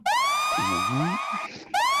Mhm.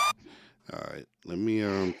 All right, let me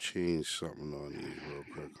change something on these real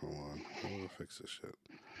quick. Hold on, how do I fix this shit?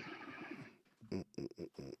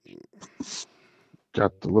 Mm-mm-mm-mm.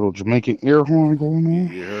 Got the little Jamaican air horn going on.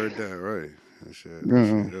 You heard that right? That Yeah,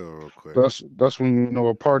 shit ill real quick. that's when you know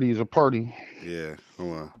a party is a party Yeah,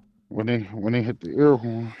 hold on. when they hit the air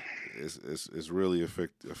horn. It's really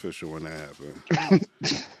official when that happens.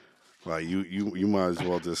 Like you might as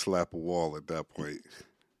well just slap a wall at that point.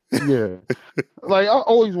 Yeah, like I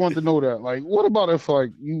always want to know that. Like, what about if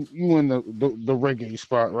like you in the reggae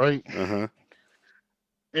spot, right? Uh huh.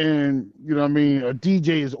 And you know what I mean, a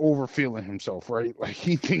DJ is over feeling himself, right? Like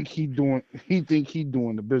he think he doing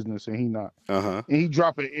the business and he not. Uh huh. And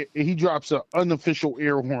he drops an unofficial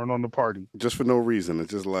air horn on the party. Just for no reason.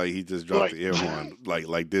 It's just like he just dropped Like the air horn.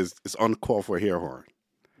 Like this, it's uncalled for air horn.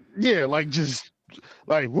 yeah, like just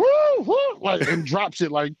like woo woo like and drops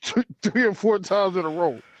it like 3 or 4 times in a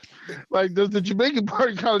row. Like does the Jamaican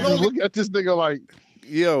party kind of just look at this nigga like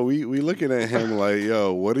Yo, we looking at him like,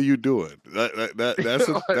 yo, what are you doing? like, That's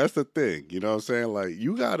the thing. You know what I'm saying? Like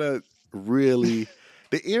you gotta really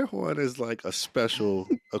the air horn is like a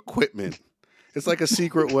special equipment. It's like a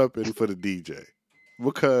secret weapon for the DJ.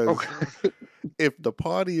 Because okay. if the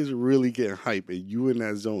party is really getting hype and you in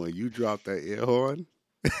that zone and you drop that air horn,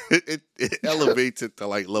 it elevates it to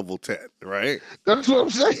like level 10, right? That's what I'm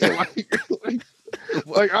saying.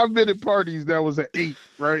 Like I've been at parties that was an 8,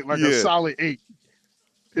 right? Like a Yeah. solid 8.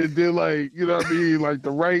 And then like, you know what I mean? Like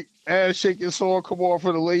the right ass shaking song come on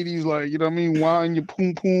for the ladies, like, you know what I mean, wine your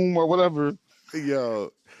poom poom or whatever.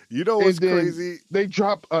 Yo, you know And what's then crazy? they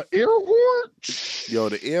drop a air horn. Yo,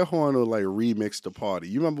 the air horn will like remix the party.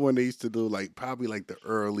 You remember when they used to do like probably like the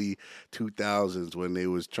early 2000s when they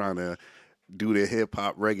was trying to do the hip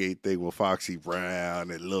hop reggae thing with Foxy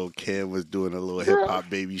Brown and Lil Kim was doing a little hip Yeah. hop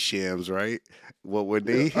baby shams, right? Well, when Yeah,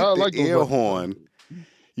 they I hit the like those air records. horn,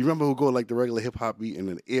 you remember who go like the regular hip hop beat and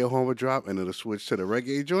then the air horn would drop and it'll switch to the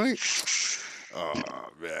reggae joint? Oh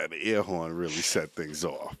man, the air horn really set things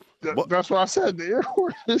off. But That's what I said. The air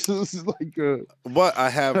horn is like but I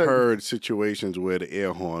have heard situations where the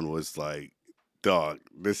air horn was like, dog,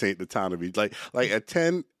 this ain't the time to be like at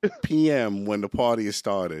 10 p.m. when the party is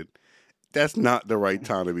started. That's not the right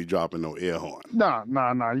time to be dropping no air horn. nah.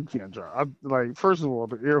 You can't drop. Like first of all,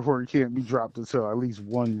 the air horn can't be dropped until at least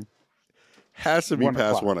one Has to be one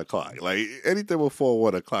past o'clock. 1 o'clock. Like anything before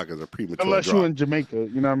 1 o'clock is a premature Unless you drop. in Jamaica,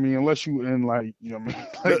 you know what I mean. Unless you in like, you know what I mean.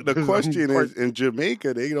 Like, The 'cause I'm question quite is in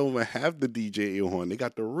Jamaica they don't even have the DJ air horn. They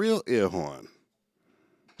got the real air horn.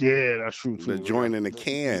 yeah, that's true The too. joint in the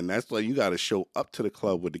can. That's why you got to show up to the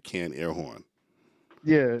club with the can air horn.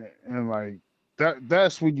 Yeah, and like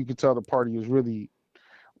that's when you can tell the party is really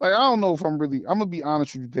like I don't know if I'm really I'm gonna be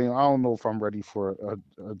honest with you, Dan. I don't know if I'm ready for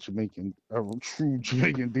a Jamaican a true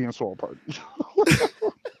Jamaican dancehall party.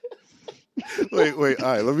 Wait.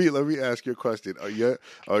 All right. Let me ask you a question.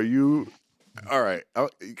 Are you all right?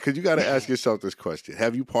 Because you got to ask yourself this question: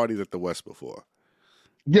 have you partied at the West before?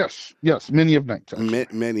 Yes, many of nights actually.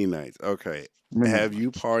 Many nights. Okay. Many of Have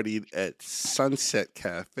you nights. partied at Sunset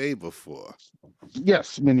Cafe before?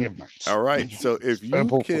 Yes, many of nights. All right. So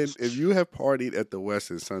Both places. if you have partied at the West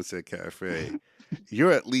and Sunset Cafe,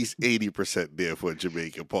 you're at least 80% there for a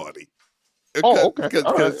Jamaican party. Oh, okay.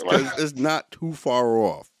 All right. Because it's not too far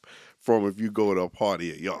off from if you go to a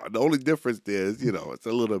party at yard. The only difference there is, it's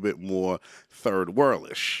a little bit more third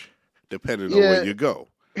worldish, depending on where Yeah, you go.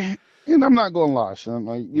 and I'm not gonna lie, son.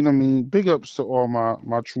 Like, you know what I mean? Big ups to all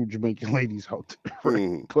my true Jamaican ladies out there, right?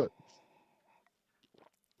 Hmm. But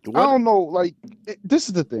I What? don't know, like this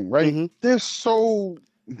is the thing, right? Hmm. They're so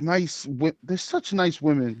nice. There's such nice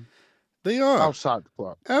women They are. outside the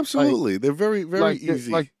club, like Absolutely. They're very, very like they're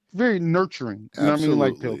easy. like very nurturing. You know what I mean?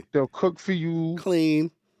 Like Absolutely. they'll cook for you,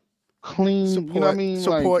 Clean. clean. You know what I mean?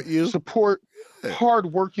 Like Support you. support Yeah, hard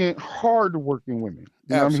working women.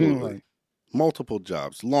 You know what I mean? absolutely. Like Multiple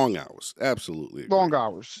jobs, long hours. Absolutely agree. long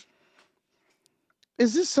hours.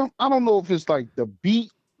 Is this some? I don't know if it's like the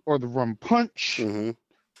beat or the rum punch. Hmm.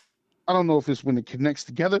 I don't know if it's when it connects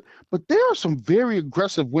together, but there are some very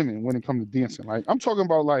aggressive women when it comes to dancing. Like I'm talking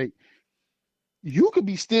about, like you could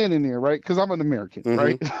be standing there, right? Because I'm an American, Hmm.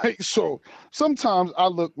 right? Like so, sometimes I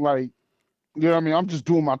look like, you know what I mean. I'm just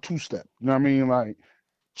doing my 2 step. You know what I mean? Like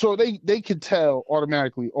so they could tell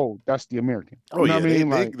automatically. Oh, that's the American. Oh You know what yeah, I they, mean?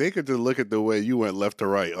 they Like they could just look at the way you went left to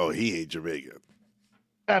right. Oh, he ain't Jamaican.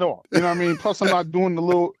 at all. You know what I mean? Plus, I'm not doing the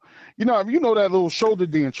little. You know that little shoulder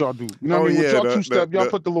dance y'all do. You know what Oh I mean? With yeah, y'all the 2 step, y'all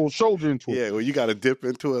the put the little shoulder into it. yeah. Well, you got to dip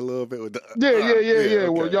into it a little bit with the. Yeah. Yeah.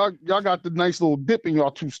 Well, Okay. y'all got the nice little dip in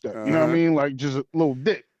y'all 2 step. You know what I Uh mean? Like just a little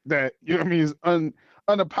dip that you know what I mean is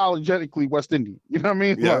unapologetically West Indian. You know what I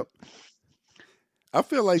mean? huh. Like Yep. I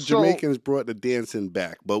feel like So Jamaicans brought the dancing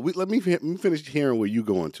back, but let me finish hearing where you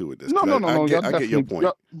going to with this. no, 'Cause no, no, no. Y'all I get your definitely.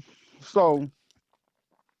 point. So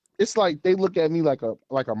it's like they look at me like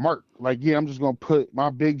a mark. Like, yeah, I'm just gonna put my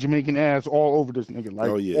big Jamaican ass all over this nigga, like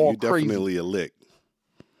Oh yeah, all you crazy. definitely a lick.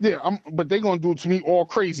 Yeah, but they gonna do it to me all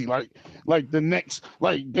crazy, like the next,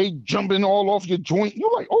 like they jumping all off your joint.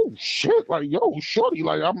 You're like, oh shit, like yo, shorty,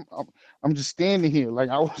 like I'm just standing here, like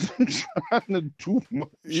I wasn't trying to do much.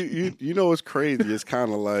 You know what's crazy? It's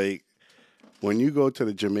kind of like when you go to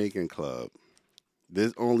the Jamaican club.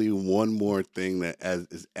 There's only one more thing that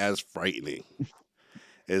is as frightening.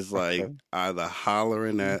 It's like Okay. either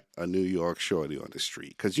hollering at a New York shorty on the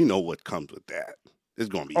street, because you know what comes with that. There's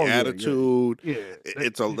gonna be Oh yeah, attitude. yeah.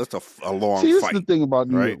 That's a long See, this is fight, the thing about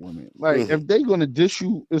New right? York women. Like, Mhm. if they gonna diss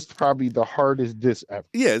you, it's probably the hardest diss ever.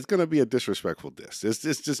 Yeah, it's gonna be a disrespectful diss. There's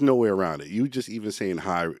just no way around it. You just even saying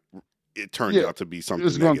hi, it turns Yeah, out to be something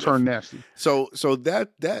it's gonna negative. turn nasty. So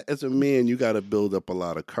that as a man, you got to build up a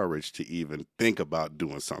lot of courage to even think about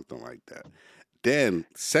doing something like that. Then,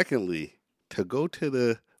 secondly, to go to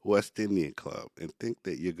the West Indian club and think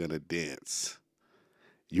that you're gonna dance,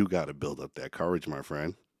 you got to build up that courage, my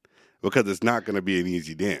friend, because it's not gonna be an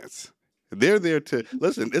easy dance. They're there to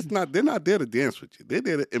listen. They're not there to dance with you. They're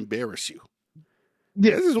there to embarrass you.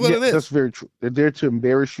 Yeah, This is what it is. That's very true. They're there to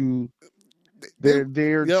embarrass you. They're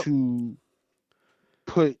there Yep. to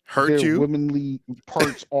put Hurt their you. womanly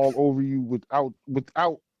parts all over you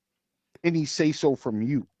without any say so from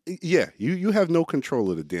you. Yeah, you have no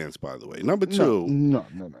control of the dance, by the way. Number two, No.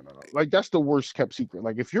 Like, that's the worst kept secret.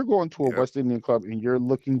 Like, if you're going to a Yeah. West Indian club and you're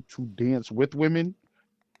looking to dance with women,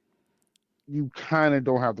 you kind of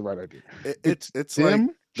don't have the right idea. it's like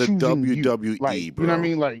them the choosing WWE, you. Like, bro. you know what I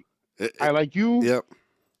mean? Like, I like you. Yep,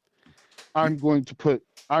 I'm going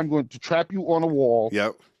to trap you on a wall.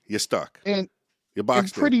 yep. You're stuck. And You're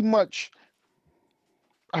boxed in. pretty much,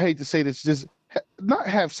 I hate to say this, just not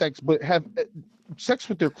have sex, but have sex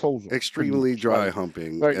with their clothes on. Extremely much. dry Like,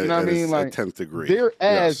 humping. like, you know what I mean? A Like, 10th degree. their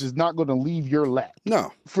ass Yes. is not going to leave your lap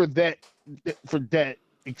No. for that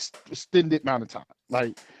extended amount of time.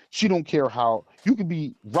 Like, she don't care how you could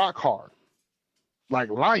be rock hard, like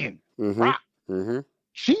lion, rock. Mm-hmm.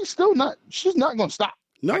 She's not going to stop.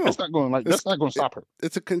 No, Like, that's not going to stop her.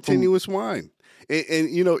 It's a continuous whine. And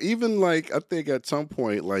you know, even like I think at some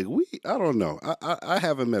point, like I don't know. I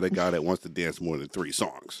haven't met a guy that wants to dance more than 3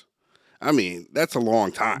 songs. I mean, that's a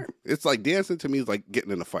long time. It's like dancing to me is like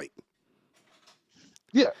getting in a fight.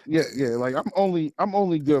 Yeah. Like, I'm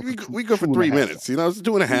only good. We go for 3 minutes. You know, it's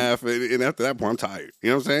 2.5, and after that point, I'm tired. You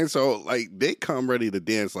know what I'm saying? So like, they come ready to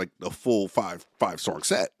dance like the full five song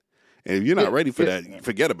set, and if you're not ready for that,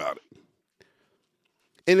 forget about it.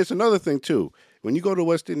 And it's another thing too. When you go to a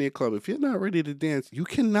West Indian club, if you're not ready to dance, you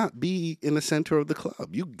cannot be in the center of the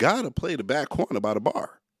club. You gotta play the back corner by the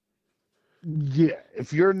bar. Yeah,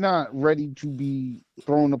 if you're not ready to be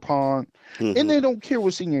thrown upon, and they don't care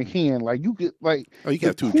what's in your hand, like you get like, you the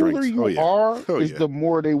got 2 cooler drinks. you are, the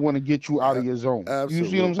more they want to get you out of your zone. Absolutely. You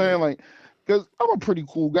see what I'm saying? Like, because I'm a pretty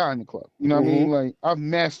cool guy in the club. You know what I mean? Like, I've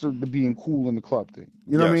mastered the being cool in the club thing.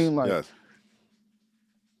 You know what I mean? Like,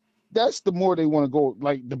 that's the more they want to go.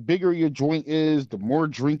 Like, the bigger your joint is, the more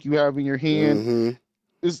drink you have in your hand.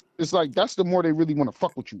 It's like, that's the more they really want to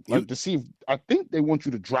fuck with you. Like, to see if, I think they want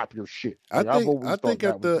you to drop your shit. Like, I think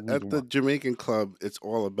at the Jamaican club, it's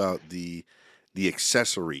all about the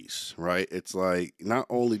accessories, right? It's like, not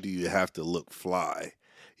only do you have to look fly,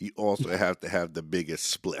 you also have to have the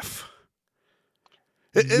biggest spliff.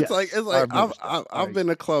 It's like I've been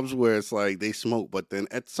to clubs where it's like they smoke, but then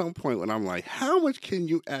at some point when I'm like, how much can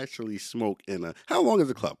you actually smoke how long is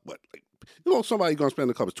the club? What, like, you know, somebody gonna spend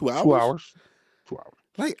the club is 2 hours? 2 hours. 2 hours.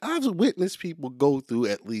 Like, I've witnessed people go through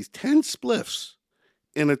at least 10 spliffs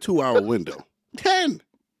in a 2-hour window. 10.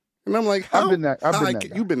 And I'm like, how? I've been that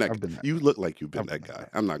guy. You've been that guy. You look like you've been that guy.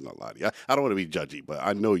 I'm not gonna lie to you. I don't want to be judgy, but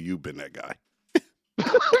I know you've been that guy.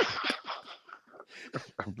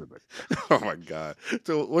 Oh my God.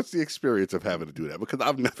 So what's the experience of having to do that? Because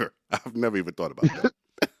I've never even thought about that.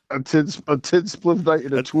 a 10 spliff night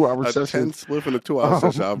in a 2-hour session. 10 spliff in a 2-hour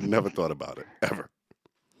session. I've never thought about it ever.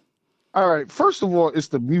 All right. First of all, it's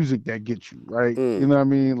the music that gets you, right? You know what I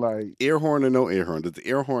mean? Like, air horn or no air horn. Does the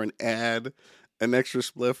air horn add an extra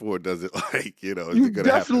spliff, or does it, like, you know? Is you it gonna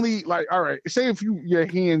definitely happen? Like, all right. Say if your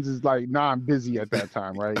hands is like busy at that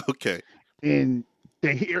time, right? Okay. And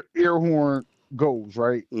the air horn goes,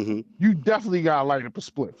 right? You definitely gotta light up a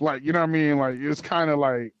spliff. Like, you know what I mean? Like, it's kind of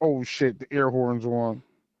like, oh shit, the air horn's on.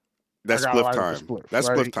 That's spliff time. That's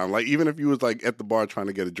spliff time. Like, even if you was like at the bar trying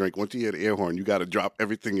to get a drink, once you hear the air horn, you got to drop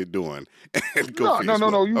everything you're doing and go.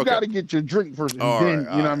 No. You got to get your drink first, and then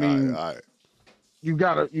you know what I mean. All right. you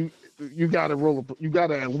gotta you gotta you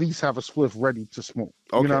gotta at least have a spliff ready to smoke.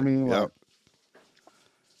 You know Okay. what I mean? Yep.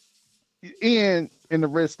 Like in the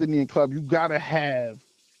West Indian club, you gotta have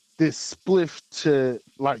this spliff to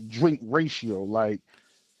like drink ratio. Like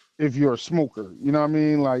if you're a smoker, you know what I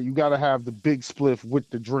mean? Like you gotta have the big spliff with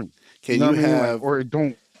the drink. You Can know you what I mean? Like, have or it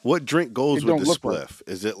don't what drink goes with the look right. spliff?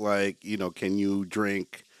 Is it like, can you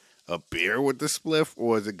drink a beer with the spliff,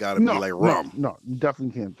 or is it got to be No, like rum? no, you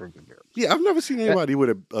definitely can't drink a beer. Yeah, I've never seen anybody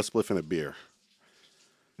with a spliff and a beer.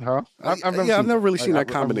 Huh? I've never really seen that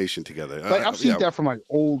combination together. Like I've seen that from like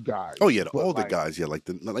old guys. Oh yeah, the but, older like, guys, yeah, like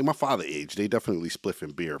my father age, they definitely spliff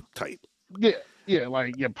and beer type. Yeah,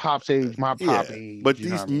 like your pop's age, my pop age. But you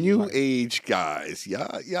know these what I mean? new Like, age guys,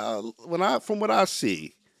 from what I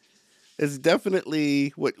see, it's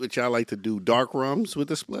definitely what y'all like to do, dark rums with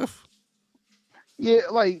the spliff. yeah,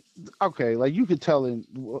 like okay, like you could tell in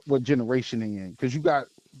what generation they in, because you got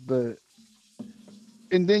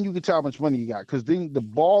and then you can tell how much money you got, because then the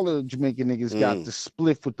baller Jamaican niggas got the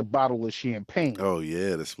spliff with the bottle of champagne. Oh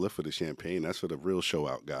yeah, the spliff with the champagne. That's for the real show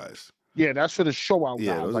out guys. Yeah, that's for the show out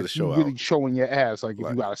Yeah, guys. those like are the show you really out. showing your ass. Like if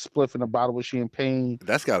you got a spliff and a bottle of champagne.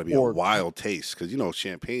 That's got to be a wild taste, because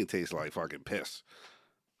champagne tastes like fucking piss.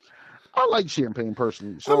 I like champagne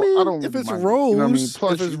personally, so I mean, I don't. If it's mind rose, you know what I mean?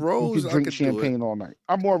 Plus, if it's rose, you can drink champagne all night.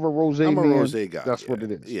 I'm more of a rosé I'm a man. rosé guy. That's what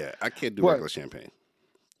it is. Yeah, I can't do regular champagne.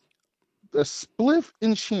 The spliff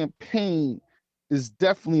in champagne is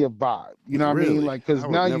definitely a vibe. You know what I mean? Like, because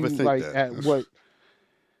now you like at what,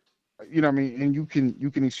 you know what I mean? And you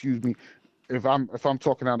can excuse me if I'm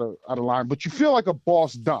talking out of line, but you feel like a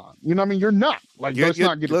boss don. You know what I mean? You're not. Like, let's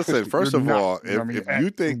not get it listen. twisted. First You're of not, all, you know if you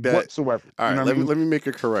think that whatsoever, all right, let me make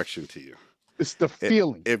a correction to you. It's the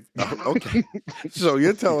feeling. Okay, so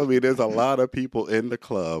you're telling me there's a lot of people in the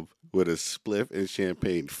club with a spliff and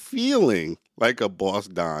champagne feeling like a boss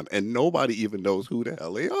don, and nobody even knows who the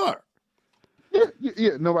hell they are.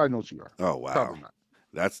 Yeah. Nobody knows who you are. Oh wow,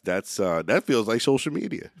 that feels like social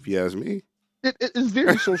media, if you ask me. It is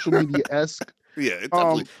very social media esque. Yeah, it's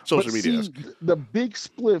definitely social media esque. The big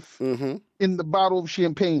spliff in the bottle of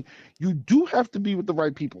champagne, you do have to be with the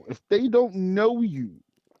right people. If they don't know you,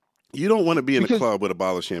 you don't want to be in a club with a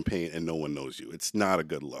bottle of champagne and no one knows you. It's not a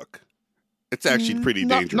good look. It's actually pretty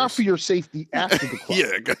dangerous. Not for your safety after the club.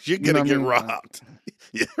 Yeah, because you're going to get robbed.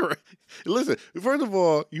 Yeah, right. Listen, first of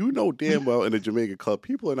all, damn well in a Jamaican club,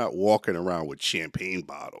 people are not walking around with champagne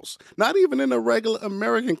bottles. Not even in a regular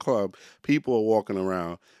American club, people are walking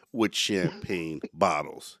around with champagne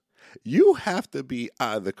bottles. You have to be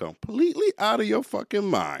either completely out of your fucking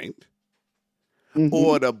mind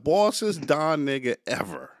or the bossest Don nigga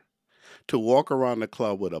ever to walk around the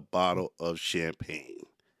club with a bottle of champagne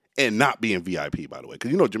and not be in VIP, by the way.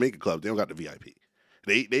 Because Jamaican clubs, they don't got the VIP.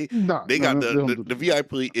 They got the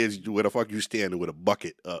VIP is where the fuck you standing with a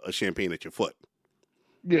bucket of champagne at your foot.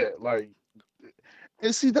 Yeah, like,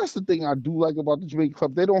 and see, that's the thing I do like about the Jamaican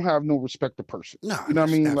club. They don't have no respect to person. Nah, you know what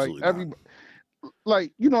I mean? Like everybody,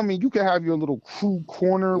 like, you know what I mean? You can have your little crew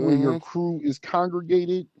corner where your crew is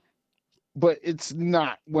congregated, but it's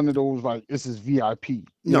not one of those like this is VIP. You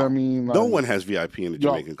know what I mean? Like, no one has VIP in the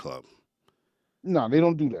Jamaican club. No, they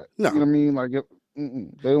don't do that. No. You know what I mean? Like,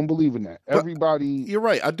 they don't believe in that. But everybody. You're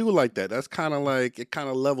right. I do like that. That's kind of like, it kind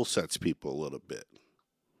of level sets people a little bit.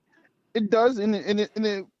 It does. And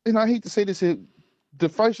I hate to say this, it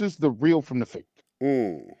differentiates the real from the fake.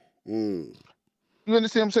 You understand what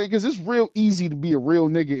I'm saying? Because it's real easy to be a real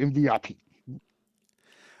nigga in VIP.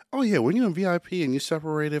 Oh, yeah. When you're in VIP and you're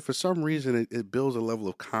separated, for some reason, it builds a level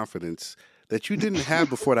of confidence that you didn't have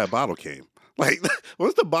before that bottle came. Like,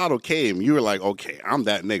 once the bottle came, you were like, okay, I'm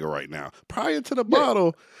that nigga right now. Prior to the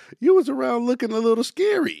bottle, you was around looking a little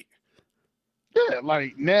scary. Yeah,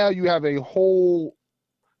 like, now you have a whole,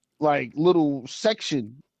 like, little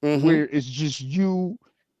section where it's just you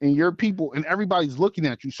and your people, and everybody's looking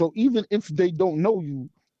at you. So even if they don't know you,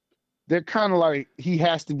 they're kind of like, he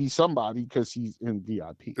has to be somebody because he's in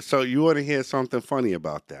VIP. So you want to hear something funny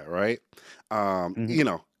about that, right?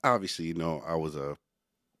 Obviously, I was a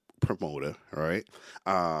promoter, right?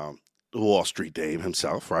 Wall Street Dame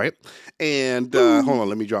himself, right? And hold on,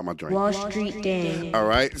 let me drop my drink. Wall Street Dame. All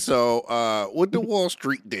right. So with the Wall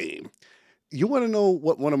Street Dame, you want to know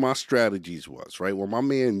what one of my strategies was, right? Well, my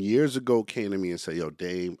man years ago came to me and said, "Yo,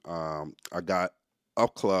 Dame, I got a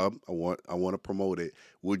club. I want to promote it.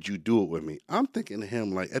 Would you do it with me?" I'm thinking to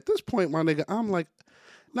him like, at this point, my nigga, I'm like,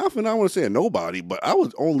 not for I want to say nobody, but I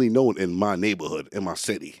was only known in my neighborhood, in my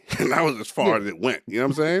city. And that was as far as it went. You know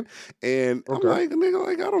what I'm saying? And I'm like, nigga,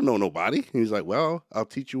 like, I don't know nobody. And he's like, well, I'll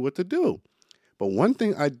teach you what to do. But one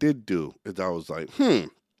thing I did do is I was like,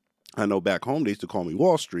 I know back home they used to call me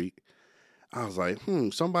Wall Street. I was like,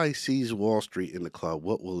 somebody sees Wall Street in the club.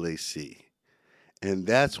 What will they see? And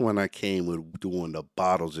that's when I came with doing the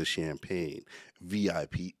bottles of champagne,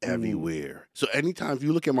 VIP everywhere. So anytime if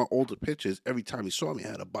you look at my older pictures, every time you saw me, I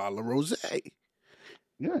had a bottle of rosé.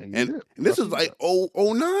 Yeah, you And did. this is like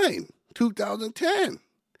 09, 2010.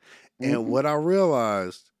 And what I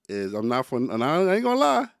realized is and I ain't gonna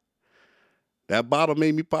lie, that bottle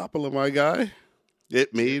made me popular, my guy.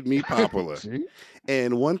 It made me popular. See?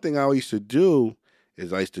 And one thing I used to do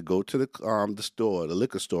is I used to go to the store, the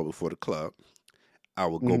liquor store before the club. I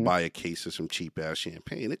would go buy a case of some cheap ass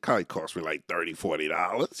champagne. It probably cost me like $30,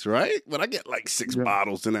 $40, right? But I get like 6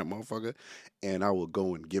 bottles in that motherfucker. And I would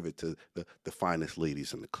go and give it to the finest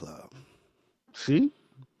ladies in the club. See?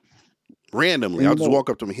 Randomly. I'll just walk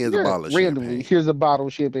up to them, here's a bottle of champagne. Here's a bottle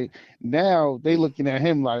of champagne. Now they looking at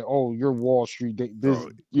him like, oh, you're Wall Street. You know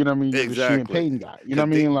what I mean? You're the champagne guy. You know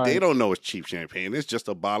what I mean? Like, they don't know it's cheap champagne. It's just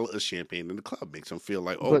a bottle of champagne in the club. Makes them feel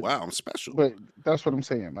like, oh, wow, I'm special. But that's what I'm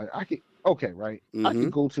saying. Like, I could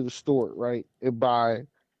go to the store, right, and buy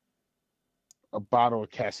a bottle of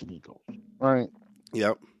Casamigos, right?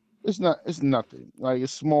 Yep. It's nothing. Like,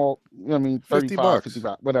 it's small, you know what I mean? $50,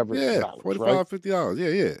 $55, whatever. Yeah, $45, right? $50.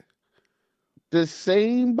 Yeah. The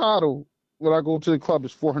same bottle when I go to the club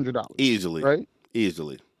is $400. Easily. Right?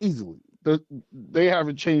 Easily. They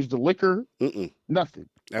haven't changed the liquor, nothing.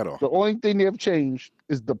 At all. The only thing they have changed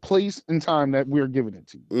is the place and time that we're giving it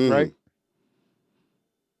to, right?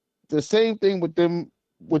 The same thing with them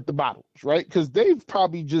with the bottles, right? Because they've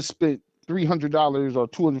probably just spent $300 or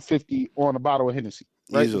 $250 on a bottle of Hennessy,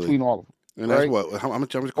 right? Easily. Between all of them. And that's what? How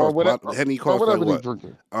much cost? Henny costs like what?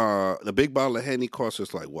 The big bottle of Henny costs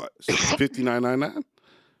us like what? $59.99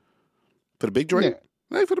 for the big joint.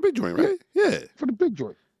 Yeah. Right, for the big joint, right? Yeah. For the big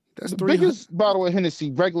joint. That's the biggest bottle of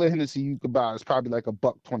Hennessy, regular Hennessy you could buy is probably like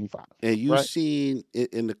 $1.25. And you seen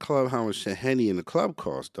in the club how much Henny in the club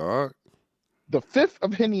costs, dog? The fifth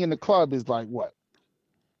of Henny in the club is like what?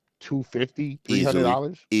 $250,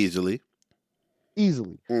 $300? Easily.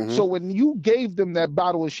 So when you gave them that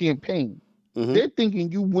bottle of champagne, they're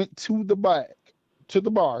thinking you went to the bar, to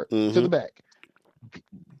the back,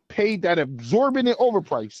 paid that exorbitant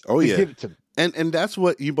overprice to give it to them. And that's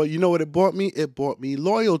what but you know what it bought me? It bought me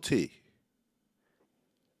loyalty.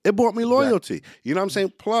 You know what I'm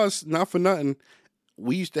saying? Plus, not for nothing,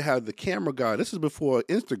 we used to have the camera guy. This is before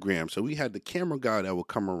Instagram, so we had the camera guy that would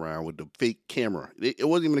come around with the fake camera. It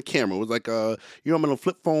wasn't even a camera. It was like the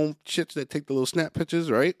flip phone shits that take the little snap pictures,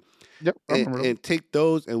 right? Yep. And take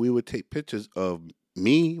those, and we would take pictures of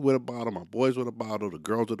me with a bottle, my boys with a bottle, the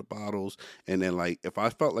girls with the bottles, and then like if I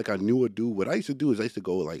felt like I knew a dude, what I used to do is I used to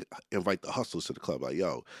go like invite the hustlers to the club. Like,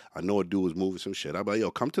 yo, I know a dude was moving some shit. I'd be like, yo,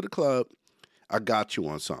 come to the club. I got you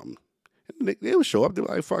on something. They would show up. They were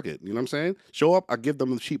like, fuck it. You know what I'm saying? Show up. I give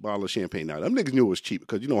them the cheap bottle of champagne. Now, them niggas knew it was cheap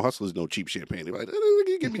because, hustlers know cheap champagne. They're like,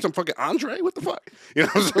 you give me some fucking Andre? What the fuck? You know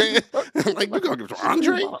what I'm saying? Like, we gonna give some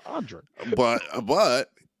Andre? But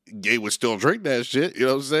Gay would still drink that shit. You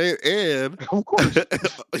know what I'm saying? And, of course.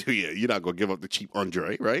 yeah, you're not going to give up the cheap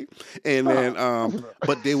Andre, right? And then,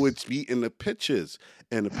 but they would be in the pictures.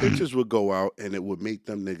 And the pictures would go out and it would make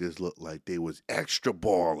them niggas look like they was extra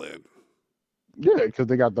balling. Yeah, because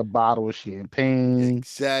they got the bottle of champagne.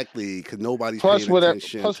 Exactly, because nobody's paying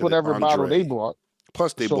attention plus to whatever the bottle they bought.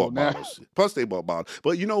 Plus they bought bottles.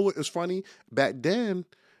 But you know what is funny? Back then,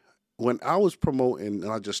 when I was promoting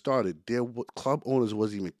and I just started, club owners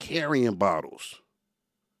wasn't even carrying bottles.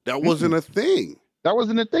 That wasn't a thing. That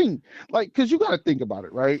wasn't a thing. Like, because you got to think about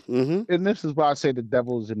it, right? And this is why I say the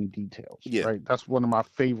devil is in the details. Yeah. Right. That's one of my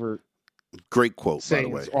favorite. Great quote, by the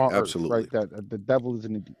way. Absolutely. Earth, right. That the devil is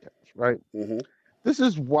in the details. Right. This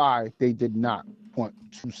is why they did not want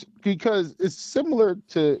to, because it's similar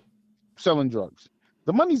to selling drugs.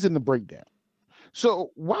 The money's in the breakdown.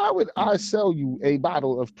 So why would I sell you a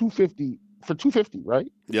bottle of $250 for $250, right?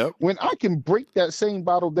 Yep. When I can break that same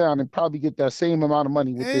bottle down and probably get that same amount of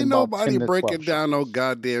money within ain't nobody breaking down no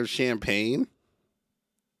goddamn champagne.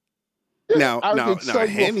 Yeah, now,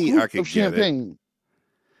 Henny, I can get champagne.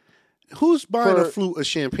 Who's buying a flute of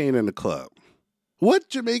champagne in the club? What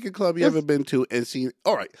Jamaican club you ever been to and seen?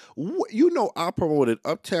 All right, I promoted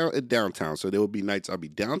uptown and downtown, so there would be nights I'd be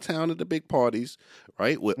downtown at the big parties,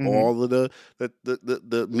 right, with all of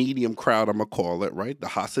the medium crowd, I'm gonna call it, right, the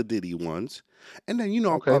Hasidity ones, and then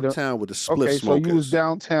uptown with the spliff smokers. So you was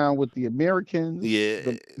downtown with the Americans,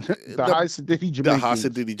 the Hasidity Jamaicans, the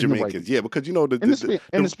Hasidity Jamaicans, yeah, because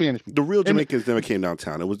the Spanish people, the real Jamaicans never came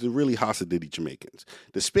downtown. It was the really Hasidity Jamaicans.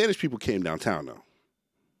 The Spanish people came downtown though.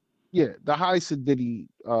 Yeah, the Hasidity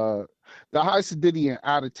and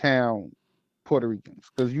out of town Puerto Ricans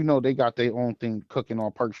because they got their own thing cooking on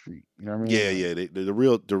Park Street. You know what I mean? Yeah. The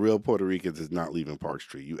real Puerto Ricans is not leaving Park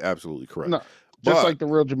Street. You absolutely correct. No, just But like the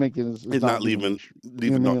real Jamaicans is not leaving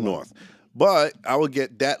north. But I would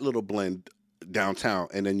get that little blend downtown,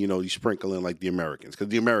 and then you sprinkle in like the Americans, because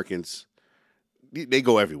the Americans they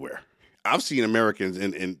go everywhere. I've seen Americans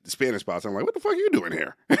in Spanish spots. I'm like, what the fuck are you doing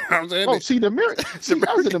here? You know what I'm saying? Oh, see, as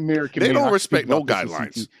an American, they man, don't respect no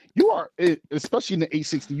guidelines. You are, especially in the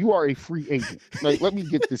 860, you are a free agent. Like, let me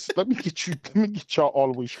get y'all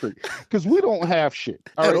all the way straight. Because we don't have shit.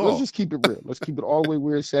 All right, let's just keep it real. Let's keep it all the way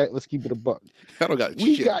where it's at. Let's keep it a buck. I don't got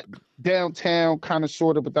we shit. got downtown, kind of,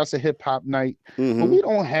 sort of, but that's a hip hop night. Mm-hmm. But we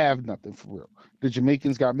don't have nothing for real. The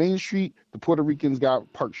Jamaicans got Main Street. The Puerto Ricans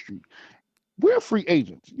got Park Street. We're free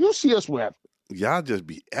agents. You'll see us wherever. Y'all just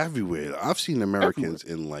be everywhere. I've seen Americans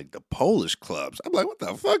in like the Polish clubs. I'm like, what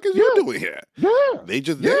the fuck is you doing here? Yeah. They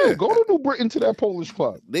just go to New Britain to that Polish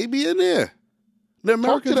club. They be in there. The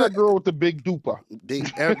Americans, talk to that girl with the big dupa. They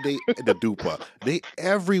the dupa. They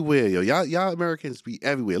everywhere, yo. Y'all Americans be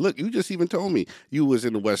everywhere. Look, you just even told me you was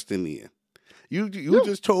in the West Indian. You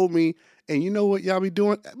just told me. And you know what y'all be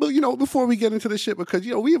doing? But, before we get into the shit, because,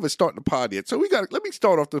 we haven't started the pod yet. So let me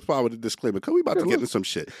start off the pod with a disclaimer, because we about to get into some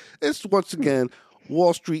shit. It's, once again,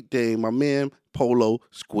 Wall Street Dame, my man, Polo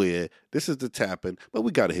Square. This is the tapping. But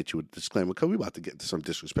we got to hit you with a disclaimer, because we about to get into some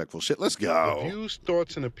disrespectful shit. Let's go. The views,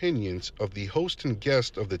 thoughts, and opinions of the host and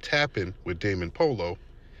guest of the Tapping with Dame and Polo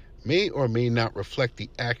may or may not reflect the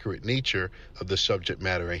accurate nature of the subject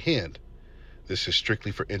matter at hand. This is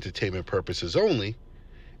strictly for entertainment purposes only,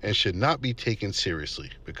 and should not be taken seriously,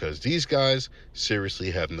 because these guys seriously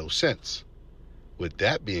have no sense. With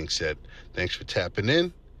that being said, thanks for tapping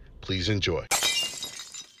in. Please enjoy.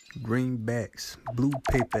 Greenbacks, blue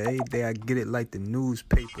paper, every day I get it like the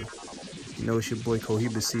newspaper. It's your boy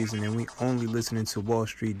Cohiba Season, and we only listening to Wall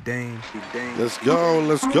Street Dame. Let's go.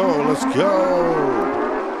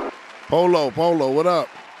 Polo, what up?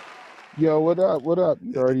 Yo, what up?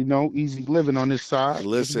 You already know, easy living on this side.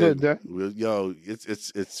 Listen,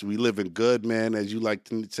 it's we living good, man. As you like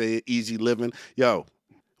to say, easy living. Yo,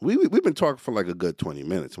 we've been talking for like a good 20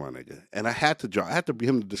 minutes, my nigga. And I had to give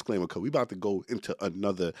him the disclaimer, because we about to go into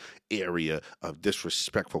another area of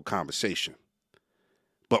disrespectful conversation,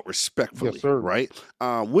 but respectfully, yes, sir. Right?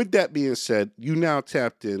 With that being said, you now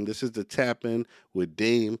tapped in. This is the Tap In with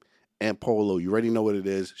Dame and Polo. You already know what it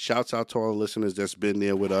is. Shouts out to all the listeners that's been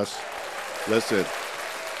there with us. Listen,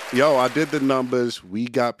 yo, I did the numbers. We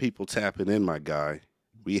got people tapping in, my guy.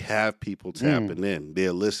 We have people tapping in.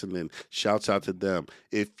 They're listening. Shouts out to them.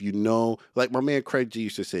 If you know, like my man Craig G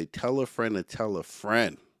used to say, tell a friend to tell a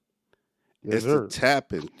friend. Yes, it's sir. the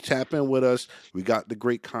tapping. Tap in with us. We got the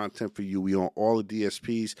great content for you. We on all the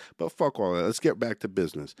DSPs, but fuck all that. Let's get back to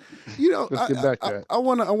business. Let's get back to that. I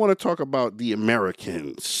wanna talk about the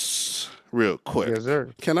Americans real quick. Yes, sir.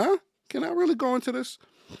 Can I really go into this?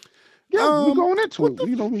 Yeah, we're going into it.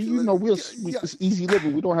 It's easy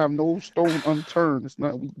living. We don't have no stone unturned. It's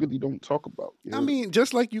not. We really don't talk about. I mean,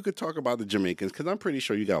 just like you could talk about the Jamaicans, because I'm pretty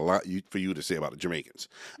sure you got a lot for you to say about the Jamaicans.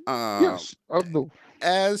 Yes, I do.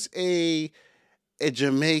 As a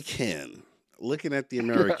Jamaican looking at the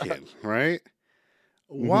American, right?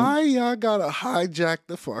 Mm-hmm. Why y'all gotta hijack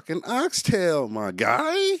the fucking oxtail, my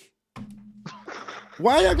guy?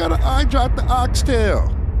 Why y'all gotta hijack the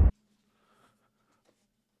oxtail?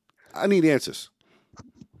 I need answers.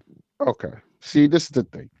 Okay. See, this is the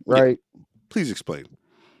thing, right? Yeah. Please explain.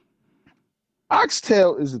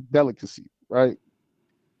 Oxtail is a delicacy, right?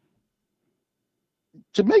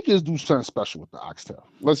 Jamaicans do something special with the oxtail.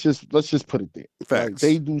 Let's just put it there. Facts. Like,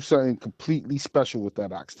 they do something completely special with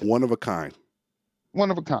that oxtail. One of a kind.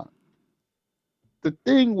 The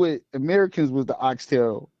thing with Americans with the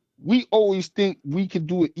oxtail, we always think we could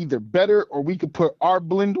do it either better or we could put our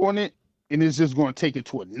blend on it, and it's just going to take it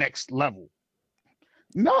to a next level.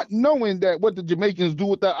 Not knowing that what the Jamaicans do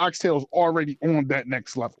with that oxtail is already on that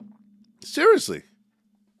next level. Seriously.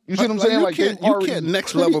 You see what I'm saying? You can't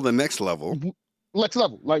next level the next level. Next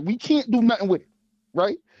level. Like, we can't do nothing with it,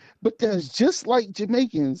 right? But there's just like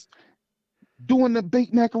Jamaicans doing the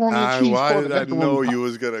baked macaroni and cheese. Why did I know you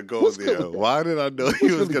was going to go there? Why did I know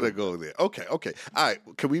you was going to go there? Okay. All right.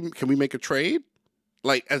 Can we make a trade?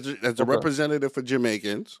 Like, as a representative for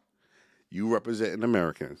Jamaicans, you representing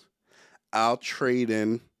Americans. I'll trade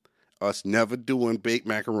in us never doing baked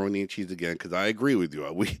macaroni and cheese again, because I agree with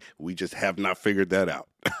you. We just have not figured that out.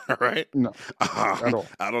 All right? No. At all.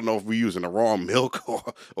 I don't know if we're using the wrong milk or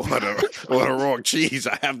the wrong cheese.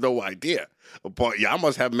 I have no idea. But y'all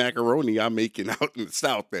must have macaroni y'all making out in the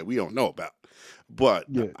South that we don't know about. But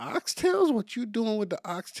Yeah. the oxtails, what you doing with the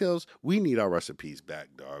oxtails? We need our recipes back,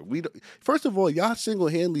 dog. First of all, y'all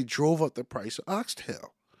single-handedly drove up the price of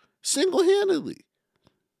oxtail. Single-handedly.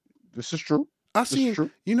 This is true. I This is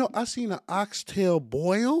true. seen an oxtail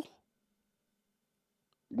boil.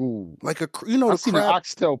 Ooh. Like I've the seen an crab.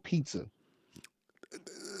 oxtail pizza.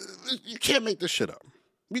 You can't make this shit up.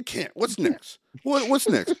 You can't. What's next? What's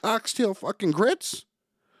next? Oxtail fucking grits?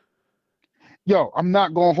 Yo, I'm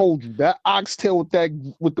not gonna hold you. That oxtail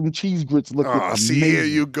with them cheese grits looked amazing. See, here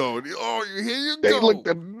you go. Oh, here you They go. looked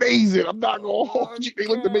amazing. I'm not gonna Oh, hold you. They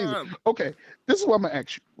looked amazing. God. Okay, this is what I'm gonna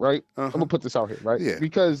ask you, right? I'm Uh-huh. gonna put this out here, right? Yeah.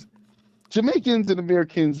 Because Jamaicans and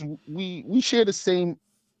Americans, we share the same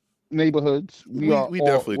neighborhoods. We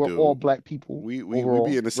definitely we're do. all black people. We overall,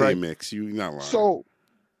 be in the same right? mix. You not lying. So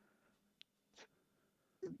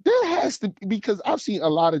there has to be, because I've seen a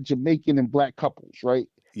lot of Jamaican and black couples, right?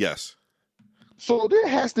 yes. So there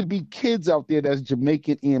has to be kids out there that's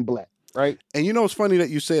Jamaican and black, right? And it's funny that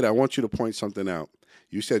you say that. I want you to point something out.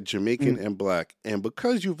 You said Jamaican Mm. and black, and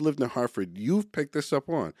because you've lived in Hartford, you've picked this up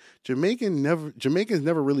on. Jamaicans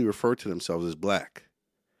never really refer to themselves as black.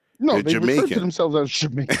 No, They're they refer to Jamaican. themselves as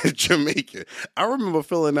Jamaican. Jamaican. I remember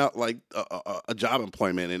filling out like a job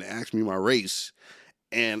employment and it asked me my race,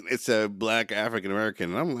 and it said black African American,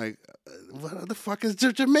 and I'm like, what the fuck is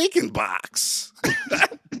the Jamaican box?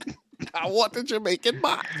 I want the Jamaican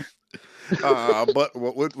box. But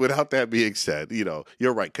without that being said,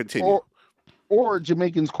 you're right. Continue. Or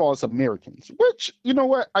Jamaicans call us Americans, which, you know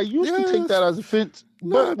what? I used to take that as offense,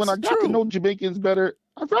 No, but when I it's got true. to know Jamaicans better,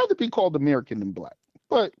 I'd rather be called American than black.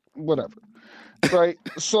 But whatever, right?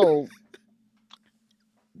 So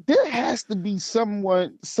there has to be some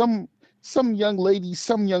young lady,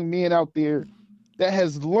 some young man out there that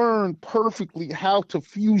has learned perfectly how to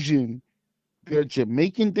fusion their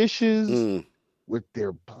Jamaican dishes Mm. with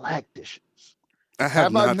their black dishes. I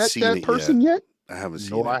have I not met seen that it person yet? I haven't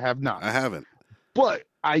seen No, it. I have not. I haven't. But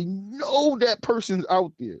I know that person's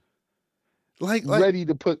out there, Like ready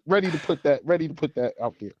to put that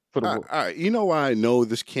out there for the all world. right. You know why I know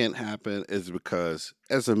this can't happen is because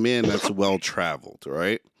as a man that's well traveled,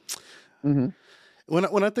 right? Mm-hmm.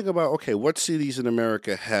 When I think about, okay, what cities in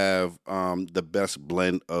America have the best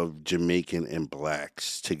blend of Jamaican and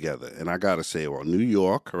blacks together? And I gotta say, well, New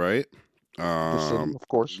York, right? The city, of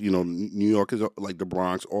course. New York is like the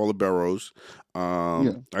Bronx, all the boroughs.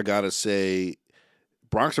 Yeah. I gotta say,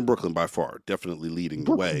 Bronx and Brooklyn by far definitely leading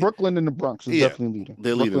the way. Brooklyn and the Bronx is Yeah, definitely leading.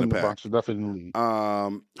 they're Brooklyn leading and the the Bronx is definitely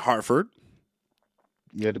leading. Hartford,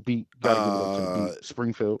 Yeah, the beat. Gotta give it up to the beat.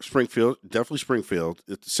 Springfield. Springfield, definitely Springfield.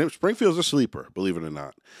 Springfield's a sleeper, believe it or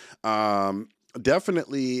not.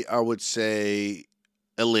 Definitely, I would say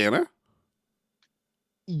Atlanta.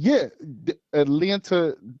 Yeah,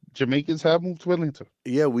 Atlanta. Jamaicans have moved to Atlanta.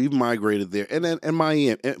 Yeah, we've migrated there, and then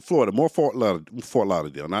Miami, and Florida, more Fort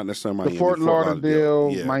Lauderdale, not necessarily Miami. The Fort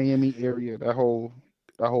Lauderdale, yeah. Miami area, that whole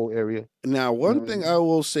area. Now, one thing I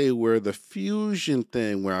will say, where the fusion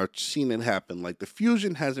thing, where I've seen it happen, like the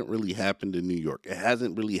fusion hasn't really happened in New York. It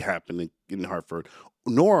hasn't really happened in Hartford,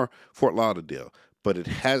 nor Fort Lauderdale, but it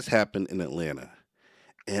has happened in Atlanta,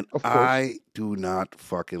 and Of course. I do not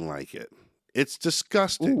fucking like it. It's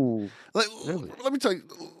disgusting. Ooh, Like, really? let me tell you.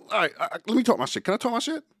 All right, let me talk my shit. Can I talk my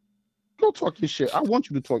shit? go talk your shit. I want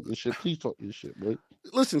you to talk your shit. Please talk your shit, bro.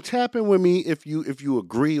 Listen, tap in with me if you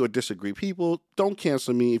agree or disagree. People, don't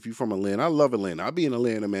cancel me if you're from Atlanta. I love Atlanta. I'll be in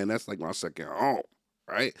Atlanta, man. That's like my second home,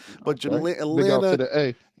 right? But Okay. Atlanta, Big out to the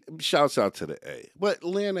A. shouts out to the A. But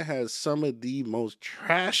Atlanta has some of the most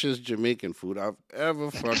trashiest Jamaican food I've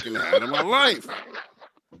ever fucking had in my life.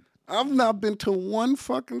 I've not been to one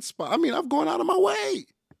fucking spot. I mean, I've gone out of my way.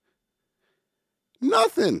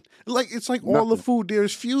 Nothing. Like, it's like all the Nothing. food there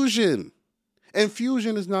is fusion. And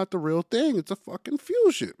fusion is not the real thing. It's a fucking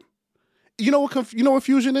fusion. You know what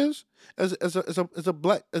fusion is? As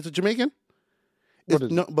a Jamaican? What It's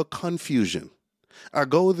is nothing but confusion. I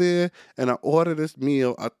go there and I order this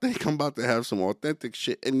meal. I think I'm about to have some authentic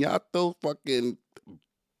shit. And y'all throw fucking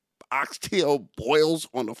oxtail boils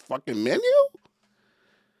on the fucking menu?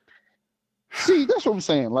 See, that's what I'm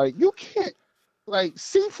saying. Like, you can't, like,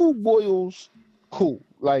 seafood boils, cool.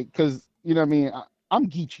 Like, because, you know what I mean? I'm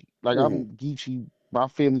Geechee. Like, I'm Geechee. My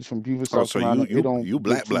family's from Beaufort, South so Carolina. you They don't you get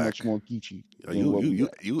black, too black. much more Geechee. than You what we you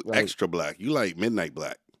got. you Like, extra black. You like midnight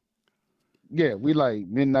black. Yeah, we like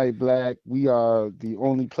midnight black. We are the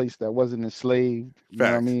only place that wasn't enslaved. You know what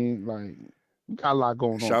I Facts. mean? Like, we got a lot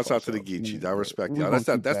going on. Shouts for out to the ourselves, Geechees. man, I but respect we y'all. gonna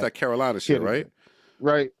That's keep that Carolina shit, hidden. right?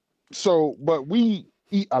 Right. So, but we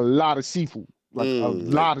eat a lot of seafood, like a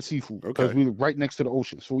lot of seafood, because okay. we're right next to the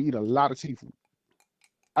ocean. So we eat a lot of seafood.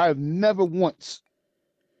 I have never once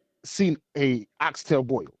seen a oxtail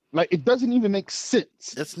boil. Like, it doesn't even make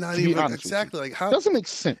sense. It's not to be even honest with exactly you. like how It doesn't make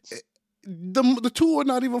sense. the two are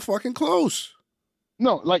not even fucking close.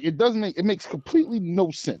 No, like it doesn't make, it makes completely no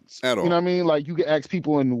sense At all. You know what I mean? Like, you can ask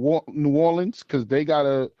people in New Orleans because they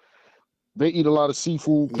eat a lot of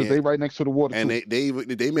seafood because Yeah. they right next to the water And too. they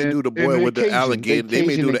may do the And boil they're with the Cajun. alligator. They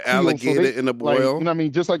may Cajun, do they the Creole, so alligator they, in the like, boil. you know what I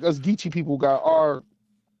mean? Just like us Geechee people got our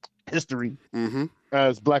history Mm-hmm.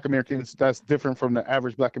 as Black Americans, that's different from the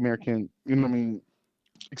average Black American, you know what I mean,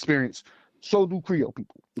 experience. So do Creole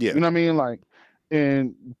people. Yeah. You know what I mean? Like,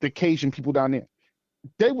 and the Cajun people down there,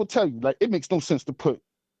 they will tell you, like, it makes no sense to put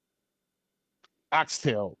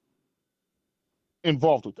oxtail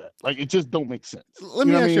involved with that. Like, it just don't make sense. Let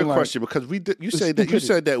You me know what I ask you a mean? Like, question because you it's said that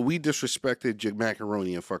stupidity. we disrespected your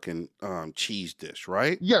macaroni and fucking cheese dish,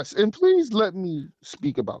 right? Yes, and please let me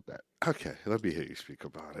speak about that. Okay, let me hear you speak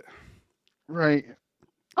about it. Right?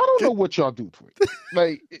 I don't know what y'all do to it.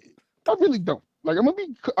 Like, I really don't. Like, I'm gonna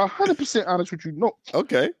be 100% honest with you. No,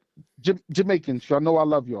 Okay. Jamaicans, y'all know I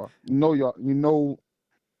love y'all. You know y'all. You know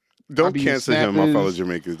I Don't be in cancel him, my fellow Snappers.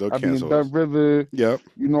 Jamaicans. Don't I be in cancel us. Dun River. Yep.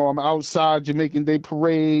 You know, I'm outside Jamaican Day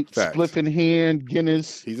Parade, Facts. spliff in hand,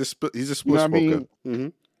 Guinness. He's a split You know what I smoker. mean? Mm-hmm.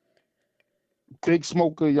 Big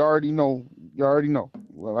smoker. You already know. You already know.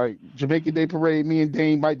 Well, like Jamaican Day Parade, me and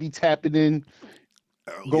Dane might be tapping in,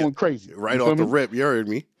 going crazy. Right You off feel the me? rip, you heard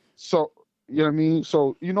me. So, you know what I mean?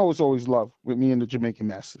 So, you know, it's always love with me and the Jamaican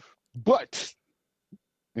Massive. But,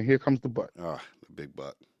 and here comes the but. Ah, the big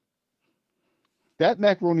butt. That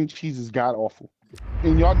macaroni and cheese is god awful.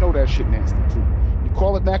 And y'all know that shit nasty too. You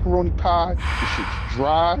call it macaroni pie, the shit's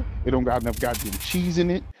dry. It don't got enough goddamn cheese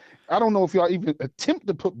in it. I don't know if y'all even attempt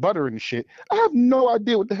to put butter in the shit. I have no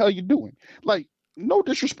idea what the hell you're doing. Like, no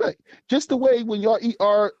disrespect. Just the way when y'all eat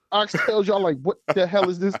our oxtails, y'all like, what the hell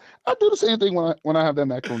is this? I do the same thing when I have that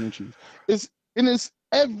macaroni and cheese. It's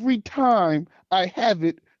every time I have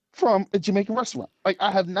it from a Jamaican restaurant. Like,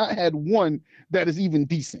 I have not had one that is even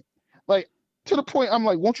decent. Like, to the point I'm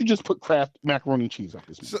like, won't you just put Kraft macaroni and cheese on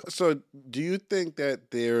this? So do you think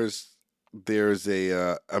that there's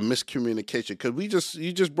a miscommunication? Because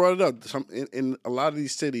you just brought it up. In a lot of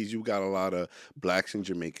these cities, you got a lot of Blacks and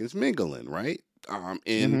Jamaicans mingling, right?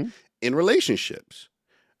 In relationships.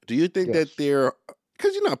 Do you think that they're,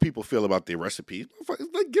 because you know how people feel about their recipes?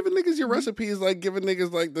 It's like giving niggas your recipes, like giving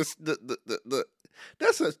niggas like this.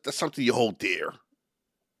 That's something you hold dear.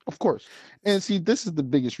 Of course. And see, this is the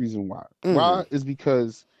biggest reason why. Mm. Why is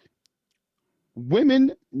because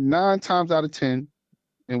women 9 times out of 10,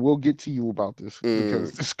 and we'll get to you about this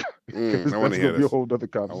because this I want to hear gonna be a whole other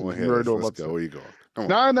conversation. I want to hear this. Let's go. Where you going?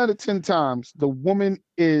 9 out of 10 times, the woman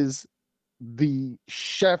is the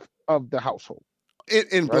chef of the household.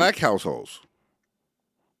 In right? Black households.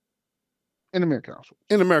 In American households.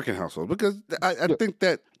 In American households. Because I think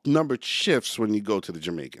that number shifts when you go to the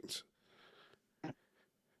Jamaicans.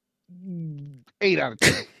 8 out of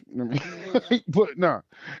 10. You know what I mean? But no,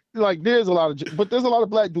 like there's a lot of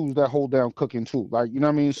Black dudes that hold down cooking too. Like, you know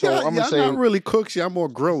what I mean? So I'm gonna say, not really cooks. Y'all more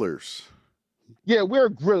grillers. Yeah, we're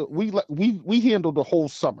grill. We handle the whole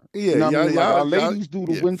summer. Yeah, you know what I mean? Like our y'all, ladies do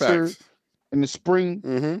the winter facts. and the spring.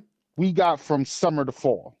 Mm-hmm. We got from summer to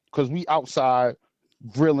fall because we outside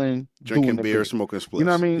grilling, drinking doing beer, smoking spliffs. You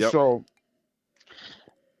know what I mean? Yep. So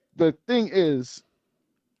the thing is,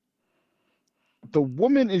 the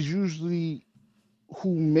woman is usually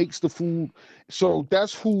who makes the food. So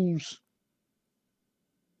that's whose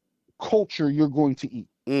culture you're going to eat,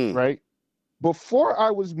 right? Before I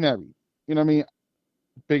was married, you know what I mean?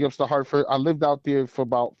 Big ups to Hartford. I lived out there for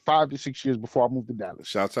about 5 to 6 years before I moved to Dallas.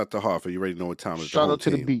 Shouts out to Hartford. You already know what time it is. Shout out to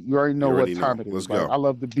the beat. You already know what time it is. Let's like, go. I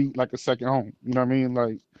love the beat like a second home. You know what I mean?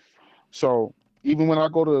 Like, so even when I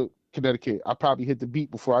go to Connecticut, I probably hit the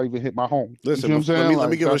beat before I even hit my home. Listen, you know what I'm saying? let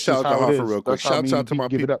me give a shout out to Hartford real quick. Shouts out to my people.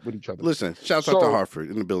 Give people. it up with each other. Listen, shouts out to Hartford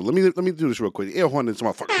in the building. Let me do this real quick. Air Hornets,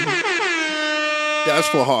 motherfucker. That's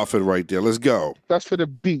for Hartford right there. Let's go. That's for the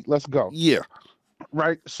beat. Let's go. Yeah.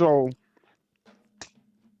 Right. So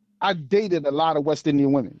I dated a lot of West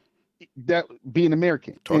Indian women. That being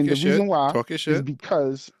American, and the reason why is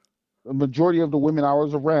because the majority of the women I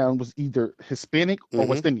was around was either Hispanic or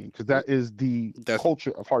West Indian, because that is the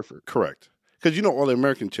culture of Hartford. Correct. Because you know all the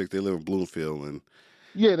American chicks, they live in Bloomfield and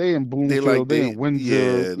they in Bloomfield, they in Windsor.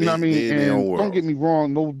 You know what I mean? And don't get me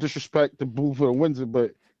wrong, no disrespect to Bloomfield and Windsor,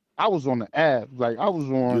 but I was on the Ave, like I was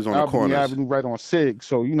on Albany Avenue, right on Sig.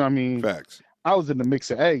 So you know what I mean? Facts. I was in the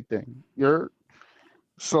mix of everything. You heard?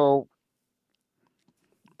 So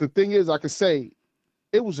the thing is, I could say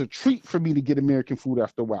it was a treat for me to get American food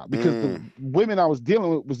after a while because the women I was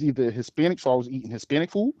dealing with was either Hispanic, so I was eating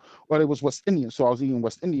Hispanic food, or it was West Indian, so I was eating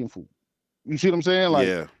West Indian food. You see what I'm saying?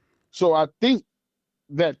 Like, So I think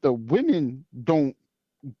that the women don't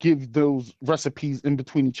give those recipes in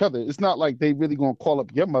between each other. It's not like they really gonna call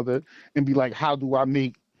up your mother and be like, "How do I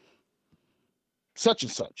make such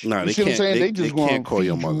and such?" No, You they see what I'm can't. saying? They They just can't gonna call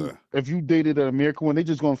your feed you. mother. If you dated an American one, they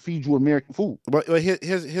just gonna feed you American food. But here's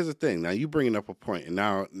the thing. Now you bringing up a point, and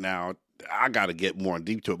now I got to get more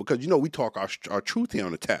deep to it because we talk our truth here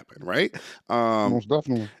on the tapping, right? Most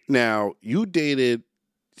definitely. Now you dated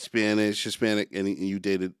Spanish, Hispanic, and you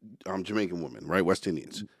dated Jamaican women, right? West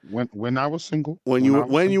Indians. When I was single. When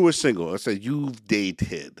you were single, I said you've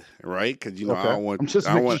dated, right? Because I Okay. don't want I'm just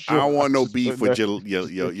I don't making want sure. I don't want I'm no just beef putting with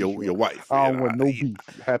that- your wife. I you don't know? want no beef.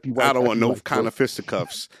 Happy wife. I don't want happy no life, kind bro. of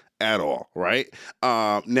fisticuffs at all, right?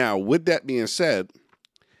 Now, with that being said,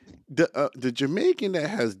 the Jamaican that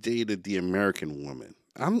has dated the American woman,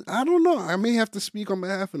 I don't know. I may have to speak on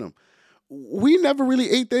behalf of them. We never really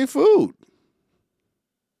ate their food.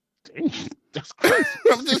 Dang, that's crazy.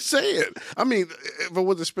 I'm just saying. I mean, if it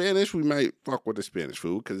was the Spanish, we might fuck with the Spanish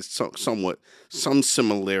food because it's somewhat some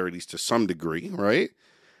similarities to some degree, right?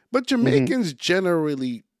 But Jamaicans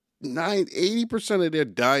generally 80% of their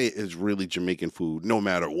diet is really Jamaican food, no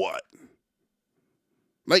matter what.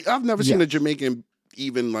 Like I've never seen a Jamaican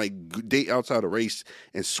even like date outside a race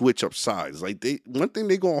and switch up sides. Like one thing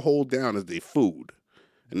they gonna hold down is their food,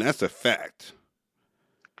 and that's a fact.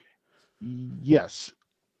 Yes.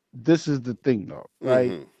 This is the thing, though,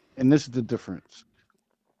 right? Mhm. And this is the difference.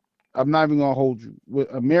 I'm not even gonna hold you. With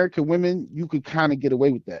American women, you could kind of get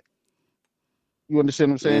away with that. You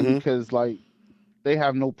understand what I'm saying? Mhm. Because like they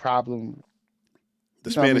have no problem. The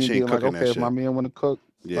You know what I Spanish mean? ain't Being like, cooking okay, that if my shit. man want to cook,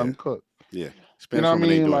 let Yeah, him cook. yeah. You Spanish know what I women ain't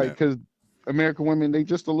mean? doing Like, that. because American women, they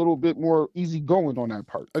just a little bit more easygoing on that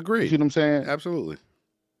part. You Agreed. see what I'm saying? Absolutely.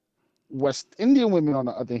 West Indian women, on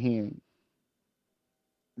the other hand,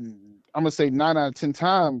 I'm gonna say 9 out of 10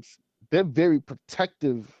 times, they're very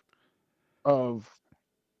protective of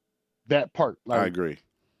that part. I Like agree.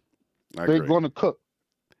 they're gonna cook.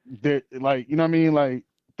 They're like, you know what I mean? Like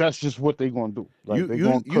that's just what they're gonna do. Like they're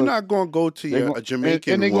gonna You're cook. not gonna go to a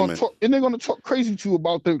Jamaican and they're woman. gonna talk crazy to you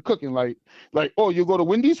about their cooking. Like, oh, you go to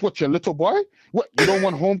Wendy's? What, your little boy? What, you don't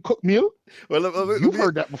want home cooked meal? Well, You've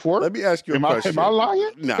heard that before. Let me ask you a Am question. I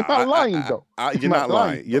lying? Nah, Am I lying though? you're Am I not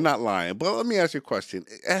lying. lying, You're though? not lying. But let me ask you a question.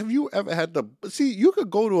 Have you ever had to see? You could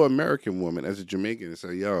go to an American woman as a Jamaican and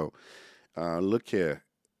say, "Yo, look here.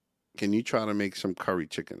 Can you try to make some curry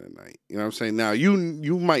chicken tonight?" You know what I'm saying? Now,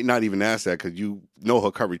 you might not even ask that because you know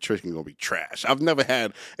her curry chicken gonna be trash. I've never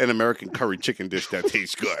had an American curry chicken dish that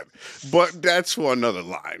tastes good, but that's for another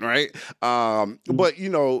line, right? But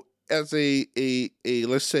as a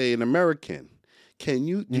let's say an American, do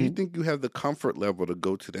you think you have the comfort level to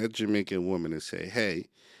go to that Jamaican woman and say, "Hey,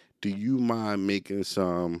 do you mind making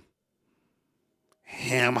some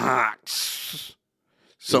ham hocks?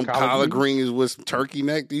 Some collard greens with some turkey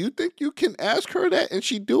neck"? Do you think you can ask her that and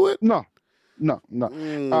she do it? No.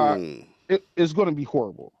 It's gonna be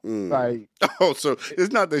horrible. Like, so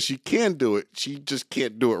it's not that she can do it; she just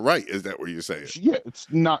can't do it right. Is that what you're saying? yeah, it's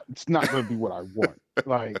not gonna be what I want.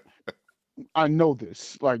 Like, I know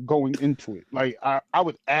this. Like going into it, like I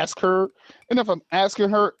would ask her, and if I'm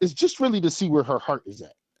asking her, it's just really to see where her heart is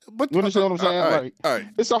at. But You understand what I'm saying? all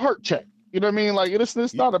right. It's a heart check. You know what I mean? Like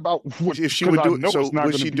it's not about what, If she would do it, so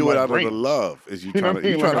would she do it out range. of the love? Is you You know trying what I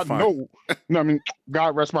mean? to Like, find? I know. You know what I mean?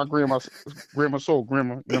 God rest my grandma's soul,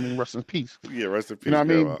 grandma. You know what I mean? Rest in peace. Yeah, rest in peace. You know what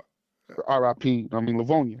I mean? Grandma. R.I.P. You know what I mean?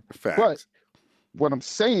 Livonia. Facts. But what I'm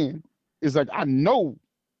saying is, like, I know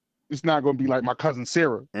it's not going to be like my cousin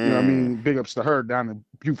Sarah. You know what I mean? Big ups to her down in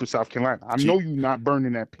Beaufort, South Carolina. I know you're not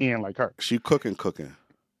burning that pan like her. She cooking.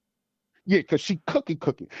 Yeah, because she cooking.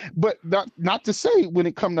 But not to say when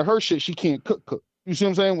it come to her shit, she can't cook. You see what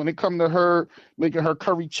I'm saying? When it come to her making her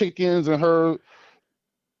curry chickens and her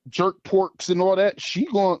jerk porks and all that, she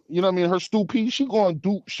going, you know what I mean, her stew peas, she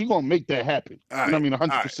gonna make that happen. You know what I mean?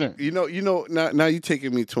 100%. You know, now you're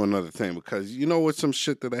taking me to another thing because you know what, some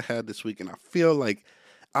shit that I had this week, and I feel like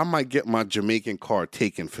I might get my Jamaican card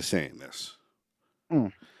taken for saying this.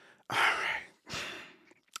 All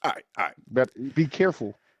right. But be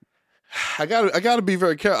careful. I gotta be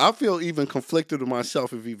very careful. I feel even conflicted with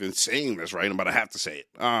myself if even saying this right, but I have to say it.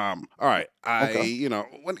 All right.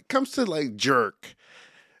 When it comes to like jerk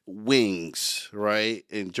wings, right,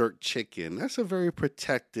 and jerk chicken, that's a very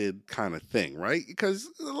protected kind of thing, right? Because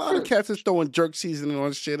a lot of cats is throwing jerk seasoning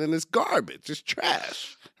on shit and it's garbage, it's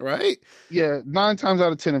trash, right? Yeah, 9 times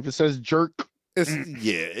out of 10, if it says jerk,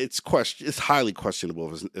 it's highly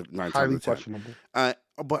questionable. If 9 times out of 10. questionable.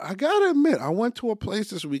 But I gotta admit, I went to a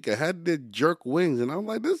place this week. I had the jerk wings, and I'm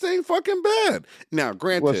like, this ain't fucking bad. Now,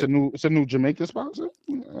 granted, Well, it's a new Jamaican spot. Sir?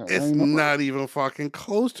 it's not even fucking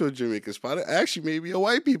close to a Jamaican spot. It actually may be a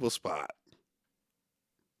white people spot.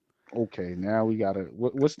 Okay, now we gotta.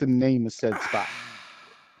 What's the name of said spot?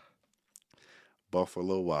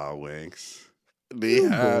 Buffalo Wild Wings. They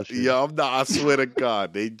have, yo, I swear to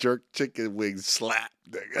God, they jerk chicken wings slap,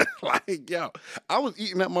 nigga. Like, yo, I was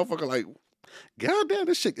eating that motherfucker like, goddamn,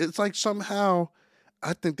 this shit. It's like somehow,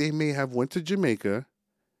 I think they may have went to Jamaica,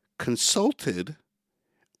 consulted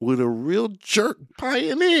with a real jerk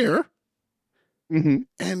pioneer, and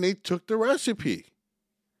they took the recipe.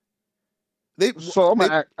 I'm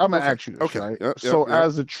gonna ask you this, okay. right? Yep.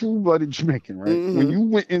 As a true-blooded Jamaican, right? When you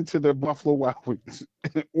went into the Buffalo Wild Wings,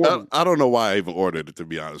 I don't know why I even ordered it, to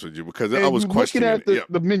be honest with you, because I was questioning looking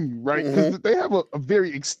at the menu, right? Because they have a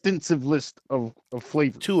very extensive list of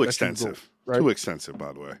flavors. Too extensive, right? Too extensive,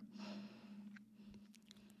 by the way.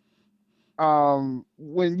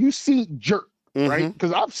 When you see jerk, right?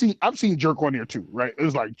 Because I've seen jerk on there too, right? It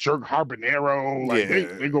was like jerk habanero, like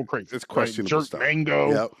they go crazy. It's questionable jerk stuff.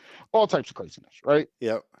 Mango, all types of craziness, right?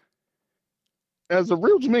 Yep. As a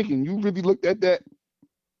real Jamaican, you really looked at that,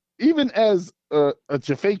 even as a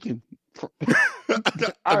Jamaican.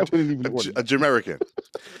 I wouldn't even order a Jamaican.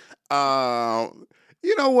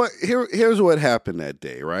 You know what? Here's what happened that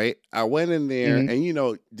day, right? I went in there, and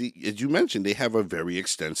as you mentioned, they have a very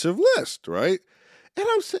extensive list, right? And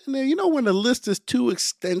I'm sitting there, when the list is too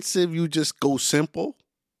extensive, you just go simple.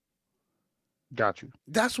 Got you.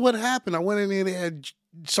 That's what happened. I went in there, they had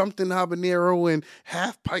something habanero and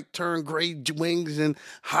half pike turn gray wings and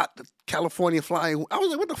hot California flying. I was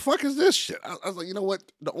like, what the fuck is this shit? I was like, you know what?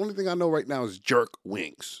 The only thing I know right now is jerk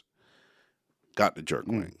wings. Got the jerk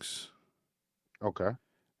wings. Okay.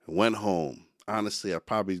 Went home. Honestly, I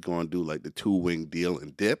probably going to do like the 2-wing deal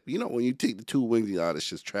and dip. When you take the 2 wings, it's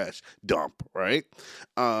just trash. Dump, right?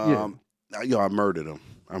 Yo, I murdered him.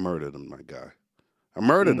 My guy. I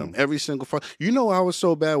murdered him every single fuck. I was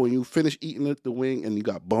so bad when you finish eating the wing and you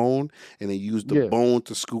got bone and they used the bone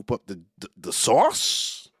to scoop up the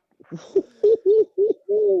sauce.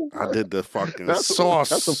 I did the fucking sauce.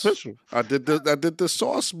 That's official. I did the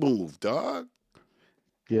sauce move, dog.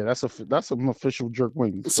 Yeah, that's an official jerk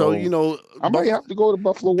wing. So I might have to go to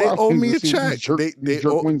Buffalo Wild Wings. They owe me a check.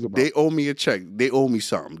 They owe me a check. They owe me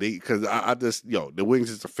something. Because I just the wings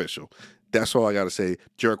is official. That's all I gotta say.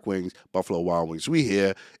 Jerk wings, Buffalo Wild Wings. We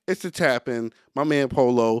here. It's the Tapping. My man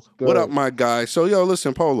Polo. What up, my guy? So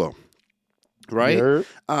listen, Polo. Right?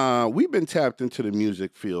 We've been tapped into the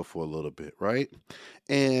music field for a little bit, right?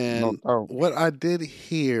 And what I did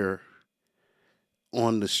hear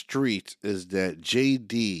on the streets is that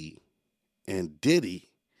JD and Diddy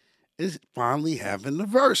is finally having the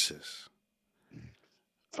verses.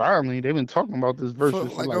 Finally, they've been talking about this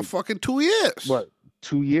verses for like a fucking 2 years. What?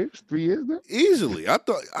 2 years? 3 years now? Easily. I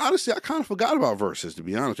kind of forgot about verses, to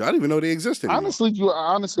be honest. I didn't even know they existed anymore.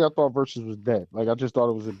 Honestly, I thought verses was dead. Like, I just thought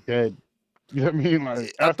it was a dead. You know what I mean?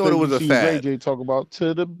 Like, I thought it was a fad. Ray J talk about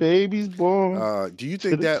 "Till the Baby's Born." Do you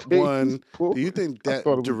think that one? Do you think that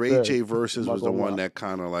the Ray J verses was the one that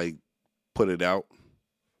kind of like put it out,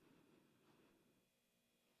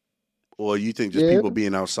 or you think just people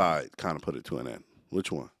being outside kind of put it to an end?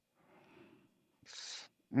 Which one?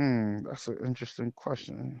 That's an interesting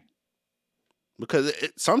question. Because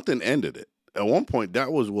something ended it. At one point,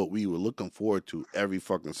 that was what we were looking forward to every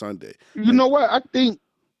fucking Sunday. You know what? I think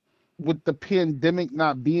with the pandemic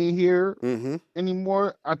not being here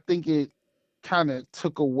anymore, I think it kind of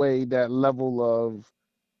took away that level of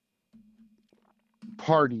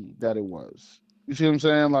party that it was. You see what I'm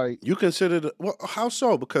saying? Like, you considered, well, how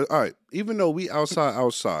so? Because, all right, even though we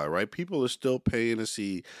outside, right? People are still paying to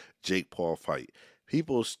see Jake Paul fight.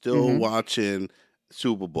 People are still watching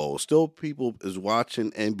Super Bowl. Still people is watching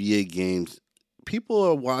NBA games. People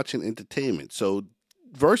are watching entertainment. So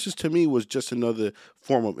versus to me was just another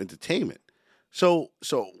form of entertainment. So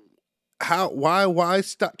why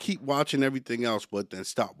keep watching everything else but then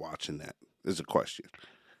stop watching that is a question.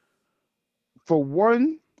 For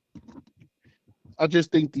one, I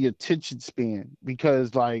just think the attention span,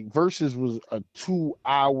 because like versus was a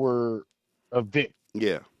 2-hour event.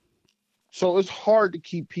 Yeah. So it's hard to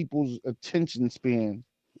keep people's attention span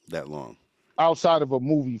that long outside of a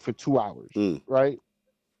movie for 2 hours, right?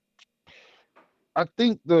 I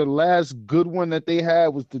think the last good one that they had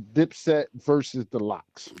was the Dipset versus the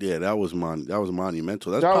Lox. Yeah, that was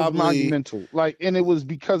monumental. That was monumental. Like, and it was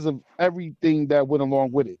because of everything that went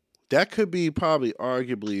along with it. That could be probably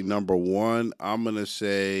arguably number one. I'm gonna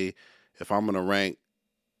say, if I'm gonna rank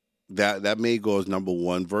that may go as number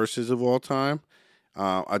one versus of all time.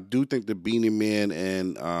 I do think the Beanie Man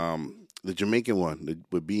and the Jamaican one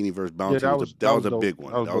with Beanie versus Bounty that was a dope. big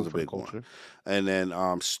one. That was a dope for the big one. culture. And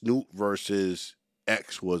then Snoop versus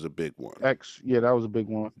X was a big one. X, yeah, that was a big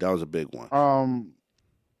one. That was a big one.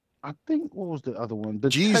 I think what was the other one? The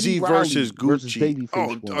Jeezy Teddy versus Riley versus Gucci.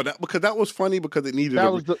 Babyface one. Because that was funny because it needed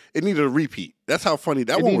It needed a repeat. That's how funny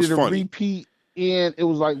that it one was needed a funny. repeat, and it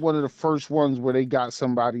was like one of the first ones where they got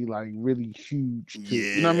somebody like really huge.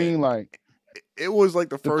 You know what I mean? Like it was like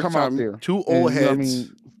the first come out time there two old heads. You know what I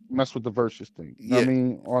mean? Mess with the versus thing. You know what I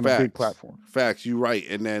mean? On a big platform. Facts, you're right.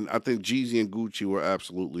 And then I think Jeezy and Gucci were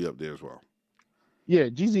absolutely up there as well. Yeah,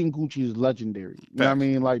 Jeezy and Gucci is legendary. You know what I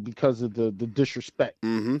mean? Like because of the disrespect.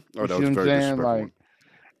 Mm-hmm. Oh, that you was very disrespectful. Like,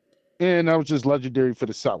 and that was just legendary for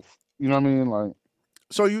the South. You know what I mean? Like,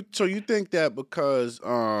 so you think that because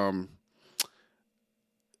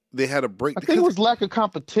they had a break? I think it was lack of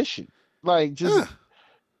competition. Like just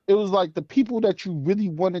it was like the people that you really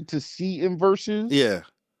wanted to see in verses,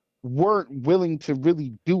 weren't willing to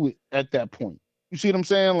really do it at that point. You see what I'm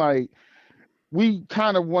saying? Like we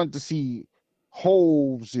kind of want to see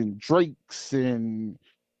Hoves and Drakes and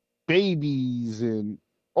Babies and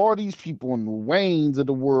all these people and the Waynes of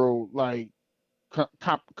the world like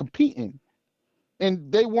competing,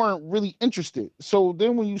 and they weren't really interested. So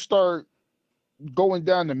then when you start going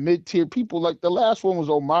down to mid-tier people, like the last one was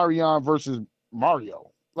Omarion versus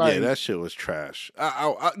Mario. Like, yeah, that shit was trash.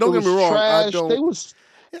 Don't get me wrong. Trash.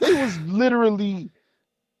 They was literally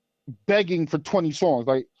begging for 20 songs.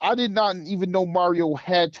 Like I did not even know Mario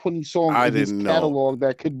had 20 songs in his catalog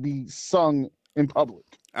that could be sung in public.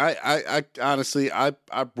 I honestly I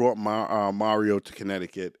brought my Mario to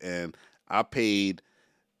Connecticut and I paid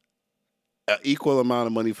an equal amount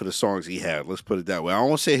of money for the songs he had. Let's put it that way. I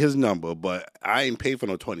won't say his number, but I ain't paid for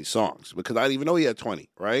no 20 songs because I didn't even know he had 20.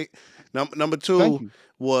 Right. Number two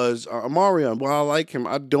was Omarion. Well, I like him.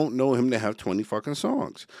 I don't know him to have 20 fucking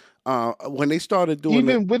songs. When they started doing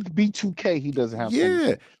even with B2K, he doesn't have.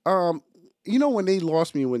 Yeah. You know, when they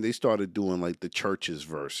lost me when they started doing like the churches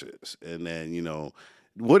verses, and then you know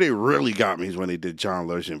what it really got me is when they did John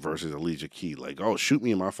Legend versus Alicia Keys. Like, oh, shoot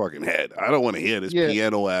me in my fucking head. I don't want to hear this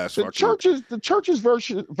piano ass. The churches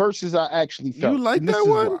verses I actually felt. You like that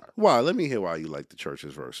one? Why? Let me hear why you like the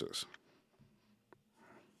churches verses.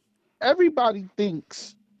 Everybody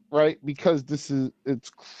thinks, right, because it's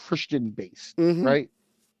Christian based, right,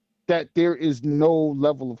 that there is no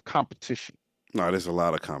level of competition. No, there's a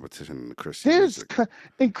lot of competition in the Christian music.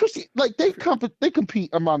 In Christian, like they compete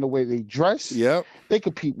among the way they dress. Yep. They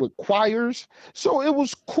compete with choirs. So it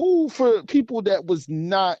was cool for people that was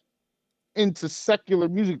not into secular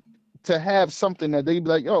music to have something that they'd be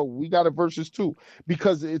like, "Oh, we got a verses too,"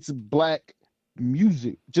 because it's black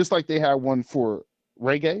music. Just like they had one for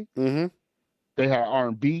reggae. Mm-hmm. They had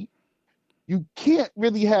R&B. You can't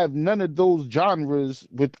really have none of those genres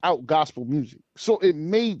without gospel music. So it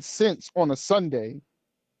made sense on a Sunday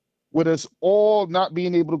with us all not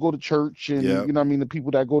being able to go to church and, you know what I mean, the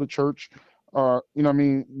people that go to church, you know what I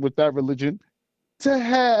mean, with that religion, to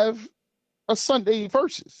have a Sunday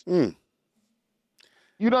verses. You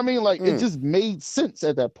know what I mean? Like, it just made sense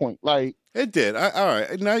at that point. Like, it did. All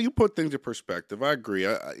right. Now you put things in perspective. I agree.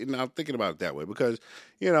 I'm thinking about it that way because,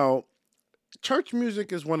 you know, church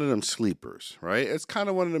music is one of them sleepers, right? It's kind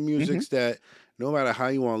of one of the musics that no matter how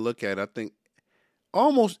you want to look at it, I think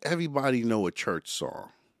almost everybody know a church song.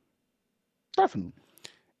 Definitely.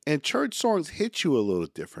 And church songs hit you a little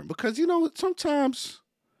different because, you know, sometimes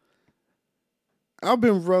I've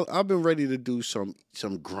been ready to do some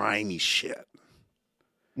grimy shit.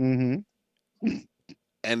 And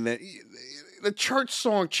the church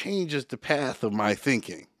song changes the path of my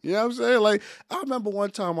thinking. You know what I'm saying? Like, I remember one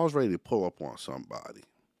time I was ready to pull up on somebody.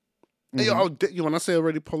 When I say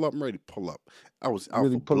ready to pull up, I'm ready to pull up. I was out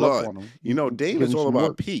really for blood. Up on them. You know, Dave is all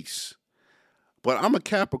about peace. But I'm a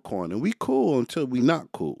Capricorn, and we cool until we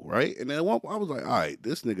not cool, right? And then I was like, all right,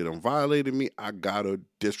 this nigga done violated me. I gotta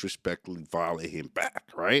disrespectfully violate him back,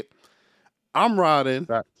 right? I'm riding.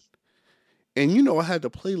 And you know, I had the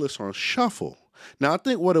playlist on shuffle. Now I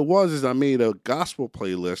think what it was is I made a gospel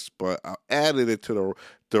playlist, but I added it to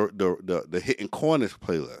the Hitting Corners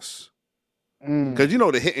playlist. Because you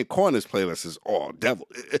know the Hitting Corners playlist is all devil.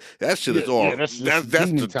 That shit is all that's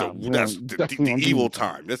the evil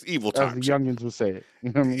time. That's evil time. As the youngins would say it.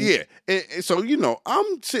 You know what I mean? Yeah. And so you know,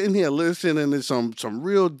 I'm sitting here listening to some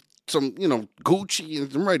you know Gucci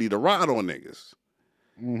and I'm ready to ride on niggas.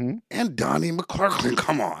 And Donnie McClurkin,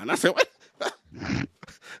 come on. I said,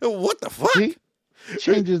 what the fuck? See?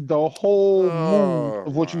 Changes the whole mood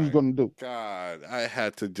of what you was gonna do. God, I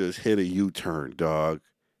had to just hit a U-turn, dog.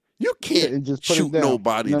 You can't just shoot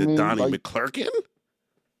nobody you know to Donnie like, McClurkin.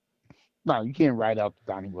 No, you can't write out to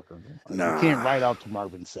Donnie Brooklyn. You can't Nah, write out to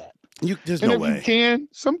Marvin Sapp. there's And no if you way. can,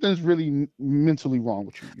 something's really mentally wrong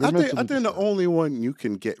with you. You're I think mentally the disturbed. only one you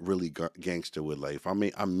can get really gangster with, like, if I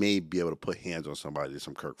may be able to put hands on somebody, is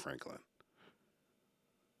some Kirk Franklin.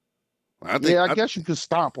 I think Yeah, I guess you could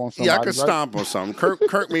stomp on yeah, I somebody, could right? stomp on something.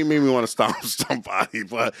 Kirk made me want to stomp on somebody,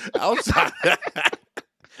 but outside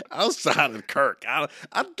outside of Kirk, I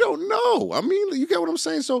don't know. I mean, you get what I'm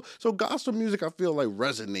saying. So gospel music, I feel like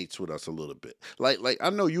resonates with us a little bit. Like I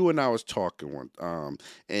know you and I was talking one,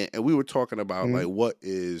 and we were talking about Mhm. like what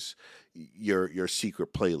is your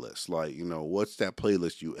secret playlist? Like, what's that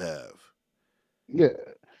playlist you have? Yeah.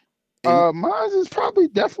 And Mine is probably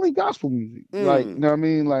definitely gospel music. Like, you mm, know what I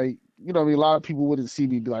mean? Like, you know what I mean? A lot of people wouldn't see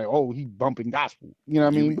me be like, oh, he bumping gospel. You know what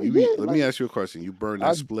I mean? But yeah, let me like ask you a question. You burn that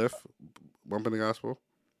I spliff, bumping the gospel?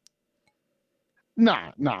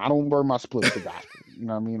 nah, I don't burn my spliff to gospel. You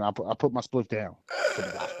know what I mean? I put my spliff down to the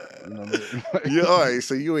gospel. You know what I mean? Yeah, all right.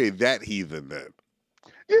 So you ain't that heathen then.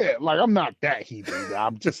 Yeah, like I'm not that heathen.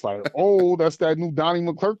 I'm just like, oh, that's that new Donnie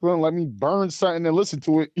McClurkin. Let me burn something and listen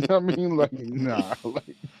to it. You know what I mean? Like, nah.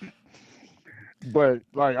 Like, but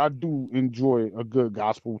like I do enjoy a good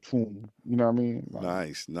gospel tune. You know what I mean? Like,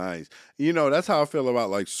 Nice. That's how I feel about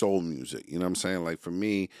like soul music. You know what I'm saying? Like for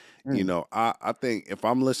me, mm, I think if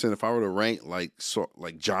I were to rank like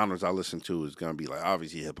genres I listen to, is gonna be like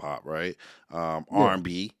obviously hip hop, right? yeah,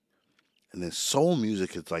 R&B, and then soul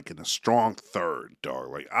music is like in a strong third, dog.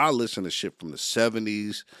 Like I listen to shit from the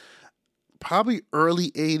 70s, probably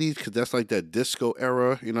early 80s, because that's like that disco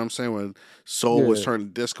era, you know what I'm saying? When soul was yeah, turning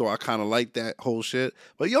disco, I kind of like that whole shit.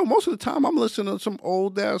 But yo, most of the time I'm listening to some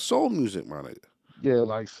old ass soul music, my nigga. yeah.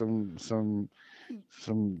 Like some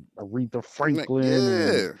Aretha Like, Franklin and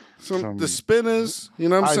yeah, the some Spinners, you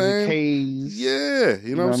know what I'm Isaac saying? Hayes. Yeah, you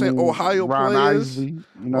You know what know I'm what I saying? mean? Ohio Ron Players, Isley.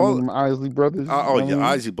 You know what I all mean? The Isley brothers. You oh know what yeah,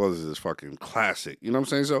 I mean? Ozzy Brothers is fucking classic. You know what I'm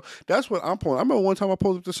saying? So that's what I'm pulling. I remember one time I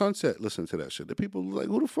pulled up to Sunset, listening to that shit. The people were like,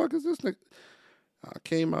 "Who the fuck is this nigga?" I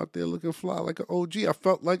came out there looking fly like an OG. I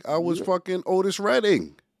felt like I was Yeah, fucking Otis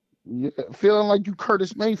Redding. yeah. Feeling like you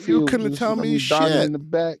Curtis You Mayfield, couldn't just you tell know what I me mean, diving in shit. the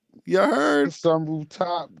back, You the heard? sunroof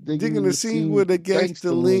top, digging Digging in the the scene scene with with the the gangster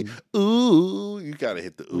gangster lean. lean. Ooh, you gotta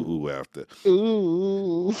hit the ooh after.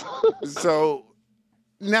 Ooh. So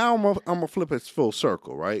now I'm gonna flip it full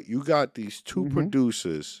circle, right? You got these two hmm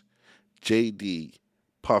producers, JD,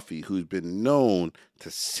 Puffy, who's been known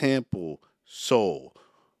to sample soul,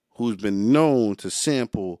 who's been known to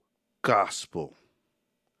sample gospel.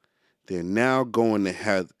 They're now going to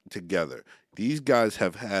have together. These guys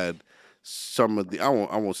have had some of the I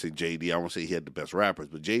won't say JD, I won't say he had the best rappers,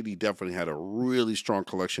 but JD definitely had a really strong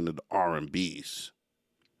collection of the R&Bs.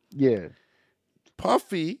 Yeah.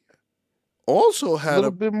 Puffy also A had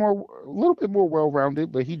little bit more well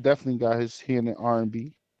rounded, but he definitely got his hand in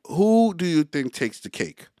R&B. who do you think takes the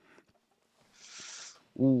cake?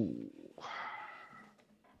 Ooh.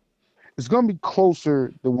 It's gonna be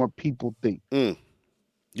closer than what people think. Mm.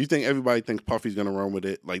 You think everybody thinks Puffy's gonna run with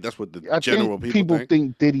it? Like that's what the I think general people people think?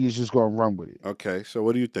 think Diddy is just gonna run with it. Okay, so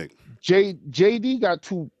what do you think? JD got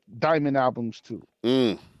 2 Diamond albums too.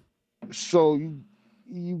 Mm. So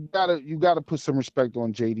you gotta put some respect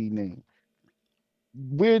on JD name.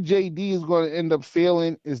 Where JD is gonna end up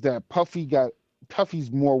failing is that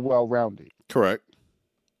Puffy's more well rounded. Correct.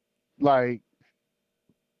 Like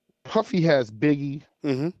Puffy has Biggie,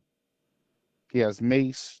 Mm-hmm. he has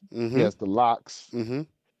Mace, he Mm-hmm. has the Locks, Mm-hmm.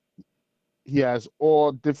 he has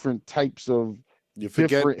all different types of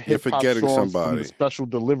different You're hip hop forgetting songs from the somebody. special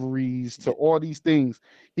deliveries to all these things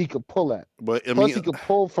he could pull at. But I Plus, mean, he could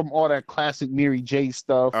pull from all that classic Mary J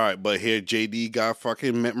stuff. all right, but here JD got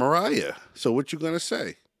fucking met Mariah. So what you gonna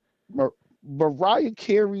say? Mariah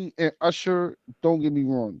Carey and Usher, don't get me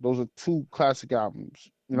wrong, those are 2 classic albums.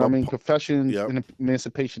 You know what I But mean? Confessions yep. and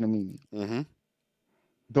Emancipation of Mimi. Mm-hmm.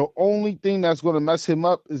 The only thing that's going to mess him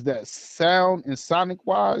up is that sound and sonic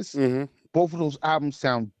wise, Mm-hmm. both of those albums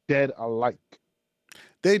sound dead alike.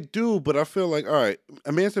 They do, but I feel like all right,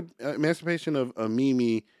 Emancipation of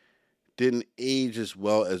Mimi didn't age as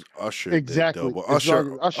well as Usher did, though. Exactly. But It's Usher,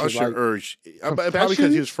 like Usher, Usher like urged probably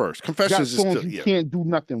because he was first. got Confessions is songs still you can't do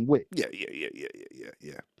nothing with. yeah.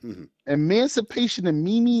 Mm-hmm. Emancipation of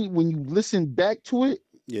Mimi, when you listen back to it,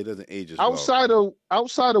 Yeah, it doesn't age as well.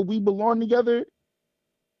 outside of We Belong Together,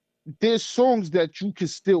 there's songs that you can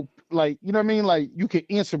still like, you know what I mean? Like you can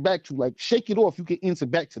answer back to, like Shake It Off, you can answer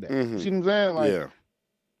back to that. Mm-hmm. You see what I'm saying? Like, Yeah.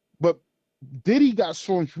 but Diddy got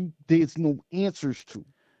songs there's no answers to.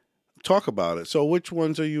 Talk about it. So, which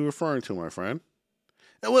ones are you referring to, my friend?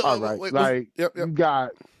 All right, like yep. you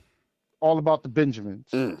got All About the Benjamins.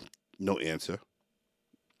 No answer.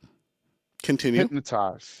 Continue.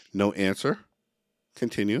 Hypnotize. No answer.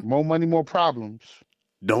 Continue. More Money, More Problems.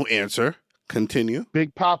 No answer. Continue.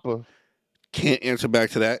 Big Papa. Can't answer back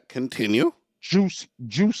to that. Continue.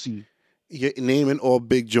 Juicy. You're naming all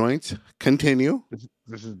big joints. Continue.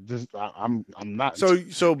 I'm not.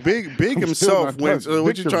 So Big I'm still himself not wins. done.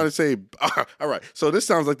 What you trying to say? All right. So this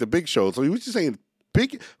sounds like the Big Show. So you just saying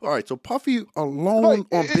Big? All right. So Puffy alone Like,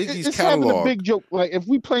 on Biggie's it's having a catalog. big joke. Like if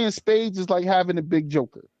we playing spades, it's like having a big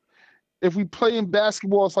joker. If we playing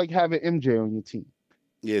basketball, it's like having MJ on your team.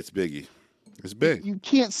 Yeah, it's Biggie. It's big. You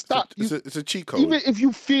can't stop. It's a cheat code. Even if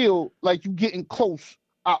you feel like you getting close,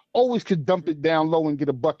 I always could dump it down low and get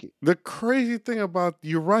a bucket. The crazy thing about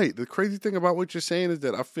you're right. The crazy thing about what you're saying is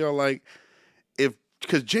that I feel like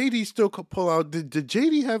because JD still could pull out. Did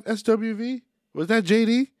JD have SWV? Was that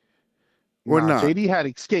JD or not? JD had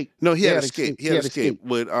Escape. No, he had Escape. He had Escape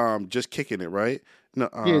with Just Kicking It, right? No,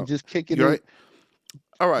 Yeah, Just Kicking you're It. right.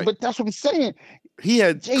 All right. But that's what I'm saying. He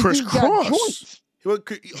had JD Chris got Cross. joints.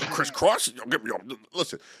 Chris Cross.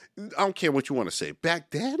 Listen, I don't care what you want to say.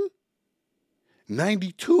 Back then,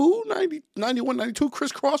 92, 90, 91, 92,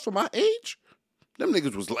 Chris Cross for my age, them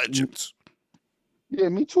niggas was legends. Yeah,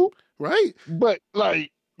 me too. Right? But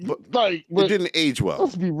it didn't age well.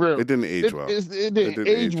 Let's be real. It didn't age well. It didn't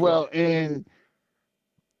age well, and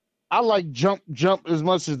I like jump as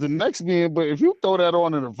much as the next man. But if you throw that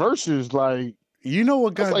on in the verses, like you know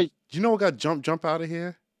what got like, jump out of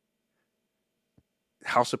here?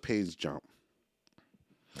 House of Pain's Jump.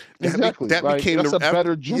 Exactly. That like, became that's a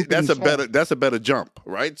better jump. That's a better jump,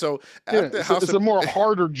 right? So after it's a more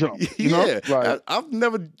harder jump. You know? Like, I've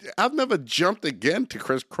never jumped again to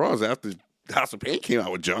Chris Cross after House of Pain came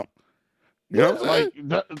out with Jump. You know what I'm saying?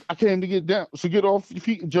 That, I came to get down. So get off your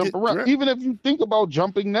feet and jump around. Right. Even if you think about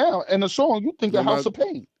jumping now and a song, you think of House of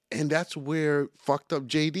Pain. And that's where fucked up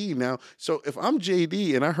JD now. So if I'm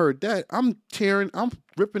JD and I heard that, I'm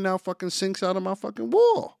ripping out fucking sinks out of my fucking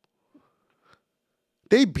wall.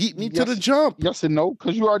 They beat me to the jump. Yes and no,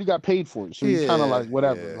 because you already got paid for it. So you kind of like,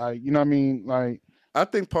 whatever. Yeah. Like, you know what I mean? Like, I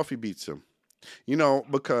think Puffy beats him. You know,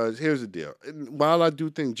 because here's the deal. While I do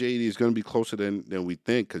think JD is going to be closer than we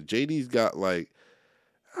think, because JD's got like,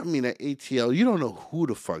 I mean, at ATL, you don't know who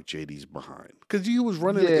the fuck JD's behind. Because he was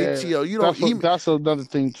running ATL. That's another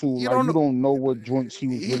thing, too. You don't know what joints he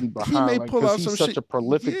was really behind. He may pull out he's some such shit. a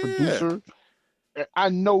prolific producer. I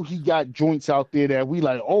know he got joints out there that we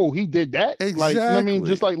like, oh, he did that? Exactly. Like, I mean,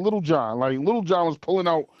 just like Little John. Like, Little John was pulling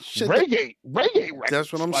out reggae records.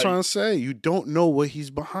 That's what I'm trying to say. You don't know what he's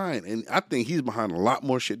behind. And I think he's behind a lot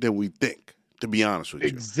more shit than we think, to be honest with you.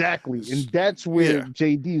 Exactly. And that's where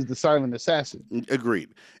JD is the silent assassin. Agreed.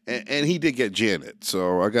 And he did get Janet,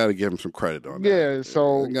 so I got to give him some credit on that. Yeah,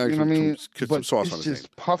 so, you know what I mean? Some sauce on it's his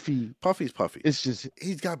just Puffy. Puffy's Puffy. It's just,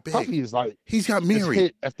 he's got big. Puffy is like, he's got Mary.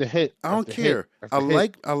 Hit after hit. I don't care. I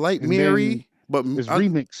like and Mary, but it's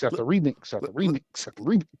remix after remix after remix after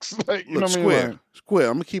remix. Like, you know what I mean? Square.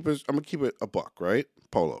 I'm gonna keep it a buck, right?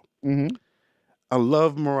 Polo. Mm-hmm. I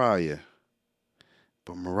love Mariah,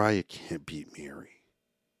 but Mariah can't beat Mary.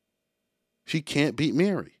 She can't beat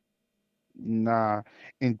Mary. Nah.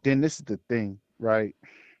 And then this is the thing, right?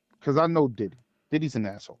 Because I know Diddy. Diddy's an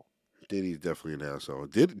asshole. Diddy's definitely an asshole.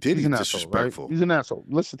 Diddy's disrespectful. Right? He's an asshole.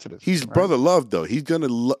 Listen to this. He's brother love though. He's gonna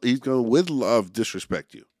with love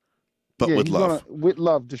disrespect you, but with love. With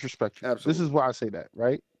love disrespect you. Absolutely. This is why I say that,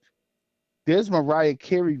 right? There's Mariah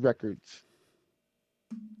Carey records.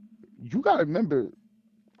 You gotta remember,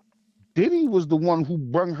 Diddy was the one who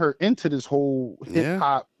brought her into this whole hip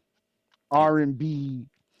hop, R&B.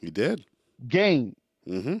 He did. Game.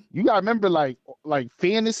 Mm-hmm. You gotta remember, like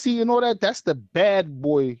Fantasy and all that. That's the Bad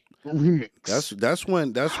Boy remix. That's when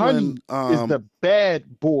is the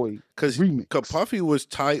Bad Boy remix. Because Puffy was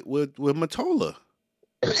tight with Mottola.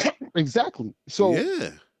 Exactly. So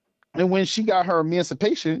and when she got her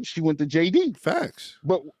emancipation, she went to JD. Facts.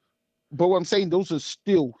 But what I'm saying, those are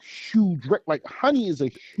still huge. Like Honey is a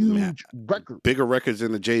huge record. Bigger records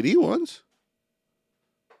than the JD ones.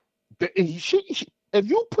 If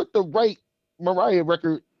you put the right Mariah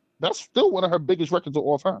record, that's still one of her biggest records of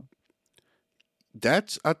all time.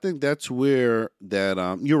 I think that's where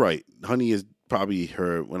that you're right. Honey is probably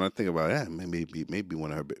her. When I think about it, maybe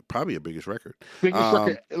one of her probably her biggest record. Biggest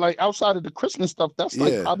record, like outside of the Christmas stuff, that's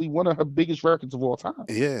like probably one of her biggest records of all time.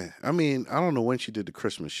 Yeah, I mean, I don't know when she did the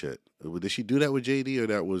Christmas shit. Did she do that with JD, or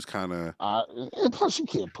that was kind of? Plus, you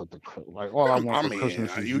can't put the all I want for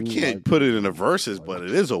Christmas is you can't put it in the verses, but it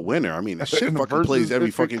is a winner. I mean, that shit fucking plays every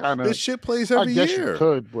fucking. This shit plays every year. You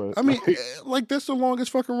could, but I mean, like that's the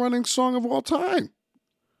longest fucking running song of all time.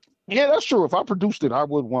 Yeah, that's true. If I produced it, I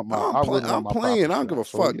would want my. I'm my playing. I don't profits give a for that.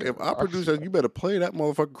 So, fuck. yeah, If I I can produce see it, that. you better play that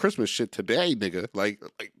motherfucking Christmas shit today, nigga. Like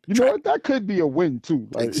You know what? That could be a win too.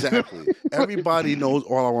 Like, exactly. Everybody knows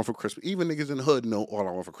All I Want for Christmas. Even niggas in the hood know All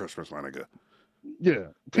I Want for Christmas, my nigga. yeah, You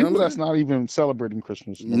know people what I'm that's not even celebrating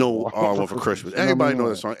Christmas know All I Want for Christmas. You know what I Everybody mean?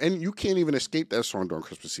 knows that song, and you can't even escape that song during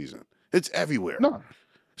Christmas season. It's everywhere. No,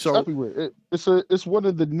 So everywhere. It's one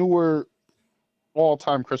of the newer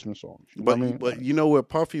all-time Christmas songs. You know what I mean? But you know where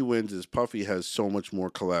Puffy wins is Puffy has so much more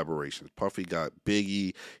collaborations. Puffy got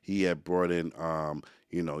Biggie. He had brought in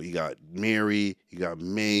he got Mary. He got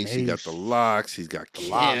Mace. He got the Locks. He's got Kim.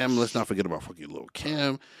 Lox. Let's not forget about fucking Lil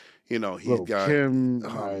Kim. He's Lil' got Kim,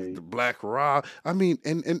 the Black Rob. I mean,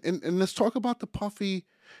 and let's talk about the Puffy.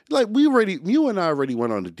 Like you and I already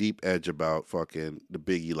went on the deep edge about fucking the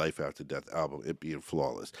Biggie Life After Death album, it being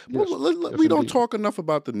flawless. Yes, But we don't talk enough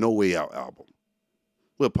about the No Way Out album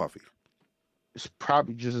with Puffy. It's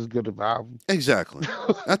probably just as good of an album. Exactly.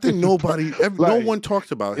 I think no one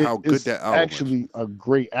talked about how good that album actually is. A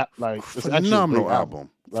great Phenomenal album.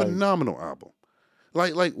 Like, phenomenal album.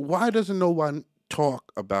 Like why doesn't no one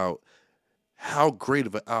talk about how great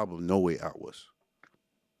of an album No Way Out was?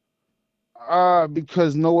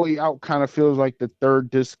 Because No Way Out kind of feels like the third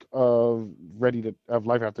disc of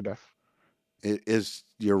Life After Death. It is.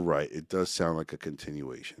 You're right. It does sound like a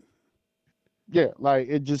continuation. Yeah, like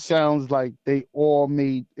it just sounds like they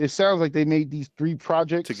made these three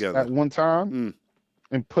projects together at one time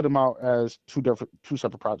and put them out as two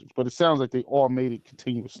separate projects. But it sounds like they all made it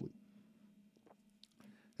continuously.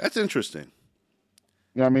 That's interesting.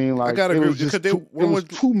 You know what I mean? Like, I gotta agree because it was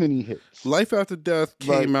too many hits. Life After Death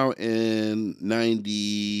came out in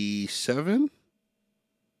 97.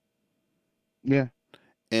 Yeah.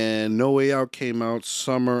 And No Way Out came out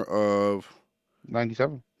summer of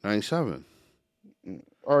 97. 97.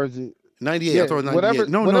 Or is it 98? Yeah, I thought it was 98. Whatever,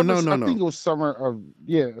 no. I think it was summer of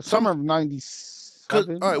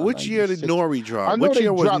 97. All right, which year did Nori drop? I know which they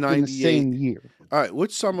year was dropped 98? in the same year. All right,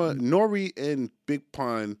 which summer? Nori and Big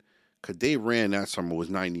Pun, because they ran that summer,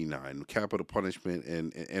 was 99. Capital Punishment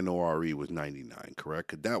and NORE was 99, correct?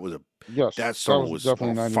 Because that summer was definitely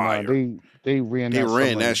on 99. Fire. They ran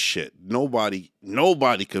that shit. Nobody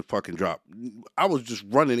could fucking drop. I was just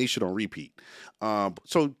running that shit on repeat.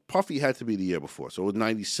 So Puffy had to be the year before. So it was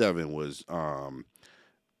 97 was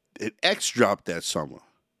X dropped that summer.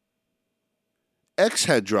 X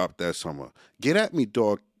had dropped that summer. Get At Me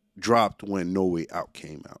Dog dropped when No Way Out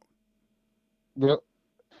came out. Yep.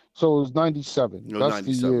 So it was 97. No, That's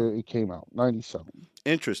 97. the year it came out. 97.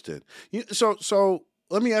 Interesting. So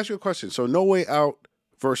let me ask you a question. So No Way Out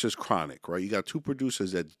versus Chronic, right? You got two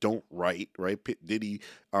producers that don't write, right? Diddy,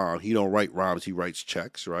 he don't write rhymes, he writes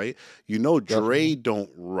checks, right? You know Dre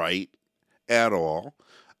don't write at all.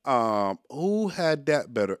 Who had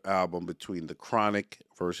that better album between the Chronic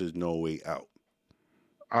versus No Way Out?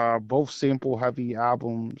 Both sample heavy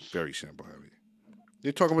albums. Very sample heavy.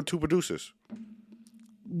 They're talking about two producers.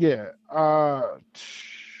 Yeah.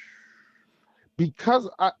 Because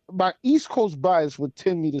my East Coast bias would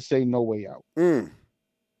tend me to say No Way Out. And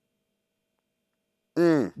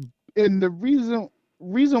the reason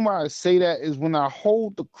why I say that is when I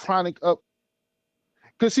hold the Chronic up,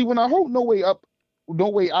 because see, when I hold No Way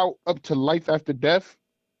Out up to Life After Death,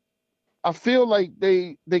 I feel like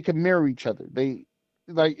they can mirror each other.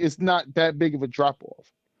 Like it's not that big of a drop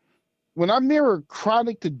off. When I mirror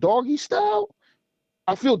Chronic to Doggy Style,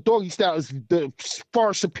 I feel Doggy Style is the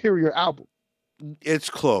far superior album. It's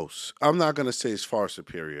close. I'm not gonna say it's far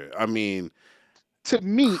superior. I mean, to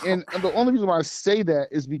me, and the only reason why I say that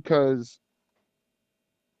is because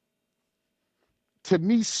to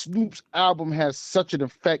me, Snoop's album has such an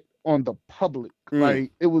effect on the public.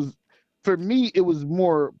 Like it was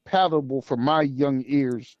more palatable for my young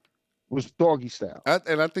ears was Doggy Style.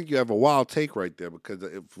 And I think you have a wild take right there, because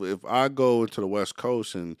if I go into the West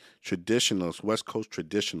Coast and West Coast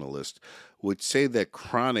traditionalists would say that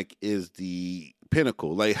Chronic is the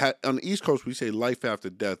pinnacle. Like on the East Coast, we say Life After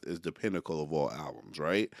Death is the pinnacle of all albums,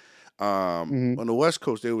 right? On the West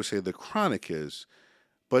Coast, they would say the Chronic is.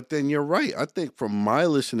 But then you're right. I think from my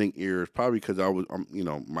listening ears, probably because I was,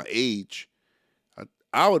 my age,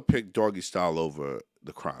 I would pick Doggy Style over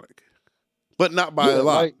the Chronic. But not by a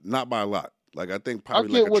lot. Not by a lot. Like, I think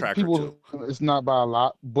probably like a track or two. It's not by a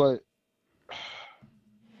lot, but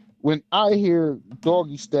when I hear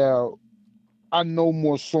Doggy Style, I know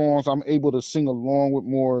more songs. I'm able to sing along with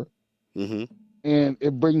more. And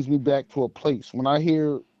it brings me back to a place. When I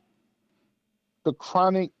hear the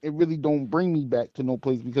Chronic, it really don't bring me back to no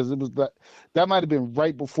place because it was that might have been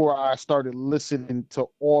right before I started listening to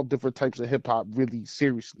all different types of hip hop really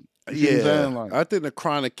seriously. You see what I'm Yeah, saying? Like, I think the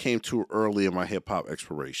Chronic came too early in my hip hop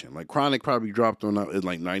exploration. Like Chronic probably dropped on in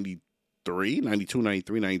like 93, 92,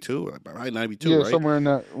 93, 92, right? 92, yeah, right? somewhere in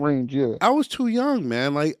that range. Yeah, I was too young,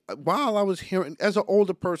 man. Like while I was hearing, as an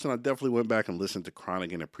older person, I definitely went back and listened to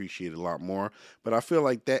Chronic and appreciated a lot more. But I feel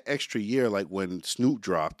like that extra year, like when Snoop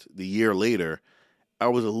dropped the year later, I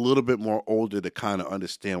was a little bit more older to kind of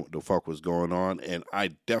understand what the fuck was going on, and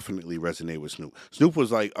I definitely resonate with Snoop. Snoop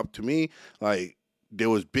was like up to me, like there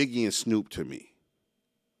was Biggie and Snoop to me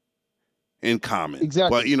in common.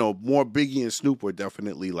 exactly. But more Biggie and Snoop were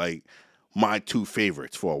definitely like my two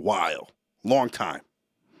favorites for a while, long time.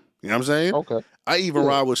 You know what I'm saying? Okay. I even Yeah.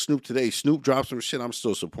 ride with Snoop today. Snoop drops some shit. I'm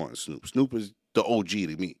still supporting Snoop. Snoop is the OG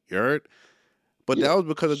to me. You heard? But Yeah. that was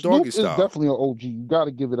because of Snoop Doggy is Style. definitely an OG. You got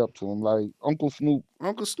to give it up to him. Like Uncle Snoop.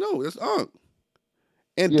 Uncle Snoop, that's Unc.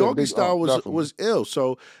 And Yeah, Doggy big Style definitely. was ill.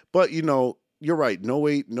 So, but you're right. No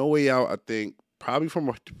way out. I think probably from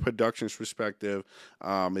a production's perspective,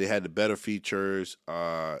 they had the better features.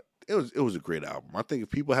 It was a great album. I think if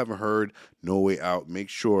people haven't heard No Way Out, make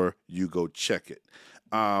sure you go check it.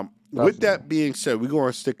 With that being said, we're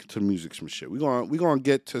gonna stick to music some shit. We're gonna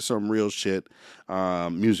get to some real shit,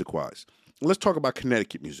 music wise. Let's talk about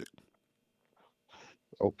Connecticut music.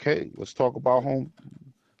 Okay, let's talk about home.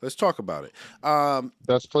 Let's talk about it.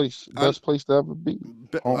 Best place to ever be.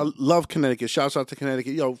 I love Connecticut. Shouts out to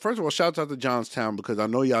Connecticut. Yo, first of all, shouts out to Johnstown because I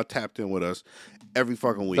know y'all tapped in with us every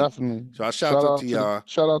fucking week. Definitely. So I shout out to y'all.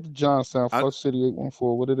 Shout out to Johnstown, First City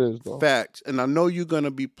 814. What it is, though. Facts. And I know you're gonna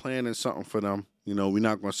be planning something for them. We're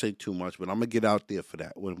not gonna say too much, but I'm gonna get out there for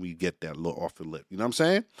that when we get that little off the lip. You know what I'm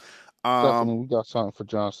saying? Definitely, we got something for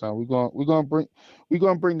Johnstown. We're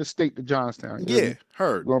gonna bring the state to Johnstown. Yeah,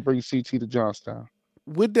 heard. We're gonna bring CT to Johnstown.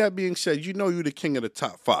 With that being said, you're the king of the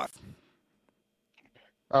top 5.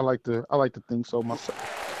 I like to think so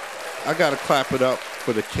myself. I gotta clap it up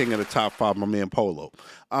for the king of the top 5, my man Polo.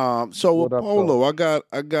 So What up, Polo, though?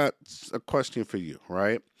 I got a question for you,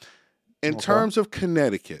 right? In Okay. terms of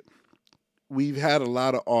Connecticut, we've had a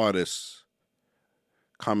lot of artists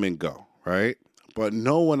come and go, right? But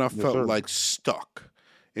no one I felt sir. like stuck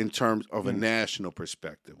in terms of a national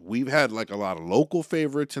perspective. We've had like a lot of local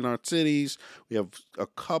favorites in our cities. We have a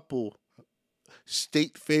couple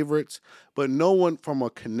state favorites, but no one from a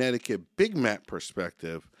Connecticut big map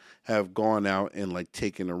perspective have gone out and like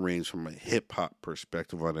taken the reins from a hip hop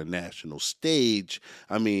perspective on a national stage.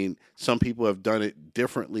 I mean, some people have done it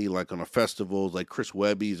differently, like on a festivals, like Chris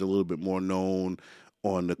Webby's a little bit more known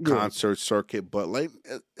on the concert circuit, but like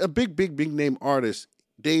a big name artist,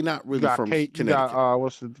 they not really from Connecticut. You got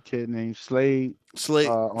what's the kid named Slade? Slade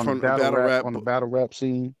on from the battle rap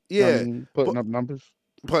scene. Yeah, you know what I mean? Putting up numbers.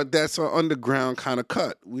 But that's an underground kind of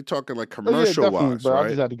cut. We talking like commercial wise, but right? I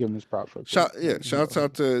just had to give him his props. Shouts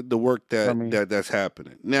out to the work that's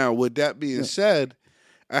happening. Now, with that being said,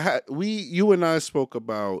 you and I spoke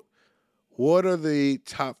about what are the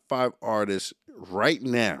top 5 artists right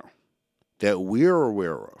now that we're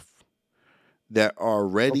aware of that are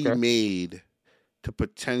ready made to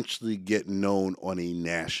potentially get known on a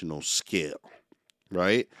national scale,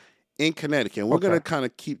 right? In Connecticut. And we're going to kind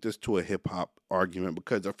of keep this to a hip hop argument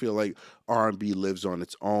because I feel like R&B lives on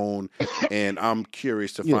its own, and I'm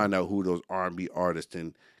curious to find out who those R&B artists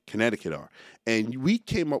in Connecticut are. And we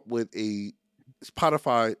came up with a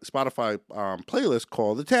Spotify playlist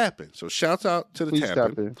called The Tappin'. So shouts out to The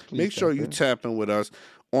Tappin'. Make sure you tap in with us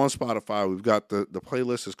on Spotify. We've got the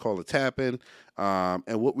playlist is called The Tappin'.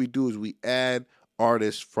 And what we do is we add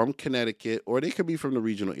artists from Connecticut, or they could be from the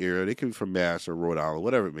regional area. They could be from Mass or Rhode Island,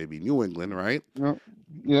 whatever it may be, New England, right?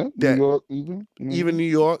 Yeah, New York even. Even New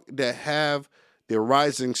York, that have their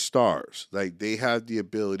rising stars. Like they have the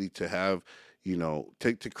ability to have,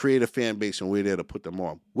 to create a fan base, and we're there to put them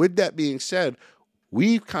on. With that being said,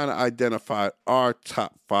 we've kind of identified our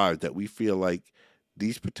top 5 that we feel like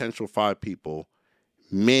these potential 5 people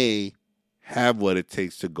may have what it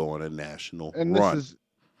takes to go on a national run. This is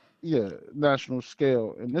national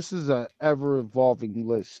scale, and this is a ever evolving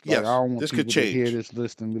list. Yes, I don't want this people could change. to hear this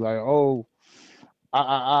list and be like, "Oh, you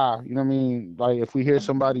know what I mean?" Like if we hear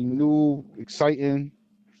somebody new, exciting,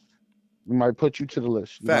 we might put you to the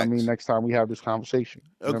list. You know what I mean? Next time we have this conversation.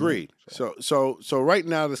 Agreed. I mean? So right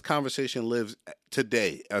now this conversation lives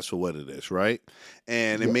today as for what it is, right?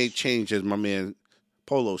 And it may change, as my man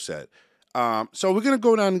Polo said. So we're gonna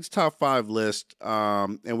go down these top 5 list,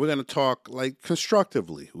 and we're gonna talk like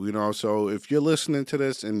constructively. So if you're listening to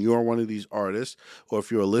this and you're one of these artists, or if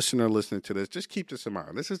you're a listener listening to this, just keep this in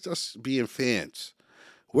mind. This is just being fans.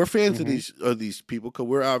 We're fans of these people because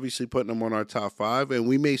we're obviously putting them on our top 5, and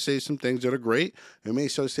we may say some things that are great. We may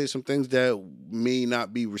say some things that may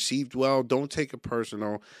not be received well. Don't take it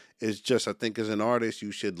personal. It's just, I think as an artist,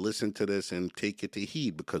 you should listen to this and take it to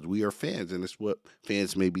heed because we are fans, and it's what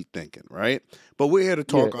fans may be thinking, right? But we're here to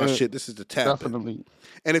talk our shit. This is the Tap definitely. In.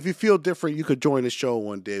 And if you feel different, you could join the show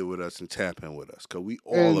one day with us and tap in with us because we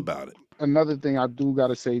all about it. Another thing I do got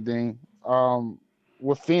to say, Dane,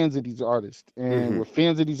 we're fans of these artists, and we're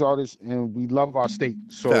fans of these artists, and we love our state.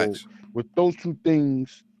 So Facts. with those two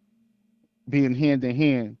things being hand in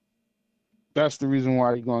hand, that's the reason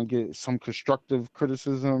why you're gonna get some constructive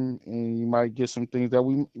criticism, and you might get some things that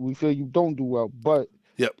we feel you don't do well. But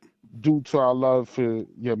due to our love for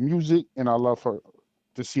your music and our love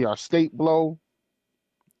to see our state blow,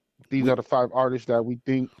 these are the 5 artists that we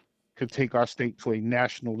think could take our state to a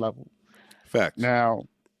national level. Facts. Now,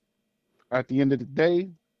 at the end of the day,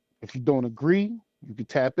 if you don't agree, you can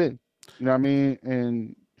tap in. You know what I mean?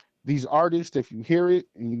 And these artists, if you hear it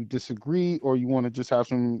and you disagree or you want to just have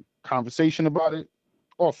some conversation about it,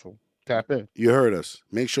 also tap in. You heard us.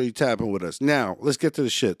 Make sure you tap in with us. Now, let's get to the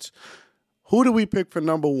shits. Who do we pick for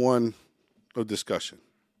number 1 of discussion?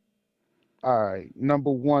 All right.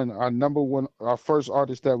 Number one, our first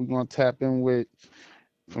artist that we're going to tap in with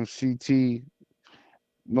from CT,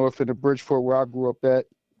 north of the Bridgeport, where I grew up at,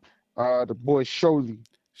 the boy Sholy.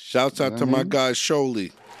 Shouts out to my guy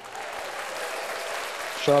Sholy.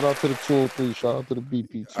 Shout out to the 203. Shout out to the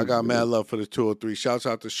BP. I got mad love for the 203. Shouts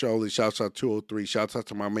out to Sholy. Shouts out 203. Shouts out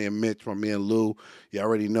to my man Mitch, my man Lou. You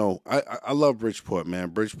already know. I love Bridgeport, man.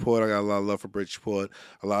 Bridgeport, I got a lot of love for Bridgeport.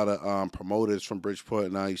 A lot of promoters from Bridgeport,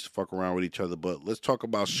 and I used to fuck around with each other. But let's talk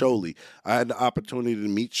about Sholy. I had the opportunity to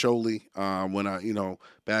meet Sholy when I,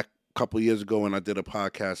 back a couple of years ago when I did a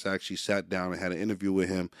podcast. I actually sat down and had an interview with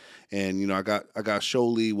him, and I got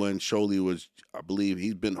Sholy when Sholy was, I believe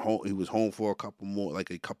he's been home. He was home for a couple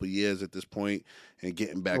of years at this point, and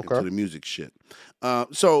getting back into the music shit.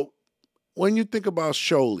 So when you think about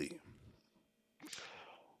Sholy,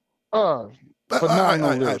 before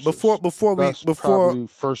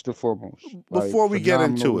first and foremost, before we get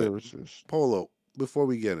into it, Polo, before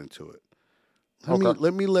we get into it,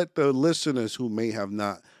 let me let the listeners who may have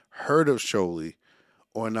not heard of Sholy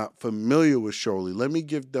or not familiar with Sholy, let me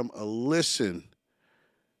give them a listen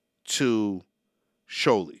to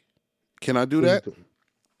Sholy. Can I do that?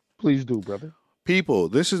 Please do, brother. People,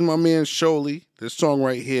 this is my man Sholy. This song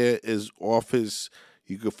right here is off his,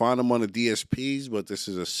 you can find him on the DSPs, but this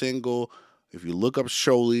is a single. If you look up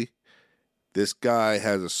Sholy, this guy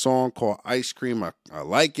has a song called Ice Cream. I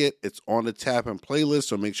like it. It's on the Tap In playlist,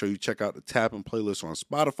 so make sure you check out the Tap In playlist on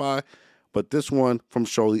Spotify. But this one from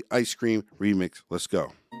Sholy, Ice Cream Remix. Let's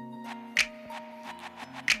go.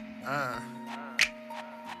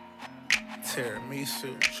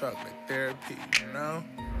 Tiramisu, chocolate therapy, you know?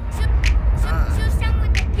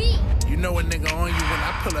 You know a nigga on you when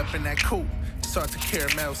I pull up in that coupe. Salted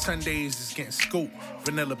caramel sundaes is getting scooped.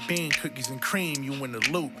 Vanilla bean cookies and cream, you in the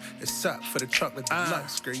loop. It's up for the chocolate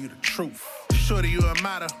deluxe, girl, you the truth. Shorty, you a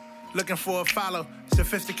model, looking for a follow.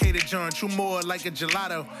 Sophisticated joint, you more like a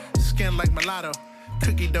gelato. Skin like mulatto,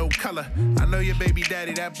 cookie dough color. I know your baby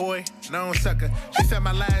daddy, that boy, known sucker. She said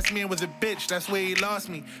my last man was a bitch, that's where he lost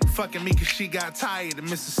me. Fucking me cause she got tired of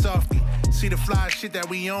Mr. Softy. See the fly shit that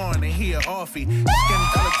we on and he a offie. Skin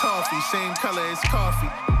color toffee, same color as coffee.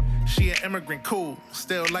 She an immigrant, cool,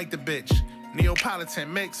 still like the bitch.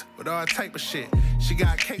 Neapolitan mix with all type of shit. She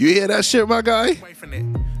got cake. You hear that shit, my guy?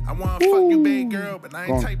 I wanna fuck you, big girl, but I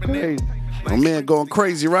ain't typing it. My man going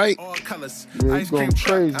crazy, right? All colors. Yeah, Ice cream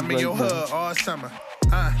truck. crazy I'm in your right hood all summer.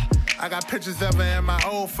 I got pictures of her in my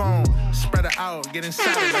old phone. Spread her out, get inside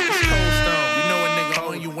it like it's cold stone. You know a nigga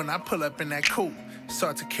on you when I pull up in that coupe.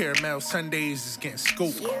 Salted caramel sundaes is getting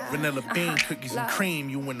scooped. Vanilla bean cookies and cream,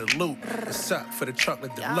 you in the loop. It's up for the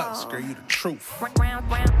chocolate deluxe, girl, you the truth. All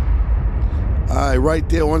right, right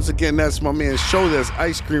there. Once again, that's my man Sholy. That's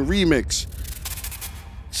Ice Cream Remix.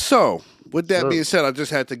 So, with that being said, I just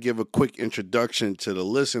had to give a quick introduction to the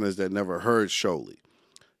listeners that never heard Sholy.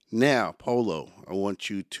 Now, Polo, I want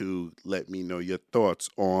you to let me know your thoughts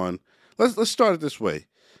on. Let's start it this way.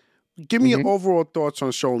 Give me your overall thoughts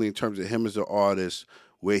on Sholy in terms of him as an artist,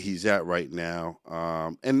 where he's at right now,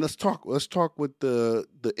 and let's talk with the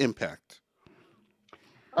impact.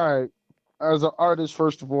 All right, as an artist,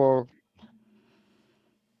 first of all,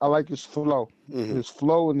 I like his flow. His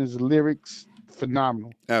flow and his lyrics,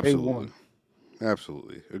 phenomenal. Absolutely. A1.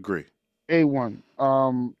 Absolutely. Agree. A1.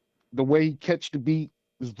 The way he catch the beat,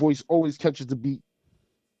 his voice always catches the beat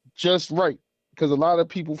just right. Because a lot of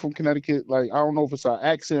people from Connecticut, like, I don't know if it's our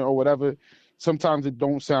accent or whatever, sometimes it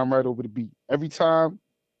don't sound right over the beat. Every time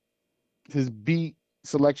His beat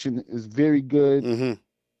selection is very good, Mm-hmm.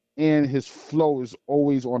 and his flow is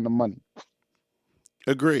always on the money.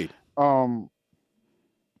 Agreed. Um,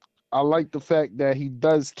 I like the fact that he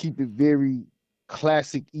does keep it very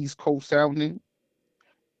classic East Coast sounding.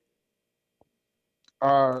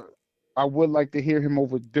 Uh, I would like to hear him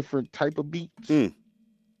over different type of beats Mm.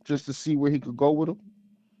 just to see where he could go with them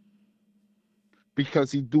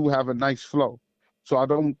because he do have a nice flow. So I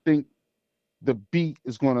don't think the beat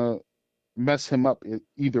is gonna mess him up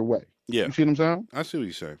either way. Yeah, You see what I'm saying? I see what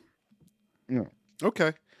you're saying. Yeah.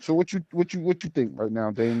 Okay. So what you think right now,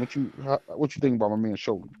 Dane? What you think about my man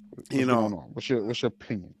Sholey? What's You know, going on? What's your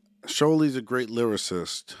opinion? Sholey's a great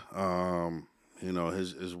lyricist. You know,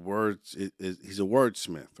 his words. He's a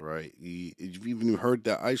wordsmith, right? If you heard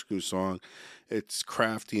that Ice Cream song, it's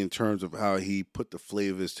crafty in terms of how he put the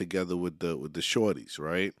flavors together with the shorties,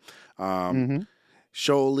 right? Mm-hmm.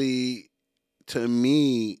 Sholey, to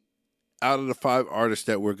me, out of the 5 artists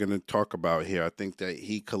that we're going to talk about here, I think that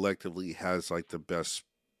he collectively has like the best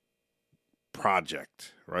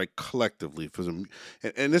project, right? Collectively, for some,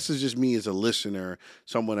 and this is just me as a listener,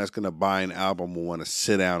 someone that's going to buy an album will want to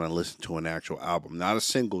sit down and listen to an actual album, not a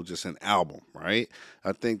single, just an album, right?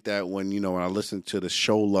 I think that when I listen to the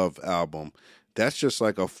Show Love album, that's just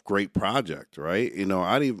like a great project, right?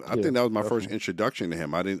 I think that was my first introduction to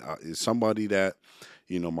him. It's somebody that,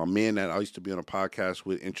 my man that I used to be on a podcast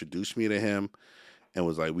with introduced me to him. And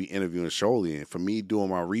was like, we interviewing Sholey. And for me doing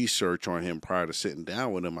my research on him prior to sitting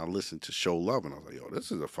down with him, I listened to Show Love. And I was like, yo,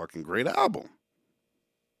 this is a fucking great album.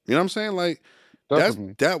 You know what I'm saying? Like,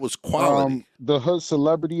 that was quality. The Hood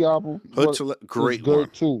Celebrity album. Great good one.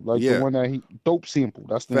 too. Like the one that he, Dope Sample.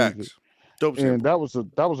 That's the name of it. Dope Sample. And that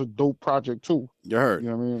was a dope project too. You heard.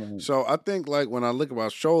 You know what I mean? So I think like when I look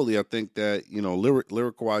about Sholey, I think that,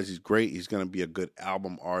 lyric wise, he's great. He's going to be a good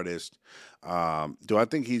album artist. Do I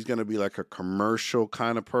think he's going to be like a commercial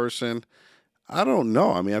kind of person? I don't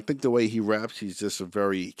know. I mean, I think the way he raps, he's just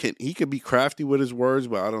he could be crafty with his words,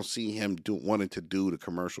 but I don't see him wanting to do the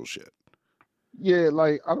commercial shit. Yeah,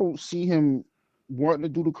 like I don't see him wanting to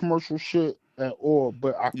do the commercial shit at all,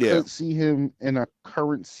 but I could see him in a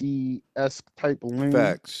Currency-esque type of lane.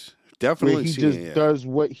 Facts. Definitely. Where he just does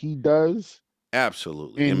what he does.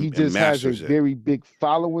 Absolutely. And he just has a very big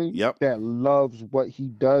following Yep. that loves what he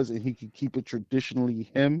does, and he can keep it traditionally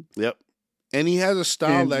him. Yep. And he has a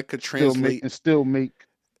style that could translate. Still make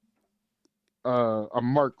a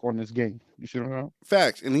mark on this game. You see what I'm saying?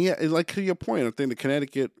 Facts. And like to your point, I think the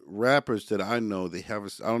Connecticut rappers that I know, they have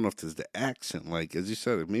I don't know if there's the accent, like as you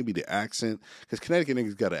said, maybe the accent, because Connecticut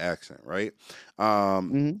niggas got an accent, right?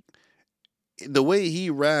 The way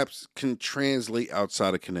he raps can translate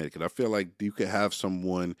outside of Connecticut. I feel like you could have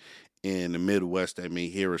someone in the Midwest that may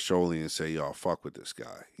hear a Sholey and say, yo, fuck with this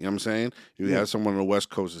guy. You know what I'm saying? You have someone on the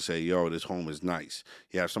West Coast and say, yo, this home is nice.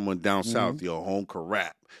 You have someone down south, yo, home can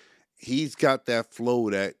rap. He's got that flow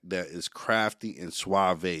that is crafty and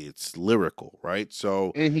suave. It's lyrical, right?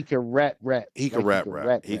 So and he can rap. He can rap.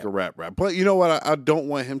 But you know what? I don't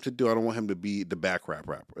want him to do. I don't want him to be the backpack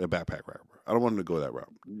rapper. I don't want him to go that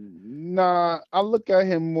route. Nah, I look at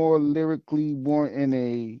him more lyrically, more in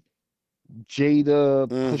a Jada,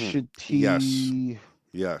 Pusha T.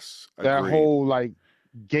 Yes. That whole like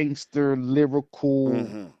gangster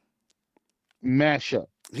lyrical mashup.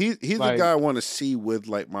 He's like, the guy I want to see with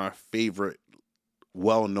like my favorite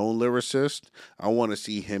well-known lyricist. I want to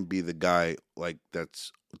see him be the guy like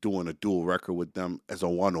that's doing a dual record with them as a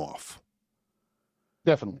one-off.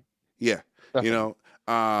 Definitely. Yeah. Definitely.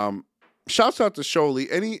 Shouts out to Sholey.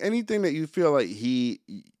 Anything that you feel like he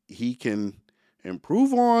can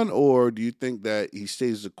improve on, or do you think that he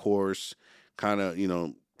stays the course, kind of,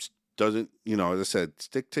 doesn't, as I said,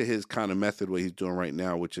 stick to his kind of method what he's doing right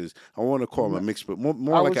now, which is, I want to call him a mix, but more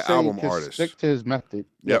like an album artist. Stick to his method.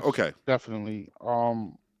 Yeah, okay. Definitely.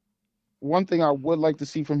 One thing I would like to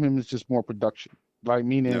see from him is just more production, like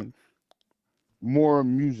meaning more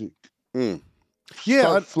music.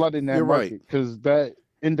 Yeah, flooding that market, because that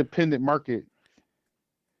independent market,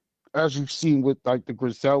 as you've seen with like the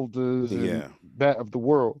Griseldas and that of the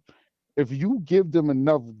world, if you give them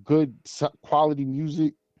enough good quality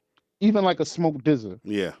music, even like a Smoke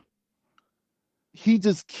DZA, he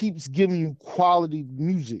just keeps giving you quality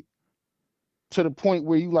music to the point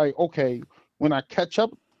where you like, okay, when I catch up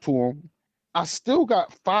to him, I still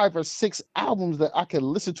got 5 or 6 albums that I can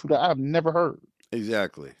listen to that I've never heard.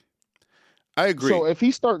 Exactly. I agree. So if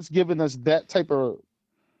he starts giving us that type of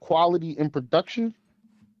quality in production,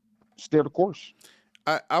 stay the course.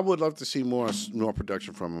 I would love to see more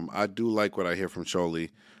production from him. I do like what I hear from Sholey.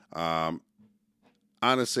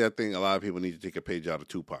 honestly, I think a lot of people need to take a page out of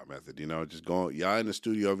Tupac method. You know, just y'all in the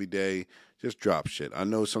studio every day, just drop shit. I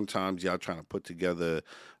know sometimes y'all trying to put together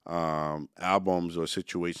albums or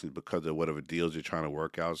situations because of whatever deals you're trying to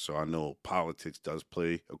work out. So I know politics does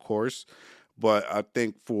play, of course. But I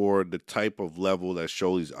think for the type of level that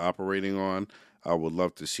Sholei's operating on, I would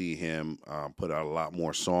love to see him put out a lot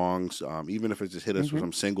more songs, even if it's just hit us with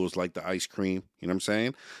some singles like the Ice Cream. You know what I'm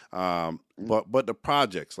saying? But the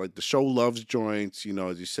projects, like the Show Loves joints, you know,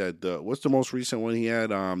 as you said, what's the most recent one he had?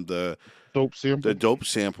 The Dope Sample. The Dope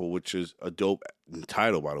Sample, which is a dope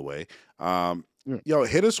title, by the way. Yo,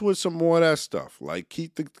 hit us with some more of that stuff. Like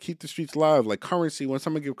keep the streets live. Like Currency, when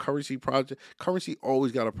somebody give Currency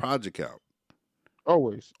always got a project out.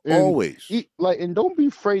 Always. And don't be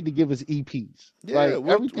afraid to give us EPs. Yeah,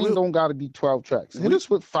 everything don't got to be 12 tracks. Hit us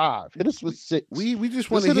with 5. Hit us with 6. We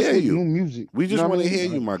just want to hear you. New music. We just want to hear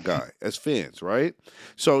you, my guy, as fans, right?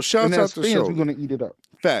 So shout out to Show. We're gonna eat it up.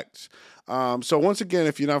 Facts. So once again,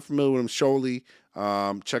 if you're not familiar with him, Sholey,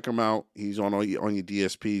 check him out. He's on your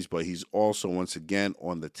DSPs, but he's also once again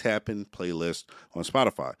on the Tappin playlist on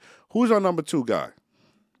Spotify. Who's our number 2 guy?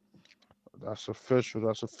 That's official.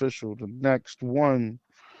 The next one,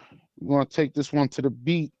 we're going to take this one to the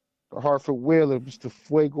beat. The Hartford Whaler, Mr.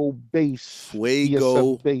 Fuego Bass.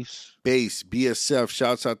 Fuego Bass. BSF.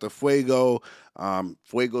 Shouts out to Fuego.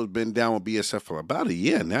 Fuego's been down with BSF for about a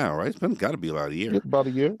year now, right? It's been got to be about a year. About a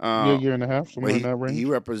year. Year and a half, somewhere in that range. He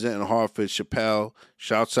representing Hartford. Chappelle.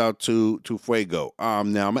 Shouts out to Fuego. Now,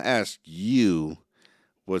 I'm going to ask you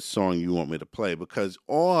what song you want me to play, because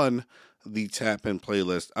on the Tap In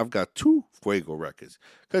playlist, I've got 2 Fuego records.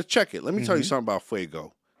 Because check it. Let me tell you something about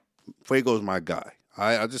Fuego. Fuego's my guy.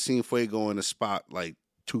 I just seen Fuego in the spot like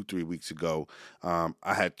 2-3 weeks ago. I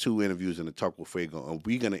had 2 interviews in the talk with Fuego, and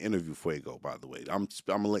we're going to interview Fuego, by the way. I'm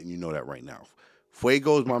letting you know that right now.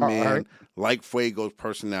 Fuego's my man. Right. Like Fuego's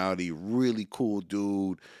personality. Really cool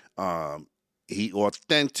dude. He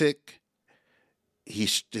authentic.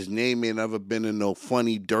 His name ain't never been in no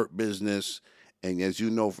funny dirt business. And as you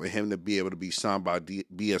know, for him to be able to be signed by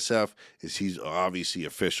BSF, he's obviously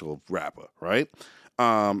official rapper, right?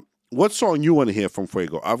 What song you want to hear from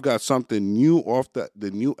Fuego? I've got something new off the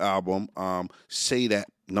new album, Say That,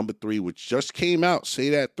 number 3, which just came out. Say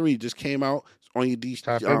That 3 just came out. It's on your D.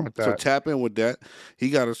 Tap in with that. So tap in with that. He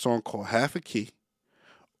got a song called Half a Key,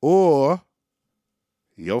 or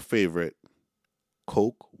your favorite,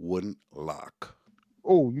 Coke Wouldn't Lock.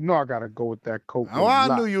 Oh, you know I gotta go with that Coke. Oh,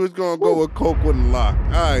 I knew you was gonna go with Coke Wouldn't Lock.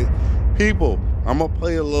 All right, people, I'm gonna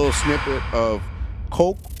play a little snippet of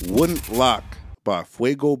Coke Wouldn't Lock by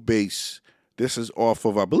Fuego Bass. This is off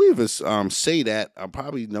of, I believe it's Say That.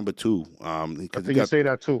 Probably number 2. I think you Say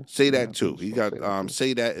That too. Say That too. He got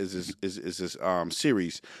Say That is his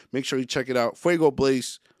series. Make sure you check it out. Fuego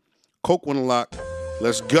Bass, Coke Wouldn't Lock.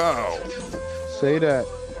 Let's go. Say That.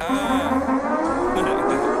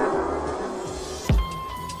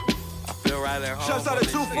 Shouts out to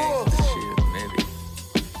 2-4. Shit, maybe.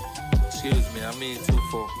 Excuse me, I mean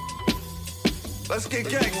 2-4. Let's get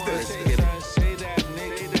gangster. Let's get it.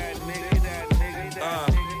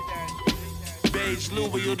 Beige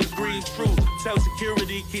Louis or the green truth. Tell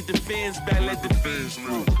security, keep the fans back, let the fans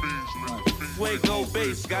through. Fuego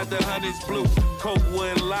Bass, got the hundreds blue. Coke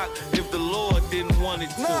wouldn't lock if the Lord didn't want it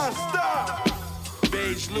to. Non-stop.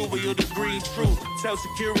 Beige Louis or the green truth. Tell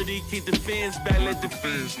security, keep the fans back, let the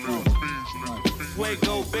fans through.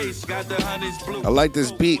 Fuego Bass, got the hundreds blue. I like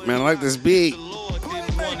this beat, man. I like this beat.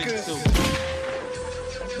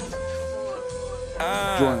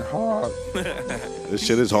 Joint hard. This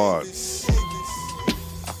shit is hard. I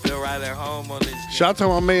feel right at home on this. Shout out to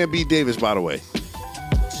my man B. Davis, by the way.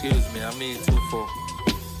 Excuse me, I mean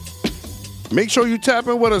 2-4. Make sure you tap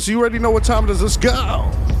in with us. You already know what time it is. Let's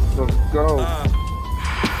go. Let's go.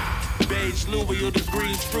 Beige Louis or the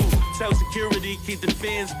green truth. Tell security, keep the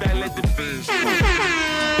fans back, let the fans through.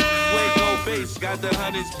 Fuego Bass, got the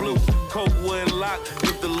hundreds blue. Coke wouldn't lock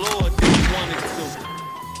if the Lord didn't want it to.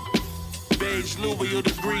 Beige Louis or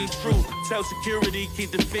the green truth. Tell security,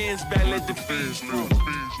 keep the fans back, let the fans through.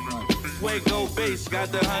 Fuego Bass,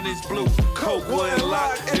 got the hundreds blue. Coke wouldn't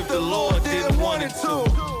lock if the Lord didn't want it to.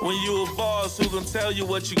 When you a boss, who gon' tell you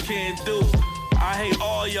what you can't do? I hate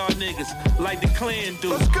all y'all niggas like the Klan do.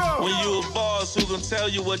 Let's go. When you a boss, who gon' tell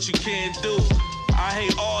you what you can't do? I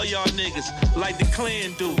hate all y'all niggas like the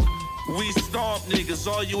Klan do. We stomp niggas,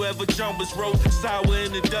 all you ever jumpers wrote. Sour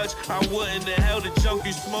in the Dutch, I wouldn't the hell the junk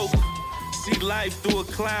you smoke. See life through a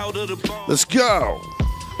cloud of the bomb. Let's go.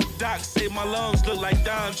 Doc say my lungs look like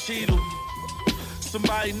Don Cheadle.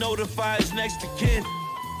 Somebody notify his next to kin.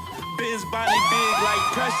 Benz body big like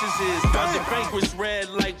Precious is. But the bank was red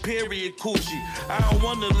like period coochie. I don't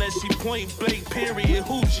wanna let she point blank period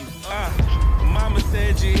hoochie. Mama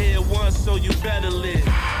said you here once, so you better live.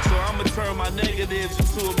 So I'ma turn my negatives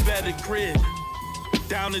into a better crib.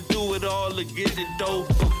 Down to do it all to get it dough.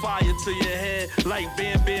 From fire to your head like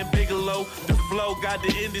Bam Bam Bigelow. The flow got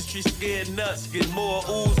the industry scared nuts. Get more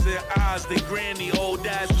oohs and eyes than Granny old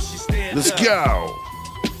eyes when she stand Let's up. go.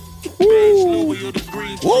 Beige Louis or the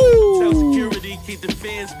green tree. Tell security keep the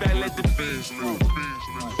fans back, let the fiends through.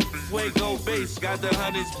 Fuego base got the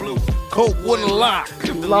hundreds blue. Coke wouldn't lock.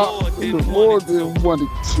 If the Lock, Lord the didn't Lord want it didn't want it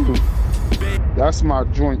to. That's my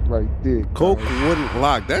joint right there. Coke guys. wouldn't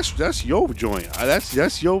lock. That's your joint.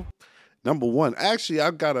 That's your number one. Actually,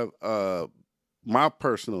 I've got a my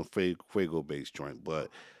personal Fuego based joint, but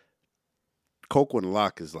Coke wouldn't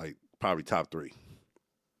lock is like probably top 3.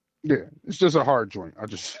 Yeah, it's just a hard joint. I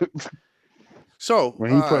just So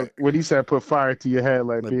when he said put fire to your head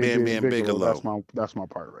like Like Bam Bam Bam Bigelow. Bigelow, that's my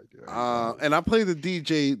part right there. and I played the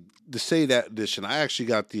DJ to say that edition. I actually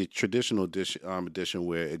got the traditional edition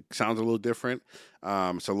where it sounds a little different.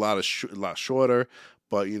 It's a lot shorter,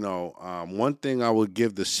 but one thing I would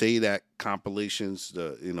give the Say That compilations.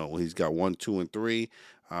 He's got 1, 2, and 3.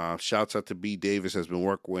 Shouts out to B Davis, has been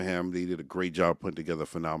working with him. They did a great job putting together a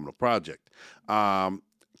phenomenal project.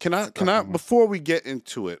 Can I before we get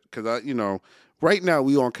into it, because right now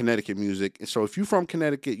we on Connecticut music, and so if you're from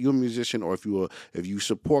Connecticut, you're a musician, or if you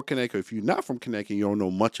support Connecticut, if you're not from Connecticut, you don't know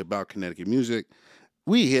much about Connecticut music,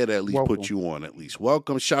 we here to at least put you on at least.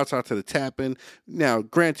 Welcome. Shouts out to the Tappin'. Now,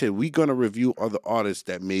 granted, we're gonna review other artists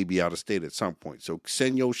that may be out of state at some point. So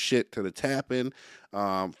send your shit to the Tappin',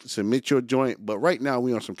 submit your joint. But right now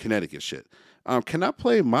we on some Connecticut shit. Can I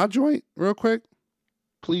play my joint real quick?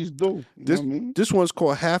 Please do. You know what I mean? This one's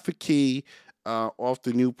called Half a Key, off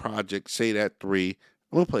the new project, Say That 3.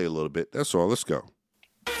 I'm going to play a little bit. That's all. Let's go.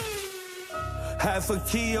 Half a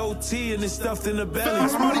key OT and it's stuffed in the belly.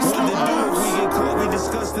 What to do? We get caught, we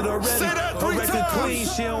discussed it already. Her record clean,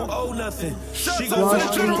 she don't owe nothing. She gon'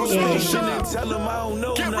 walk in probation and tell him I don't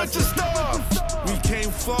know nothing. We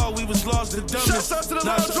came far, we was lost the dumbest.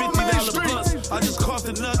 Not $50 blunts, I just cost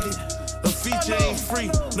a nugget. A feature ain't free,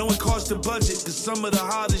 no it costs the budget. Cause some of the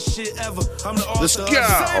hardest shit ever. I'm the author. Let's go.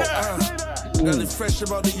 Got it fresh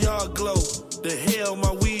about the yard glow. The hell,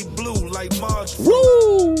 my weed blue like Marge.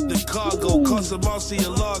 Woo! The cargo cost a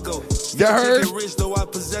Marcialago. You heard? Rich, though I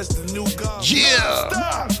possess the new God.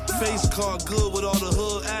 Yeah. Face card good with all the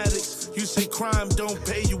hood addicts. You say crime don't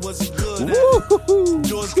pay, you wasn't good at it.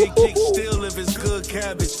 Doors get kicked still if it's good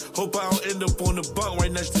cabbage. Hope I don't end up on the bunk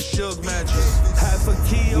right next to Suge Magic. Half a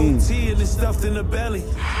key OT and it's stuffed in the belly.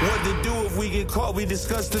 What to do if we get caught? We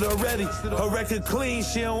discussed it already. Her record clean,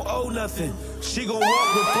 she don't owe nothing. She gon'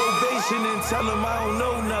 walk with probation and tell him I don't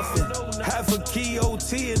know nothing. Half a key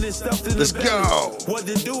OT and it's stuffed in the belly. Go. What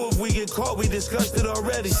to do if we get caught? We discussed it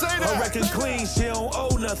already. Her record clean, she don't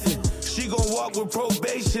owe nothing. She gon' walk with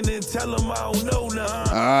probation and tell him I don't know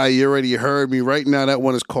nothing. You already heard me. Right now, that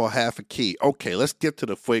one is called Half a Key. Okay, let's get to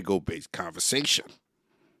the Fuego-based conversation.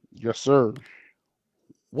 Yes, sir.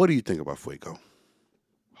 What do you think about Fuego?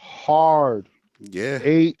 Hard. Yeah.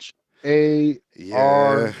 H-A-R-D.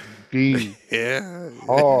 Yeah.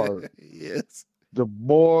 Hard. Yes. The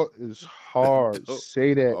boy is hard.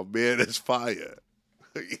 Say that. Oh, man, it's fire.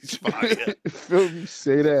 He's fire. Feel me?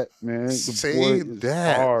 Say that, man. The Say boy is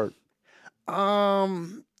that. hard.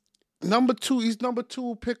 Number 2, he's number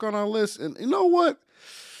 2 pick on our list. And you know what?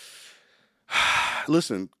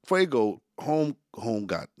 Listen, Fuego, home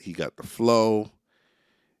got the flow.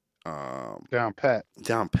 Down pat.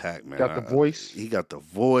 Down pat, man. Got the voice. He got the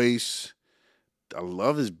voice. I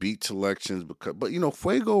love his beat selections but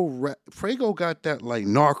Fuego got that like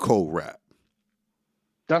narco rap.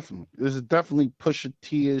 Definitely. This is definitely Pusha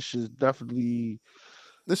T-ish.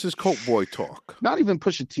 This is Coke Boy talk. Not even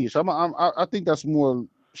Pusha T-ish. I think that's more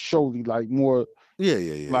showy, like more.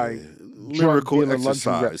 Yeah. Like lyrical drug dealer,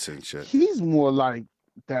 exercise and shit. He's more like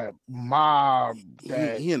that mob.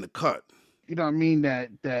 That he in the cut. You know what I mean?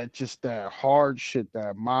 That just that hard shit,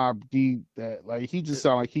 that mob deep. That like he just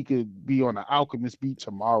sound like he could be on the Alchemist beat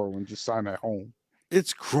tomorrow and just sign at home.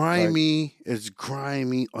 It's grimy. It's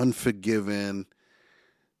grimy, unforgiving.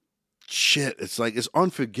 Shit, it's like it's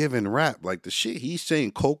unforgiving rap. Like the shit he's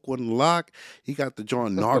saying, Coke wouldn't lock. He got the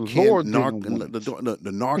John Narcan,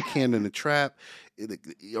 the Narcan in the trap.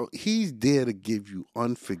 He's there to give you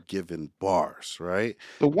unforgiving bars, right?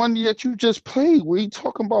 The one that you just played, where he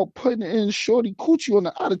talking about putting in Shorty Coochie on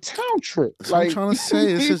the out of town trip. That's what I'm trying to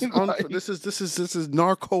say. This is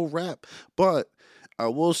narco rap. But I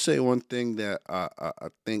will say one thing that I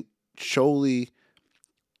think Sholi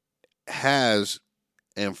has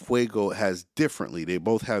and Fuego has differently. They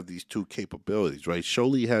both have these two capabilities, right?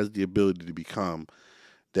 Sholy has the ability to become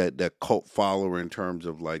that cult follower in terms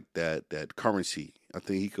of like that currency. I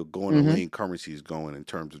think he could go in the lane currency is going in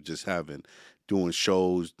terms of just doing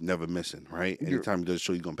shows, never missing, right? Anytime he does a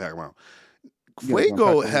show, he's gonna pack them out.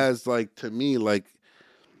 Fuego has like, to me, like,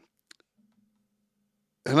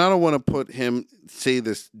 and I don't want to say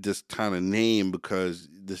this kind of name because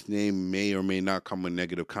this name may or may not come with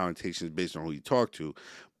negative connotations based on who you talk to,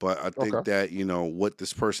 but I think that, you know, what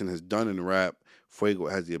this person has done in rap, Fuego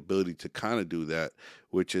has the ability to kind of do that,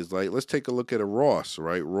 which is like, let's take a look at a Ross,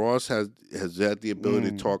 right? Ross has had the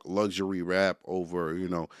ability to talk luxury rap over, you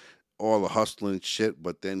know, all the hustling shit,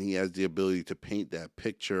 but then he has the ability to paint that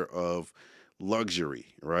picture of luxury,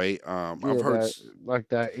 right? I've heard like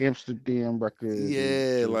that Amsterdam record.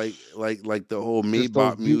 Yeah, like the whole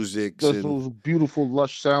Maybach music, those beautiful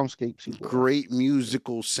lush soundscapes. Great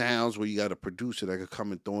musical sounds where you got a producer that could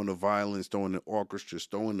come and throw in the violins, throw in the orchestras,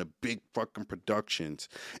 throw in the big fucking productions,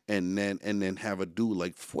 and then have a dude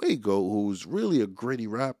like Fuego, who's really a gritty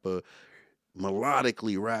rapper,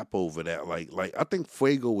 melodically rap over that. Like I think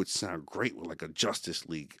Fuego would sound great with like a Justice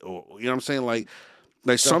League, or you know what I'm saying, like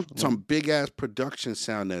some big ass production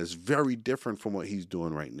sound that is very different from what he's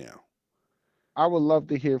doing right now. I would love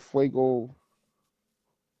to hear Fuego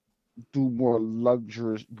do more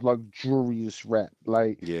luxurious rap,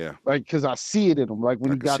 like because I see it in him. Like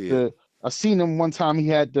when he got I seen him one time. He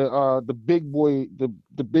had the big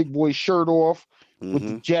boy shirt off with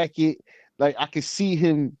the jacket. Like I could see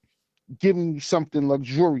him giving you something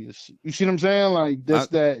luxurious. You see what I'm saying?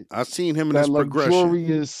 Like I've seen him in his progression.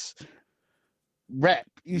 Luxurious rap.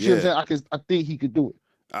 You see what I'm saying? I think he could do it.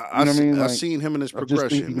 I've seen him in his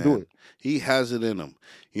progression, man. He has it in him.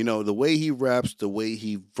 You know, the way he raps, the way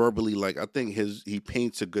he verbally, like, I think he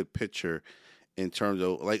paints a good picture in terms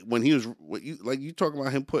of, like, when he was, you talk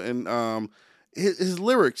about him putting, his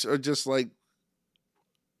lyrics are just like,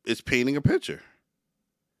 it's painting a picture.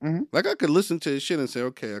 Like, I could listen to his shit and say,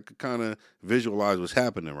 okay, I could kind of visualize what's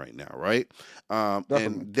happening right now, right?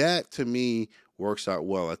 And that, to me, works out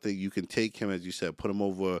well. I think you can take him, as you said, put him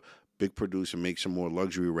over a big producer, make some more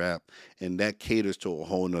luxury rap, and that caters to a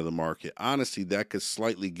whole nother market. Honestly, that could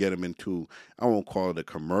slightly get him into, I won't call it a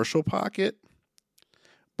commercial pocket,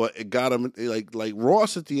 but it got him, like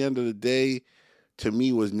Ross at the end of the day, to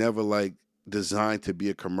me, was never, like, designed to be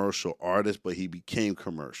a commercial artist, but he became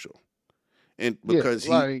commercial. And because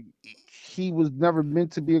he was never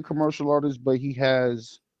meant to be a commercial artist, but he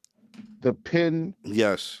has the pen,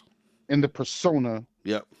 and the persona,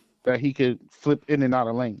 that he could flip in and out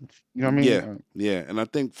of lanes. You know what I mean? Yeah. And I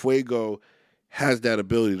think Fuego has that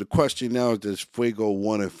ability. The question now is, does Fuego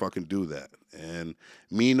want to fucking do that? And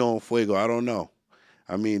me knowing Fuego, I don't know.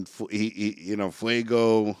 I mean, he you know,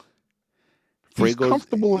 Fuego's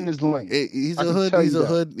comfortable in his lane. He's a hood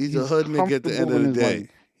nigga at the end of the day. Lane.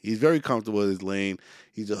 He's very comfortable in his lane.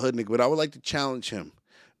 He's a hood nigga, but I would like to challenge him.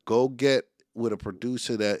 Go get with a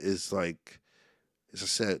producer that is like, as I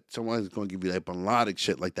said, someone's going to give you that melodic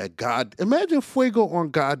shit like that. God, imagine Fuego on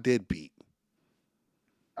God Did beat.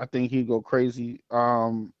 I think he'd go crazy.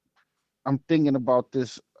 I'm thinking about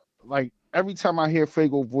this. Like, every time I hear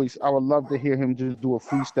Fuego voice, I would love to hear him just do a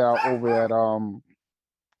freestyle over that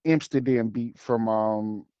Amsterdam beat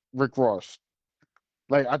from Rick Ross.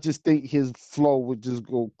 Like, I just think his flow would just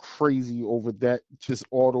go crazy over that, just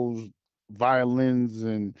all those violins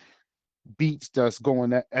and beats that's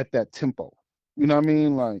going at that tempo. You know what I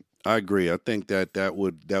mean? Like, I agree. I think that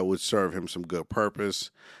would serve him some good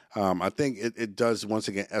purpose. I think it does once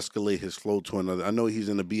again escalate his flow to another. I know he's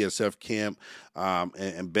in the BSF camp,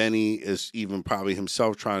 and Benny is even probably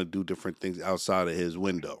himself trying to do different things outside of his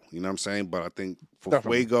window. You know what I'm saying? But I think for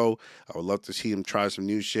Fuego, I would love to see him try some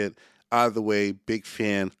new shit. Either way, big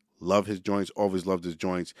fan. Love his joints. Always loved his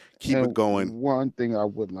joints. Keep it going. One thing I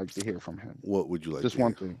would like to hear from him. What would you like? Just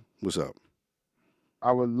one thing. What's up?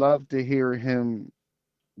 I would love to hear him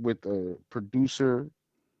with a producer.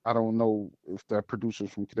 I don't know if that producer's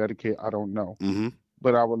from Connecticut. I don't know.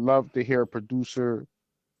 But I would love to hear a producer,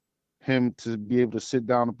 him to be able to sit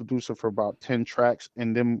down and producer for about 10 tracks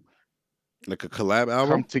and then like a collab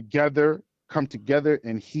album come together,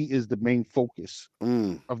 and he is the main focus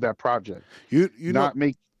of that project. You not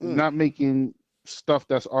making stuff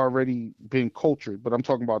that's already been cultured, but I'm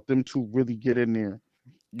talking about them two really get in there.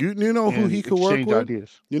 You know who he could work with?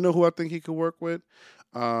 Ideas. You know who I think he could work with?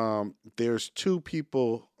 There's two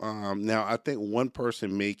people. Now I think one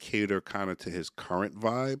person may cater kind of to his current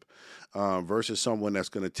vibe, versus someone that's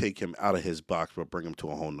going to take him out of his box but bring him to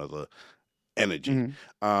a whole nother energy.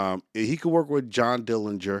 He could work with John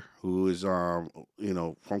Dillinger, who is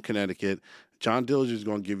from Connecticut. John Dillinger is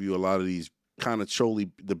going to give you a lot of these kind of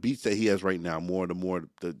the beats that he has right now,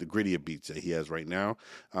 the grittier beats that he has right now,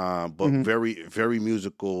 but very, very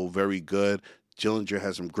musical, very good. Dillinger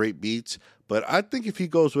has some great beats, but I think if he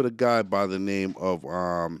goes with a guy by the name of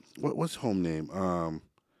what's his home name?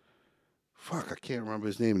 I can't remember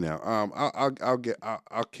his name now.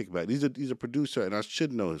 I'll kick back. He's a producer, and I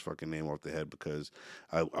should know his fucking name off the head because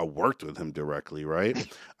I worked with him directly, right?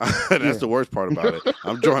 That's the worst part about it.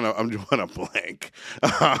 I'm drawing a blank.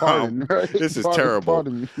 This is terrible.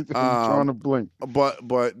 Pardon me. I'm drawing a blank.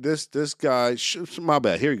 But this guy, my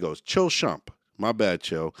bad. Here he goes. Chill Shump. My bad,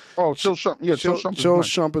 Chill. Oh, Chill Shump. Yeah, Chill Shump. Chill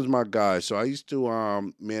Shump is my guy. So I used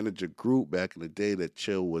to manage a group back in the day that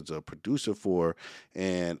Chill was a producer for,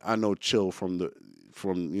 and I know Chill from the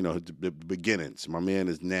beginnings. My man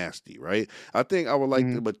is nasty, right? I think I would like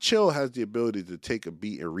to, but Chill has the ability to take a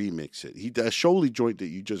beat and remix it. That Sholey joint that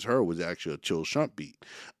you just heard was actually a Chill Shump beat.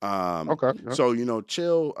 Okay. Yeah. So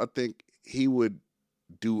Chill, I think he would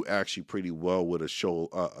do actually pretty well with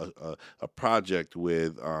a project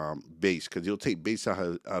with bass, because he'll take bass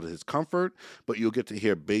out of his comfort, but you'll get to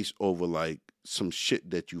hear bass over like some shit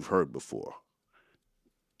that you've heard before.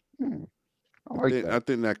 I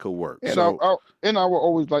think that could work. And I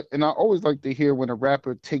always like to hear when a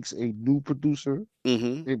rapper takes a new producer,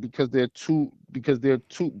 because they're two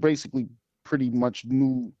basically pretty much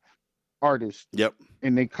new artists. Yep.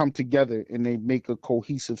 And they come together and they make a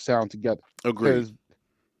cohesive sound together. Agreed.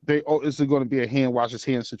 It's going to be a hand washes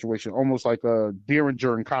hand situation, almost like a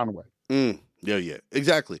Derringer and Conway. Yeah,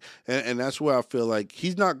 exactly. And that's where I feel like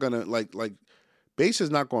he's not gonna like bass is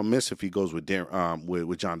not gonna miss if he goes with John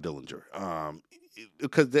Dillinger,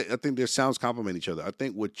 because I think their sounds complement each other. I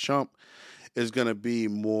think with Chump is gonna be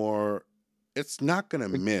more. It's not gonna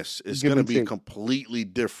miss. It's gonna be completely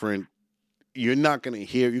different. You're gonna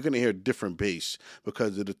hear different bass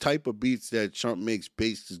because of the type of beats that Chump makes.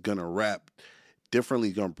 Bass is gonna rap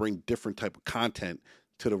differently, going to bring different type of content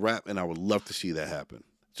to the rap, and I would love to see that happen.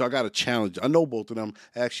 So I got a challenge. I know both of them.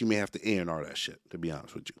 I actually may have to A&R that shit, to be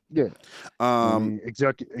honest with you. Yeah.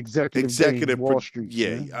 Executive Wall Street.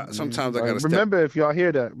 Yeah. Sometimes I got to remember, if y'all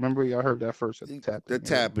hear that, y'all heard that first at the tap. The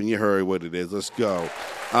tapping, you heard what it is. Let's go.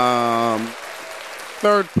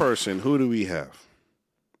 Third person, who do we have?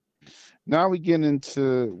 Now we get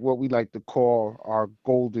into what we like to call our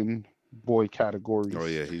golden boy categories. Oh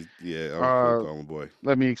yeah, golden boy.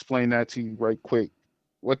 Let me explain that to you right quick.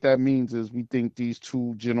 What that means is we think these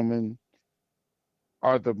two gentlemen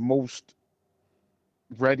are the most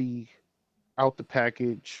ready out the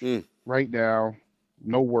package right now.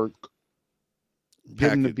 No work.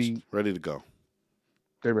 Getting the beat. Ready to go.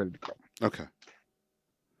 They're ready to go. Okay.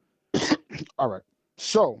 All right.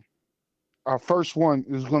 So our first one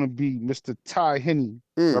is going to be Mr. Ty Henney,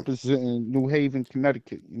 representing New Haven,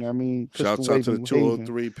 Connecticut. You know what I mean? Shouts out to the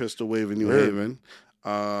 203 Pistol Wave in New Haven.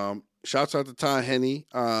 Shouts out to Ty Henney.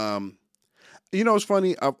 It's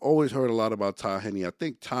funny. I've always heard a lot about Ty Henney. I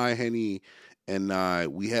think Ty Henney and I,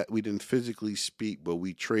 we didn't physically speak, but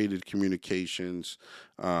we traded communications.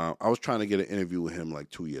 I was trying to get an interview with him like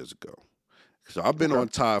 2 years ago. So I've been on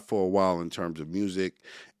Ty for a while in terms of music,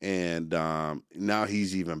 and now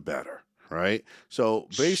he's even better. Right? So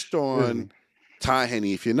based on Ty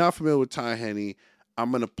Henney, if you're not familiar with Ty Henney, I'm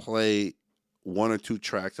going to play one or two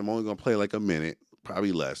tracks. I'm only going to play like a minute,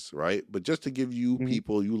 probably less, right? But just to give you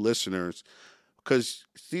people, you listeners, because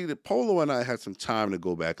see, the Polo and I had some time to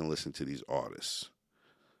go back and listen to these artists.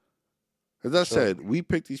 As I said, we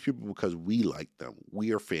picked these people because we like them.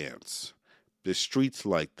 We are fans. The streets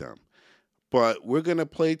like them. But we're going to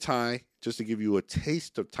play Ty just to give you a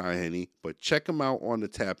taste of Ty Henney, but check him out on the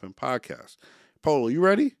Tappin' Podcast. Polo, you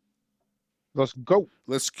ready? Let's go.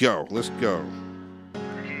 Let's go.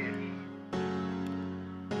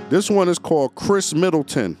 This one is called Chris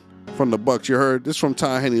Middleton from the Bucks. You heard? This from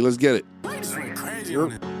Ty Henney. Let's get it. Crazy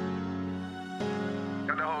on it.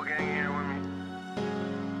 Got the whole gang here with me.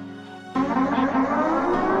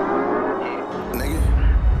 Nigga.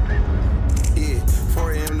 Yeah,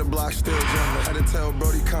 4 a.m. the block still jumping. Had to tell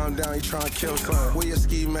Brody calm down, he tryna kill something. Where your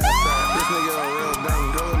ski mask at? This nigga a real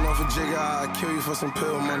bang. Girl enough for jigger, I'll kill you for some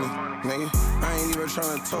pill money. Nigga, I ain't even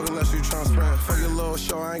tryna talk unless you tryna spend. Fuck your little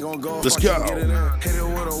show, I ain't gonna go. Let's go. Get it in. Hit it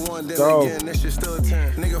with a 1, then again, this shit still a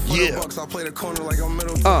 10. Nigga, for the Bucks, I play the corner like I'm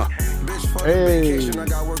Middleton. Bitch, fuck vacation, I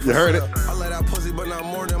got work. You heard it. I let that pussy, but not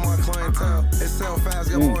more than my clientele. It sell fast,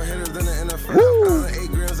 got more hitters than the NFL.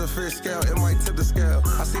 8 grams of fish scale, it might tip the scale.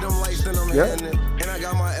 I see them lights, then I'm hitting it. And I got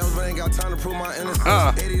out my L's, but ain't got time to prove my innocence.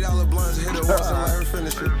 $80 blunts, hit it once and let her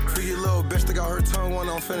finish it. Freaky little bitch, stick out her tongue when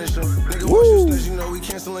I'm finishing. Nigga, watch your snitch, you know we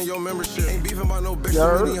canceling your membership. Ain't beefing about no bitch,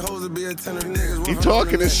 so we need hoes to be a tenor. Niggas He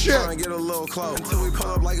talking his shit. Trying to get a little clout until we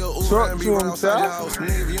pull up like a Uber and be right outside your house.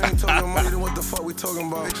 Nigga, if you ain't talking money, then what the fuck we talking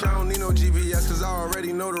about? Bitch, I don't need no GPS, cause I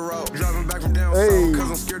already know the route. Driving back from down south, cause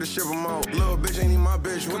I'm scared to ship them out. Little bitch ain't even my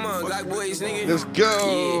bitch. Come on, black boys, nigga. Let's go.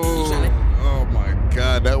 Oh my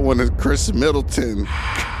God, that one is Chris Middleton.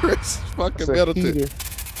 Chris fucking Middleton. Heater.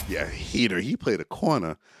 Yeah, heater. He played a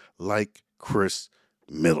corner like Chris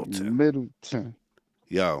Middleton.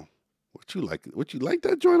 Yo, what you like? What you like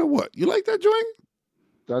that joint or what? You like that joint?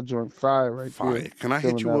 That joint fire right Fire. there. Can I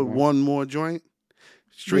hit you with one more joint?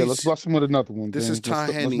 Yeah, let's bust him with another one. This is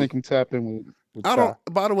Ty Henny. Let's make him tap in with I Ty. don't.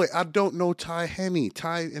 By the way, I don't know Ty Henny.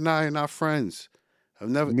 Ty and I are not friends. I've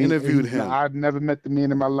never interviewed him. I've never met the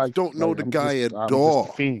man in my life. Don't know the guy at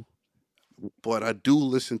all. But I do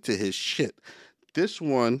listen to his shit. This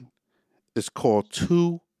one is called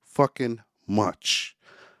Too Fucking Much.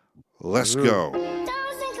 Let's go.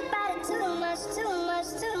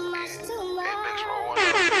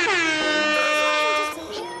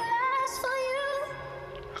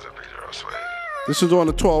 This is on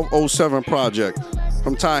the 1207 project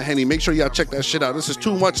from Ty Henny. Make sure y'all check that shit out. This is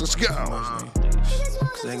Too Much. Let's go.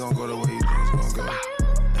 Cause they ain't gonna go the way you think it's gonna go.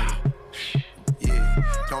 Yeah,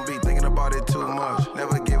 don't be thinking about it too much.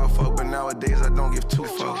 Never gave a fuck, but nowadays I don't give two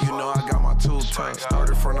fucks. You know I got my tool tucked.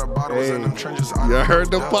 Started from the bottles in them trenches. You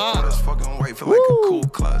heard the pop. This fucking white feel like a cool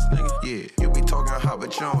class, nigga. Yeah, you be talking hot,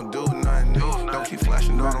 but you don't do nothing, nigga. Don't keep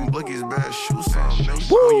flashing all them blickies, bad shoot something,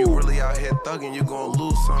 nigga. When you really out here thugging, you gon'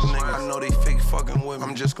 lose some niggas. I know they fake fucking with me.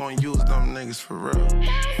 I'm just gon' use them niggas for real.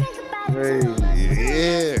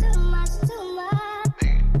 Yeah.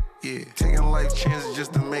 Yeah, taking life chances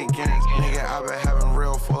just to make gains. Nigga, I been having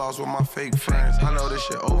real fallouts with my fake friends. I know this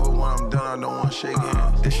shit over when I'm done, I don't wanna shake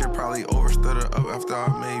hands. This shit probably overstood it up after I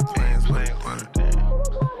made plans.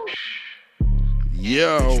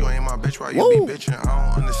 Yo. Bitch, you ain't my bitch, why you be bitching?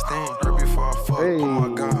 I don't understand. Right before I fuck, put my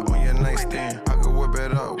gun on your nightstand. I could whip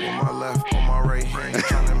it up with my left on my right hand.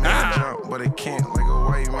 Trying to make a jump, but it can't like a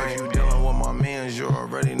white man. You dealing with my mans, you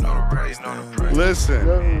already know the price then.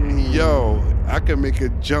 Listen, yo, I can make a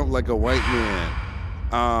jump like a white man.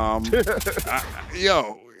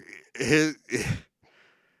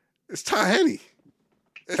 It's Ty Henny.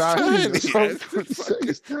 It's Ty Henny.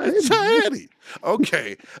 It's Ty Henny.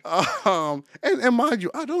 Okay. And mind you,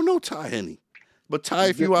 I don't know Ty Henny. But Ty,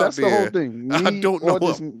 if you out there, that's the whole thing. I don't know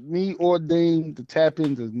him. Me or Dame, the tap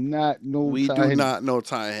in does not know We Ty do Henny. not know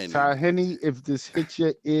Ty Henny. Ty Henny, if this hits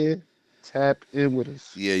your ear, tap in with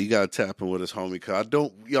us. Yeah, you gotta tap in with us, homie. Cause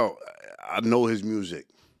I know his music.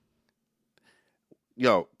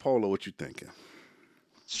 Yo, Polo, what you thinking?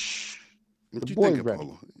 What The you boy's thinking, ready.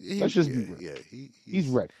 Polo? Let's just be real. Yeah, He's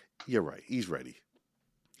ready. You're right. He's ready.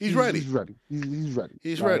 He's ready. He's ready. He's ready.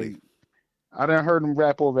 He's Like, ready. I done heard him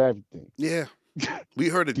rap over everything. Yeah, we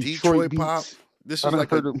heard a Detroit pop. beats. This I is done like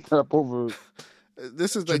heard him rap over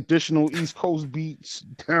this is like traditional East Coast beats,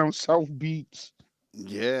 down South beats.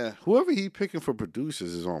 yeah. Whoever he picking for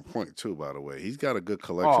producers is on point too. By the way, he's got a good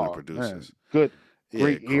collection of producers. Man. Good. Yeah,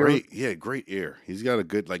 Great ear. Yeah, great ear. He's got a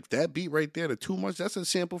good like that beat right there. The Too Much. That's a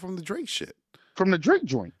sample from the Drake shit. From the Drake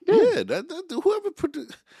joint. Yeah, that whoever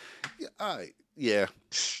produced. Yeah, all right. Yeah,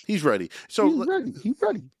 he's ready. So He's ready. He's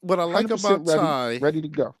ready. what I like 100% about ready, Ty ready to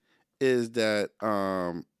go. is that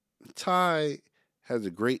Ty has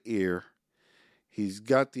a great ear. He's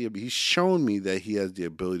shown me that he has the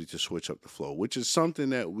ability to switch up the flow, which is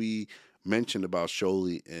something that we mentioned about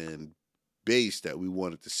Sholey and Bass that we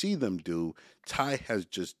wanted to see them do. Ty has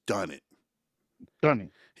just done it. Done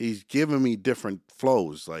it. He's given me different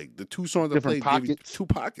flows. Like the two songs Different I played gave you pockets. two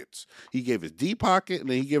pockets. He gave us D pocket and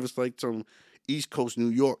then he gave us like some East Coast New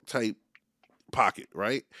York type pocket,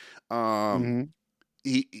 right?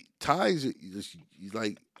 Ty's he's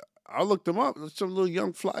like, I looked him up. Some little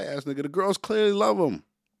young fly ass nigga. The girls clearly love him.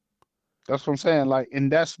 That's what I'm saying. Like,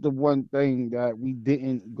 and that's the one thing that we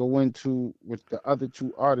didn't go into with the other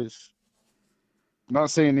two artists. Not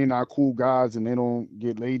saying they're not cool guys and they don't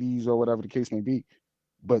get ladies or whatever the case may be,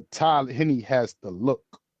 but Ty Henny has the look.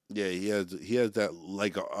 Yeah, he has that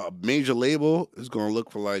like a major label is gonna look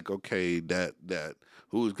for like, okay, that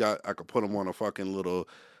who's got, I could put him on a fucking little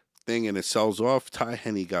thing and it sells off. Ty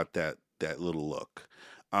Henny got that little look.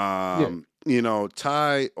 You know,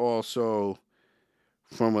 Ty also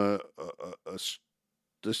from a let's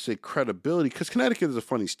say credibility, because Connecticut is a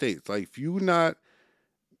funny state. It's like if you not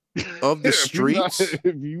of the streets,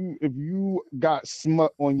 if you got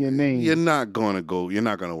smut on your name, you're not gonna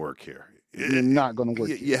work here. You're not gonna work.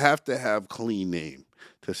 You have to have clean name.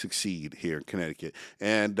 to succeed here in Connecticut.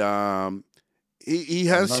 And he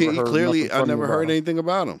has never seen heard clearly. nothing I funny never about heard him. anything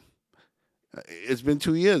about him. It's been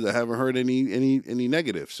 2 years. I haven't heard any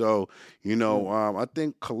negative. So, I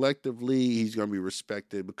think collectively he's going to be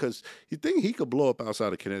respected because you think he could blow up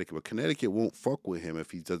outside of Connecticut, but Connecticut won't fuck with him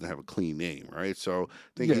if he doesn't have a clean name, right? So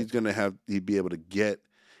I think he'd be able to get,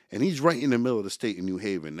 and he's right in the middle of the state in New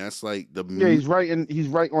Haven. That's like he's right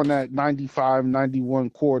on that 95, 91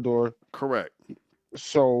 corridor. Correct.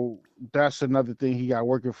 So that's another thing he got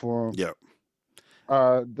working for him. Yep.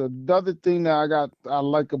 The other thing that I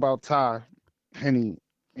like about Ty Henny,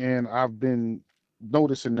 and I've been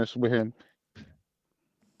noticing this with him,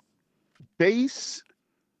 Bass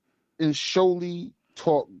and Sholey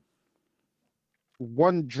talk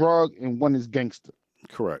one drug and one is gangster.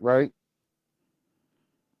 Correct. Right?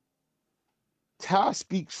 Ty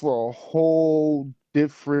speaks for a whole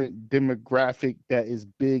different demographic that is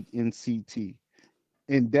big in CT.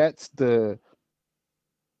 And that's the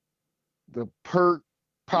perk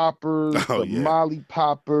poppers, Molly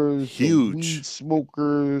poppers, huge the weed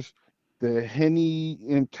smokers, the Henny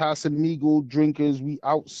and Casamigo drinkers. We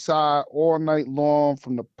outside all night long,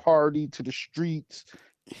 from the party to the streets.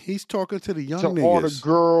 He's talking to the young to niggas. All the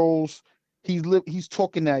girls. He's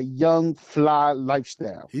talking that young fly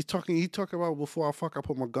lifestyle. He talking about before I fuck, I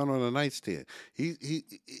put my gun on a nightstand.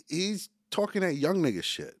 He's talking that young nigga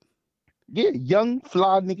shit. Yeah, young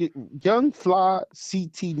fly CT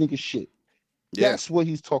nigga shit. Yeah. That's what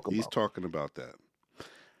he's talking about. He's talking about that.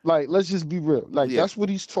 Like, let's just be real. Like, that's what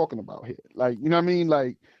he's talking about here. Like, you know what I mean?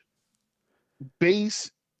 Like,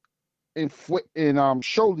 Bass and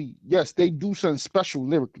Sholey, yes, they do something special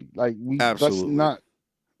lyrically. Like, absolutely.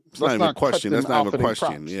 It's not even a question. That's not even a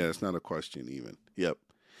question. Yeah, it's not a question even. Yep.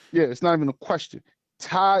 Yeah, it's not even a question.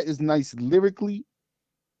 Ty is nice lyrically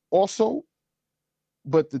also,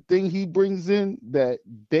 but the thing he brings in that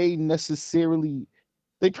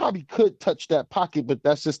they probably could touch that pocket, but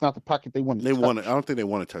that's just not the pocket they want to touch. I don't think they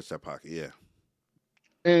want to touch that pocket, yeah.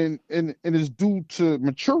 And it's due to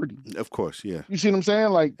maturity. Of course, yeah. You see what I'm saying?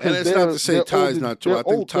 Like, and it's not to say Ty's not true. I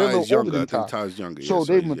think Ty's younger. I think Ty's younger. So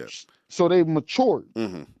they've matured.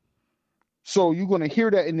 Mm-hmm. So you're gonna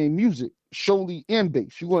hear that in their music, Sholey and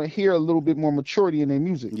Bass. You're gonna hear a little bit more maturity in their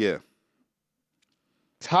music. Yeah.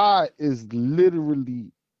 Ty is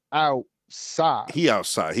literally outside. He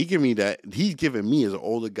outside. He give me that. He's giving me, as an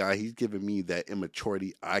older guy, he's giving me that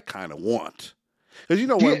immaturity I kind of want. Because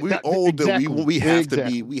when we're older, we have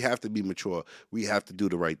to be mature. We have to do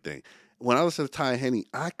the right thing. When I listen to Ty Henny,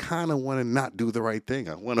 I kind of want to not do the right thing.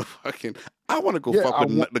 I want to go fuck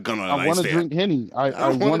with the gun on a nightstand. I want to drink Henny. I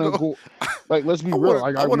want to go. Like, let's be real.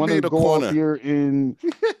 Like, I want to go out here and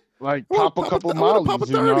like pop a couple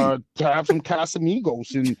Mollies and to have some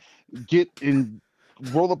Casamigos and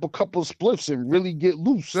roll up a couple of spliffs and really get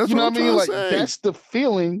loose. That's you know what I mean? Like, say. that's the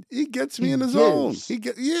feeling. He gets me in the zone.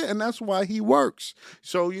 And that's why he works.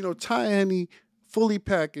 So, Ty Henny, fully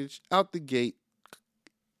packaged, out the gate.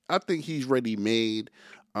 I think he's ready made.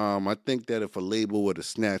 I think that if a label were to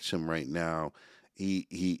snatch him right now,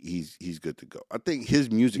 he's good to go. I think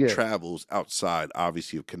his music travels outside,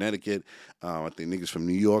 obviously, of Connecticut. I think niggas from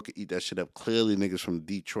New York eat that shit up. Clearly, niggas from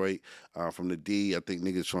Detroit, from the D. I think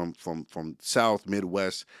niggas from South,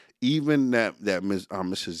 Midwest, even that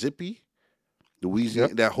Mississippi,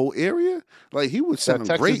 Louisiana, that whole area. Like, he would sound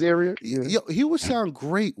Texas great. Area, he would sound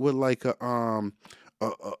great with like a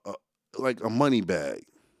money bag.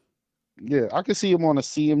 Yeah, I could see him on a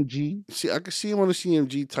CMG. I could see him on a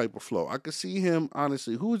CMG type of flow. I could see him,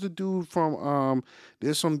 honestly. Who is the dude from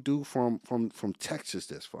there's some dude from Texas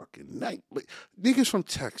that's fucking nice. Niggas from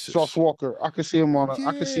Texas. Sauce Walker. I could see him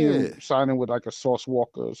I could see him signing with like a Sauce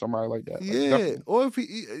Walker or somebody like that. Yeah. Or if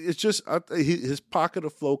it's just his pocket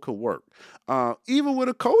of flow could work. Even with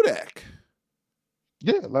a Kodak.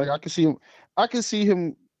 Yeah, like I could see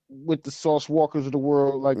him with the Sauce Walkers of the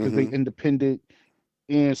world, like, because they independent.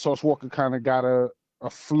 And Sauce Walker kind of got a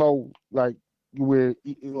flow, like, where,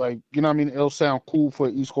 like, you know what I mean? It'll sound cool for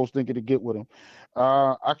an East Coast nigga to get with him.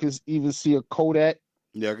 I can even see a Kodak.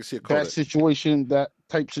 Yeah, I can see a Kodak. That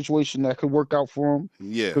type situation that could work out for him.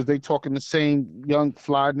 Yeah. Because they talking the same young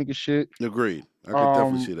fly nigga shit. Agreed. I could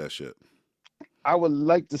definitely see that shit. I would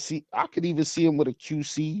like to see, I could even see him with a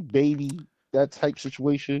QC, Baby, that type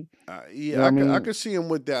situation. I could see him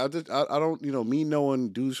with that. I don't, me knowing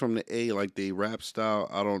dudes from the A, like, they rap style,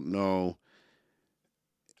 I don't know.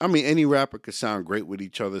 I mean, any rapper could sound great with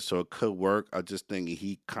each other, so it could work. I just think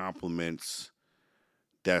he complements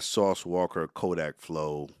that Sauce Walker Kodak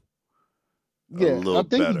flow a little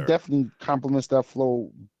better. I think he definitely complements that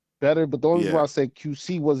flow better, but the only reason why I say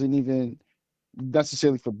QC wasn't even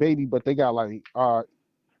necessarily for Baby, but they got like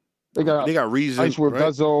They got Reason. Icewater right?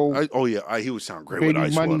 Guzzo. He would sound great Baby with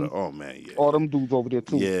Ice Money. Water. Oh man, yeah. All them dudes over there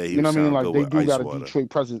too. Yeah, he you know would what I mean? sound Like good they with do got a Icewater. Detroit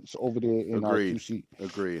presence over there in QC.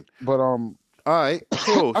 Agreed. But All right,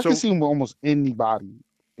 cool. I can see him with almost anybody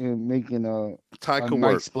in making a could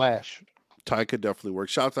nice work. splash. Ty could definitely work.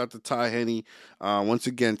 Shouts out to Ty Henny. Once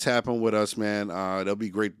again, tapping with us, man. That'll be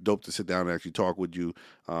great, dope to sit down and actually talk with you.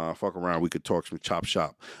 Fuck around. We could talk some chop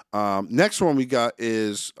shop. Next one we got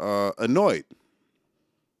is Annoyed.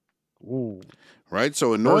 Ooh. Right?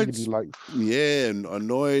 So Annoyed. Burgundy Life. Yeah, and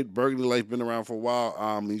Annoyed. Burgundy Life been around for a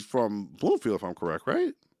while. He's from Bloomfield, if I'm correct,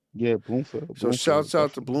 right? Yeah, Bloomfield. So shouts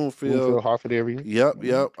out to Bloomfield. Bloomfield, Hartford area.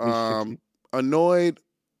 Yep. Annoyed.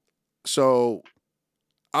 So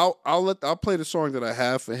I'll play the song that I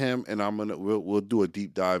have for him, and we'll do a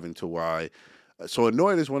deep dive into why. So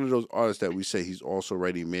Annoyed is one of those artists that we say he's also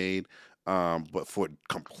ready made, but for a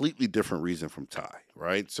completely different reason from Ty,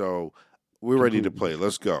 right? So we're ready to play.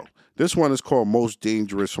 Let's go. This one is called Most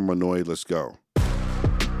Dangerous from Annoyed. Let's go.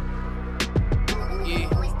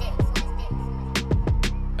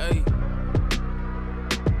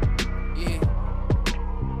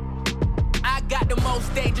 The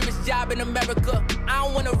most dangerous job in America. I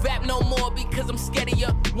don't wanna rap no more because I'm scared of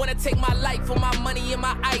ya. Wanna take my life for my money and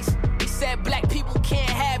my ice. They said black people can't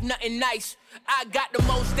have nothing nice. I got the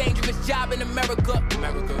most dangerous job in America.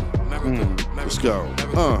 Let's go.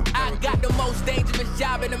 I got the most dangerous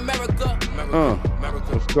job in America.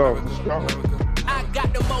 Let's go. I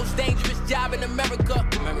got the most dangerous job in America.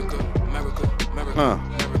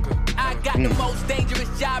 I got the most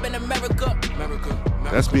dangerous job in America.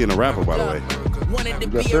 That's being a rapper, by the way. Wanted to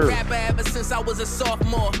be a rapper ever since I was a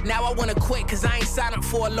sophomore. Now I wanna quit cause I ain't signed up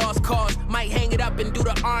for a lost cause. Might hang it up and do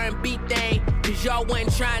the R&B thing. Cause y'all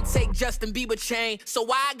wouldn't try and take Justin Bieber chain. So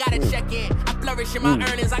why I gotta check in? I flourish in my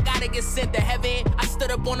earnings, I gotta get sent to heaven. I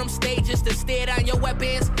stood up on them stages to stare down your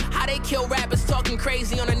weapons. How they kill rappers talking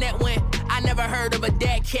crazy on the net when I never heard of a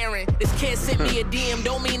dad caring. This kid sent me a DM,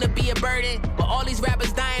 don't mean to be a burden. But all these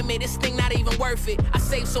rappers dying made this thing not even worth it. I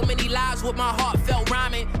saved so many lives with my heartfelt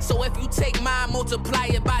rhyming. So if you take mine, multiply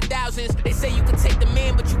it by thousands. They say you can take the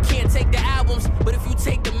man, but you can't take the albums. But if you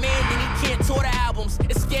take the man, then he can't tour the albums.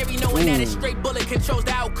 It's scary knowing that a straight bullet controls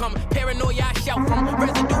the outcome. Paranoia I shout from.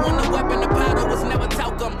 Residue on the weapon, the powder was never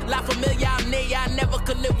talcum. La Familia, I'm near, I never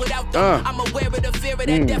could live without them. I'm aware of the fear of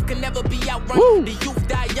that death can never be outrun. The youth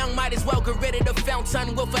die young, might as well get rid of the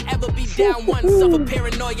fountain. Will forever be down one. Suffer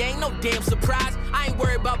paranoia, ain't no damn surprise. I ain't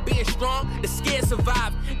worried about being strong, the scared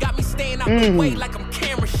survive. Got me staying out the way like I'm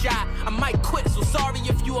camera shy. I might quit, so sorry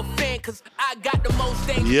if you a fan, cause I got the most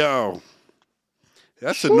dangerous. Yo.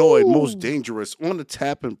 That's Annoyed, Most Dangerous on the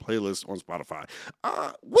Tapping playlist on Spotify.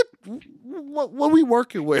 What we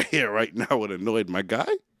working with here right now with Annoyed, my guy?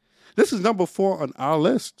 This is number 4 on our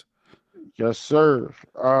list. Yes, sir.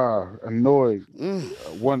 Annoyed.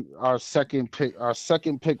 Our second pick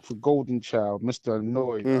for Golden Child, Mr.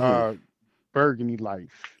 Annoyed. Burgundy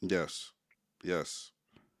Life. Yes.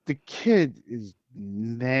 The kid is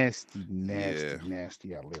nasty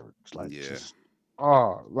at lyrics. Like just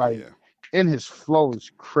and his flow is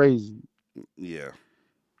crazy. Yeah.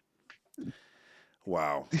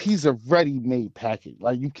 Wow. He's a ready-made package.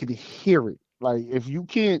 Like you can hear it. Like if you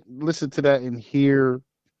can't listen to that and hear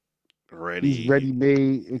he's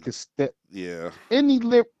ready-made, it could step. Yeah. Any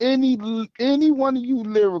one of you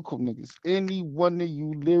lyrical niggas, any one of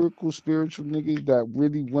you lyrical spiritual niggas that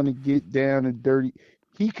really want to get down and dirty,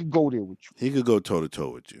 he could go there with you. He could go toe to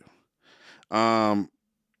toe with you.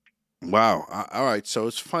 Wow. All right. So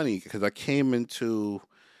it's funny because I came into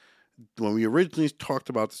when we originally talked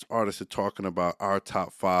about this artist and talking about our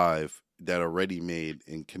top 5 that are ready made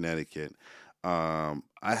in Connecticut. I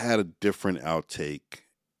had a different outtake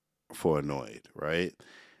for Annoyed, right?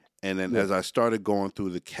 And then as I started going through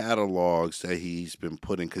the catalogs that he's been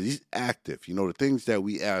putting, because he's active, the things that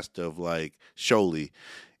we asked of like Sholey,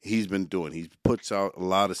 he's been doing. He puts out a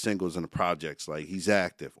lot of singles and projects. Like he's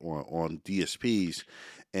active on DSPs,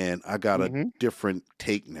 and I got a different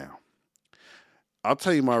take now. I'll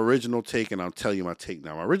tell you my original take, and I'll tell you my take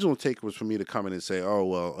now. My original take was for me to come in and say, "Oh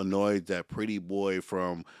well, Annoyed, that pretty boy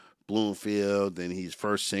from Bloomfield, and his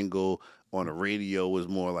first single on the radio was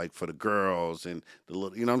more like for the girls, and the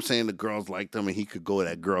little, you know what I'm saying, the girls liked him, and he could go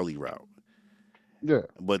that girly route." Yeah.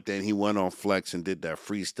 But then he went on Flex and did that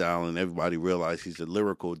freestyle, and everybody realized he's a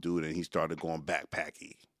lyrical dude, and he started going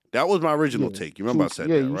backpacky. That was my original take. You remember I said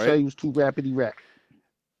that, right? Yeah, you said he was too rapidy rap.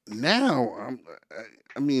 Now,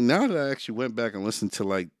 now that I actually went back and listened to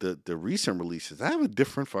like the recent releases, I have a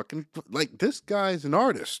different fucking, like, this guy is an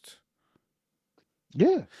artist.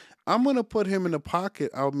 Yeah. I'm going to put him in the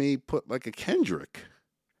pocket. I may put like a Kendrick.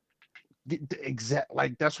 exact,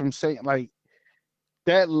 like that's what I'm saying. Like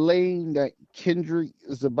that lane that Kendrick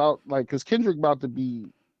is about, like, because Kendrick about to be,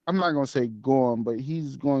 I'm not gonna say gone, but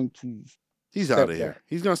he's going to He's step out of here. back.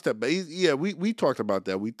 He's gonna step back. We talked about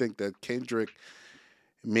that. We think that Kendrick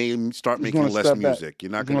may start He's making gonna less step back. music.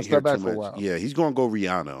 You're not He's gonna gonna hear step back too for a much. while. Yeah, he's gonna go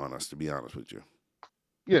Rihanna on us. To be honest with you,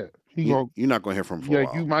 Yeah, you're not gonna hear from him for a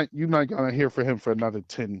while. you might gonna hear from him for another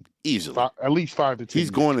 10, Easily. at least 5 to 10. He's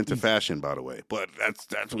years. going into fashion, by the way, but that's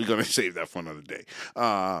we're gonna save that for another day.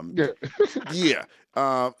 Yeah.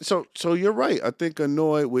 Yeah. So you're right. I think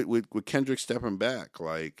Annoyed with Kendrick stepping back,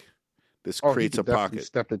 like this Oh, he creates a could definitely pocket.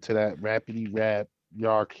 step into that rapidy rap.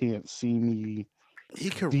 Y'all can't see me.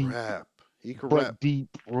 He can deep, rap. He can but rap. deep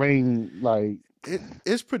lane, like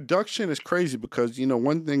His production is crazy because, you know,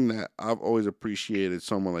 one thing that I've always appreciated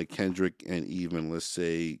someone like Kendrick and even, let's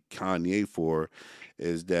say, Kanye for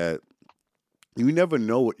is that you never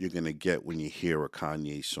know what you're going to get when you hear a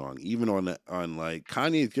Kanye song. Even on like,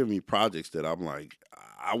 Kanye's giving me projects that I'm like,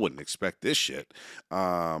 I wouldn't expect this shit.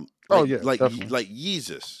 Like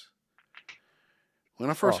Yeezus. When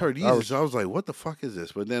I first heard Yeezus, I was like, what the fuck is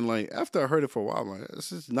this? But then, like, after I heard it for a while, I'm like,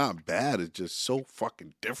 this is not bad. It's just so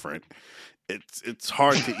fucking different. It's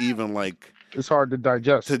hard to even, like... It's hard to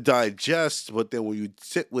digest. But then when you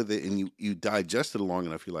sit with it and you digest it long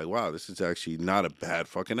enough, you're like, wow, this is actually not a bad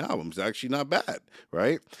fucking album. It's actually not bad,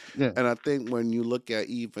 right? Yeah. And I think when you look at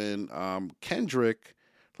even Kendrick...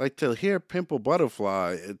 Like, to hear Pimple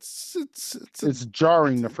Butterfly, it's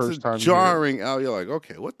jarring the first time. Jarring out. You're like,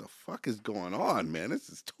 okay, what the fuck is going on, man? This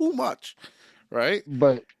is too much, right?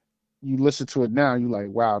 But you listen to it now, you're like,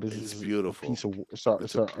 wow, this is beautiful.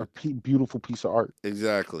 It's a beautiful piece of art.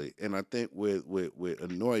 Exactly. And I think with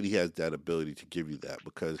Annoyed, he has that ability to give you that,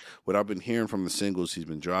 because what I've been hearing from the singles he's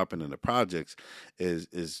been dropping in the projects is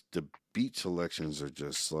the beat selections are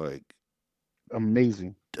just like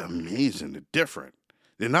amazing. They're different.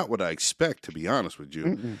 They're not what I expect, to be honest with you.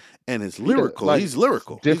 Mm-mm. And it's lyrical. He's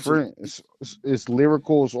lyrical. Different. It's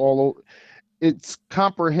lyrical. It's all over. It's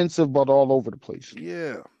comprehensive, but all over the place.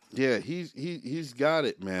 Yeah. Yeah. He's got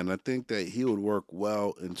it, man. I think that he would work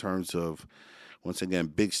well in terms of, once again,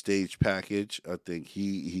 big stage package. I think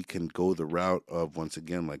he can go the route of, once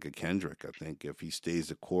again, like a Kendrick. I think if he stays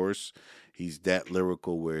the course, he's that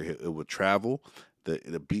lyrical where it would travel.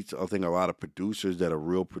 The beats, I think a lot of producers that are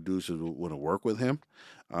real producers will want to work with him.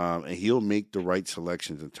 And he'll make the right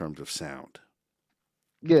selections in terms of sound.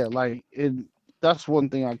 Yeah, like, that's one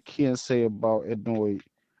thing I can't say about Annoyed.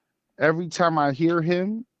 Every time I hear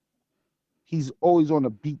him, he's always on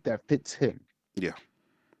a beat that fits him. Yeah.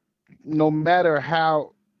 No matter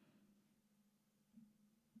how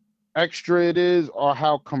extra it is or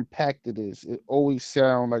how compact it is, it always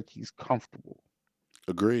sounds like he's comfortable.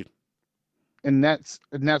 Agreed. And that's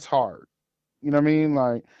hard. You know what I mean?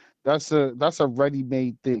 Like, that's a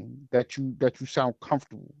ready-made thing that you sound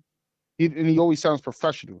comfortable. And he always sounds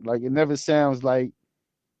professional. Like, it never sounds like,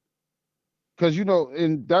 because, you know,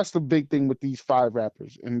 and that's the big thing with these 5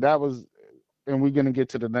 rappers. And we're gonna get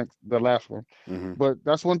to the last one. Mm-hmm. But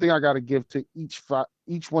that's one thing I gotta give to each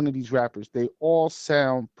one of these rappers. They all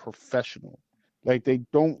sound professional. Like, they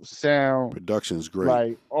don't sound, production's great.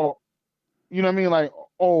 Like, oh, you know what I mean? Like,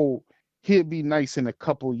 oh, he'd be nice in a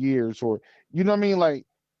couple years, or, you know what I mean? Like,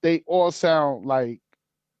 they all sound like,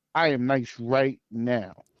 I am nice right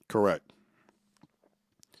now. Correct.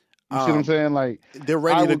 You see what I'm saying? Like, they're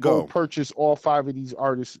ready to go. Purchase all 5 of these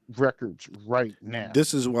artists' records right now.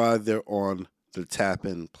 This is why they're on the Tap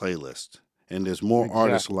In playlist. And there's more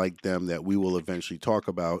artists like them that we will eventually talk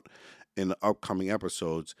about in the upcoming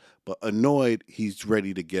episodes. But Annoyed, he's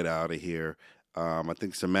ready to get out of here. I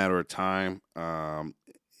think it's a matter of time.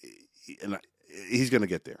 And he's going to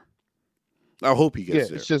get there. I hope he gets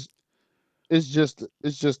there. It's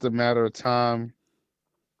just a matter of time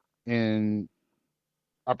and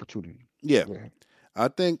opportunity. Yeah. I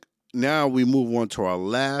think now we move on to our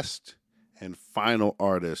last and final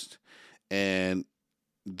artist. And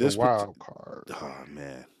this wild card. Oh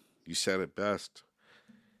man, you said it best.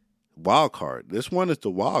 Wild card. This one is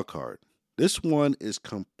the wild card. This one is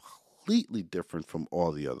completely different from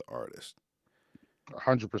all the other artists.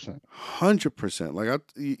 100%. 100%.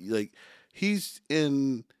 Like he's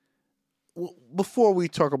in. Before we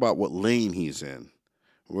talk about what lane he's in,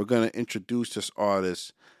 we're gonna introduce this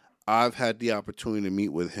artist. I've had the opportunity to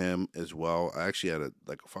meet with him as well. I actually had a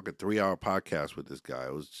fucking 3-hour podcast with this guy.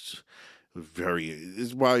 It was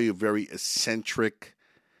probably a very eccentric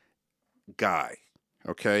guy.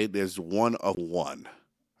 Okay, there's one of one.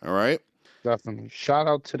 All right, definitely. Shout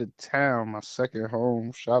out to the town, my second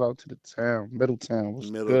home. Shout out to the town, Middletown.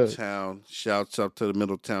 Middletown. Shouts out to the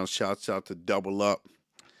Middletown. Shouts out to Double Up.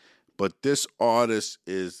 but this artist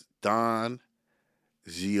is Don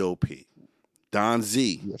Z.O.P. Don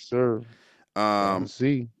Z. Yes, sir.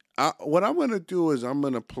 Z. What I'm gonna do is I'm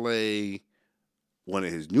gonna play one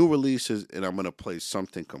of his new releases, and I'm gonna play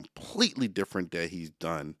something completely different that he's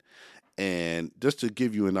done, and just to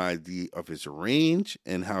give you an idea of his range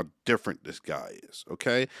and how different this guy is.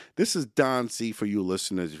 Okay, this is Don Z for you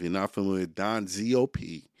listeners. If you're not familiar with Don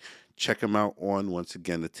Z.O.P., check him out on, once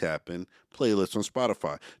again, the Tap In playlist on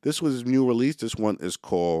Spotify. This was his new release. This one is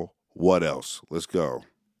called What Else. Let's go.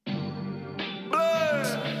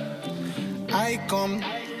 I come,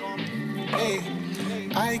 hey,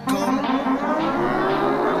 I come,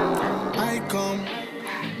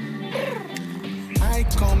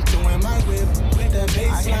 doing my whip with the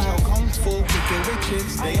baseline. Kung fu, kicking with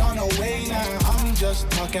chicks, they on the way now. I'm just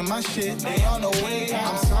talking my shit, they on the way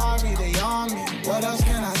now. I'm sorry, they on me, what else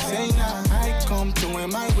can I say now? I come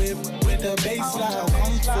doing my whip with the baseline.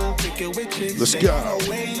 Kung fu, kicking with chicks, let's they go. On the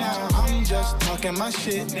way now. I'm just talking my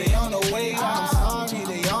shit, they on the way now. I'm sorry,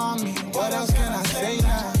 they on me, what else can I say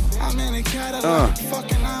now? I'm in a Cadillac,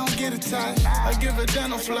 fucking I don't get attached. I give her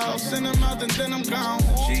dental floss, send them out and then I'm gone.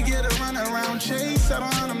 She get a run around, chase, I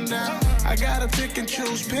don't hunt them down. I gotta pick and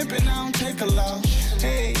choose, pimpin', I don't take a loss.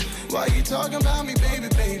 Hey, why you talking about me, baby,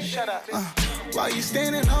 baby? Shut up. Why you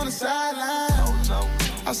standing on the sideline?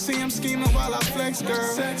 I see him scheming while I flex, girl.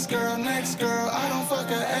 Sex girl, next girl, I don't fuck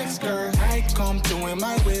her ex girl. I come through in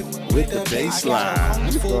my whip with the baseline.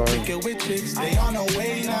 I'm full picket with chicks, they on the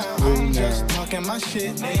way now. I'm just talking my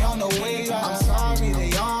shit, they on the way now. I'm sorry,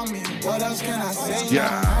 they on me. What else can I say? Yeah.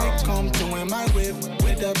 I come through in my whip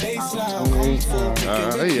with the baseline. I'm full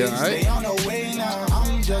picket with chicks, they on the way now.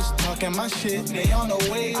 I'm just talking my shit, they on the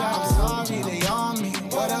way now. I'm sorry, they on me.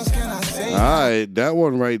 What else can I say? All right, that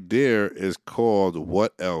one right there is called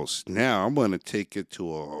What Else. Now I'm going to take it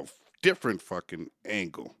to a different fucking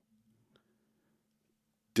angle.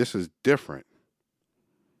 This is different.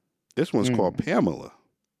 This one's called Pamela.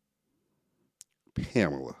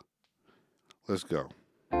 Pamela. Let's go.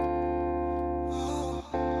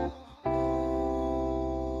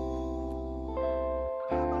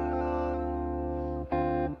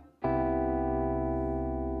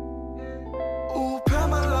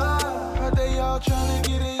 Trying to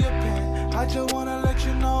get in your pen. I just wanna let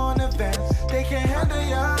you know in advance. They can't handle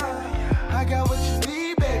ya. I got what you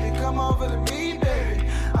need, baby. Come over to me, baby.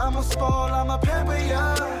 I'ma spoil, I'ma pamper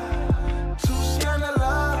ya. Too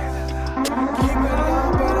scandalous. Keep it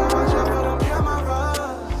low, better watch out for them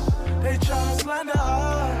cameras. They tryna slander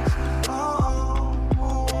us.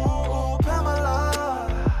 Pamela.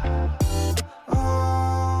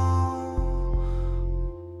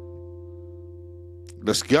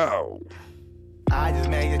 Let's go. I just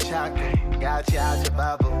made you chocolate, got you out your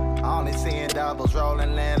bubble. Only seeing doubles,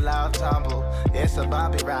 rolling in loud tumble. It's a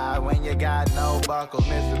bumpy ride when you got no buckles.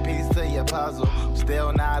 Miss a piece to your puzzle,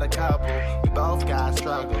 still not a couple. We both got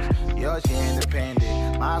struggles, yours you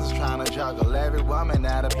independent. Mine's trying to juggle every woman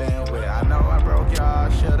that I've been with. I know I broke your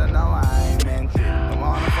heart, shoulda known I ain't meant it. I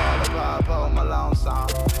wanna fall apart, Post Malone song.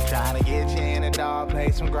 Trying to get you in the dog,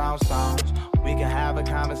 play some grown songs. We can have a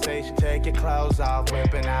conversation, take your clothes off.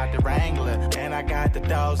 Whipping out the Wrangler, and I got the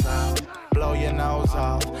doors on. Blow your nose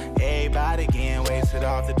off. Everybody getting wasted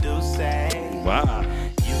off the Douce. Wow.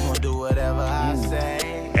 You gon' do whatever I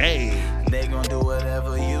say. Hey. They gon' do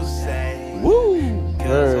whatever you say. Woo.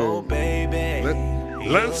 Cause, oh, baby.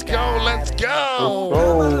 Let's go, let's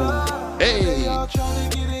go. Hey. I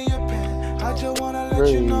just wanna let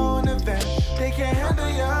you know in advance. They can't handle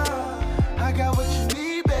ya. I got what you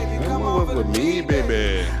need, baby. Come over to me,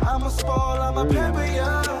 baby. I'm a spoil, I'm a pamper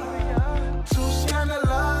ya. Too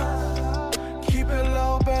scandalous. Keep it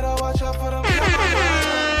low, better watch out for them cameras.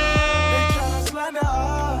 They tryna slander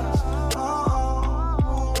us.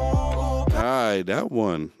 All right, that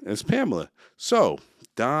one is Pamela. So,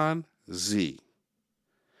 Don Z.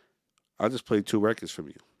 I just played 2 records from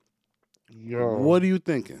you. Yo. What are you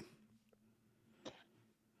thinking?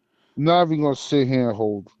 Not even gonna sit here and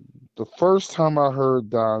hold you. The first time I heard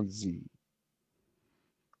Don Z,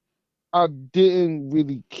 I didn't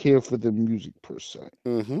really care for the music per se.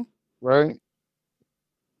 Mm-hmm. Right?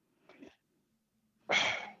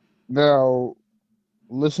 Now,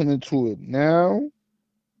 listening to it now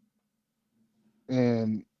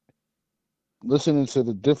and listening to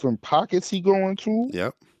the different pockets he going to,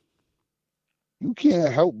 yep, you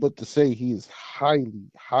can't help but to say he is highly,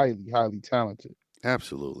 highly, highly talented.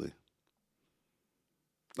 Absolutely.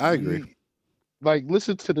 I agree. Like,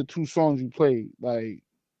 listen to the 2 songs you played. Like,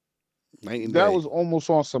 Night and that day. was almost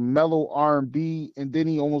on some mellow R&B, and then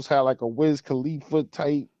he almost had like a Wiz Khalifa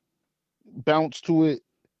type bounce to it.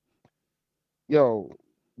 Yo,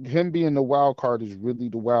 him being the wild card is really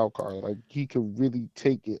the wild card. Like he could really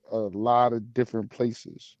take it a lot of different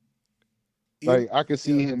places. Like I could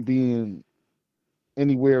see him being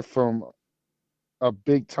anywhere from a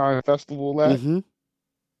big time festival act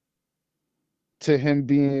to him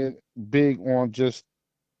being big on just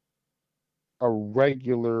a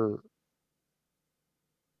regular,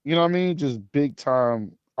 you know what I mean? Just big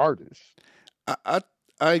time artist. I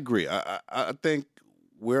agree. I think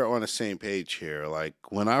we're on the same page here. Like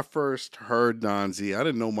when I first heard Don Z, I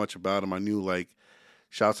didn't know much about him. I knew like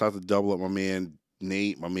shouts out to Double Up, my man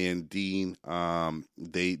Nate, my man Dean.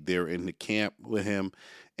 They're in the camp with him,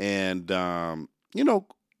 and you know,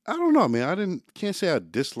 I don't know, man. Can't say I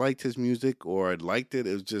disliked his music or I liked it.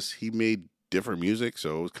 It was just he made different music,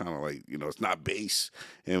 so it was kind of like, you know, it's not bass,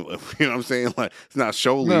 and you know what I'm saying, like it's not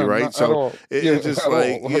Sho'ly, right? Not So it's just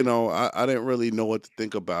like you know, I didn't really know what to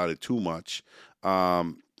think about it too much.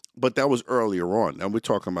 But that was earlier on, and we're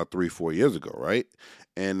talking about 3-4 years ago, right?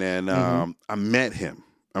 And then I met him.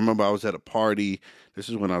 I remember I was at a party. This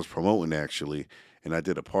is when I was promoting actually, and I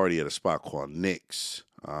did a party at a spot called Nick's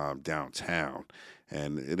downtown.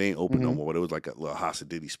 And it ain't open no more, but it was like a little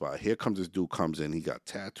Hasidity spot. Here comes this dude, comes in, he got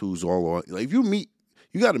tattoos all on. Like, if you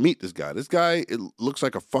got to meet this guy. This guy, it looks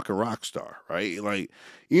like a fucking rock star, right? Like,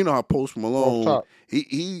 you know how Post Malone,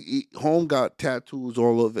 he home got tattoos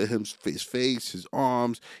all over his face, his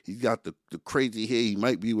arms. He's got the crazy hair. He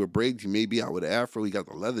might be with braids. He may be out with an afro. He got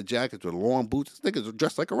the leather jackets with the long boots. This nigga's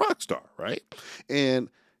dressed like a rock star, right? And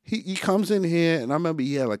he comes in here, and I remember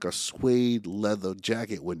he had like a suede leather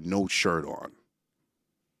jacket with no shirt on.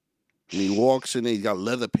 And he walks in there, he's got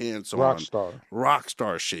leather pants on. Rock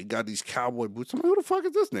star shit. He got these cowboy boots. I'm like, who the fuck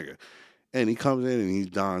is this nigga? And he comes in and he's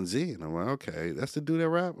Don Z. And I'm like, okay, that's the dude that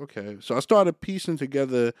rap? Okay. So I started piecing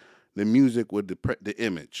together the music with the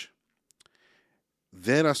image.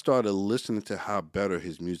 Then I started listening to how better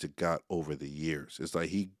his music got over the years. It's like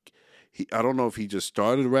he I don't know if he just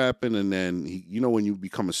started rapping and then, you know, when you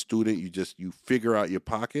become a student, you figure out your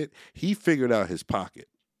pocket. He figured out his pocket.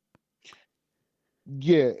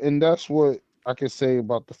 Yeah, and that's what I can say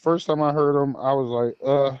about the first time I heard him. I was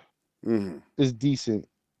like, it's decent.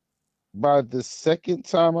 By the second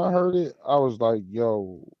time I heard it, I was like,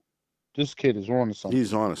 yo, this kid is on to something.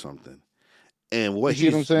 He's on to something. And what you see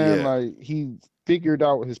what I'm saying? Yeah. Like, he figured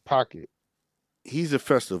out his pocket. He's a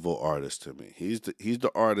festival artist to me. He's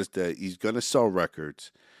the artist that he's gonna sell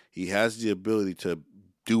records. He has the ability to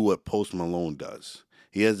do what Post Malone does.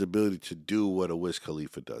 He has the ability to do what a Wiz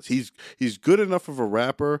Khalifa does. He's good enough of a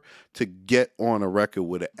rapper to get on a record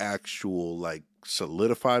with an actual like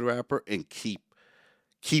solidified rapper and keep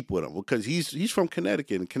with him because he's from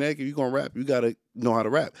Connecticut. In Connecticut, you're gonna rap, you gotta know how to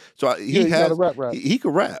rap. So he could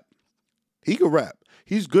rap. He could rap.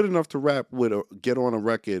 He's good enough to rap get on a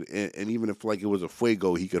record, and even if like it was a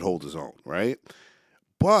Fuego, he could hold his own, right?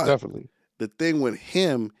 But definitely the thing with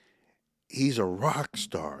him, he's a rock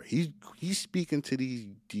star. He's speaking to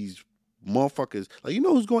these motherfuckers. Like, you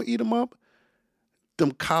know who's going to eat him up?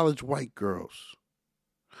 Them college white girls.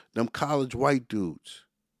 Them college white dudes.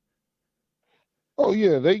 Oh,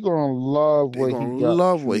 yeah. They going to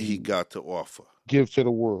love what he got to offer. Give to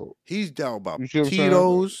the world. He's down about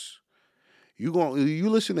Tito's. You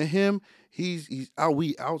listen to him, he's out.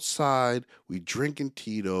 We outside, we drinking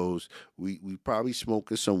Tito's, we probably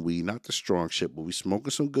smoking some weed, not the strong shit, but we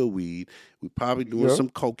smoking some good weed. We probably doing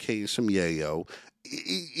some cocaine, some yayo.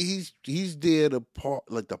 He's there to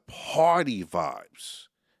like the party vibes.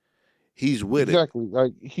 He's with it. Exactly.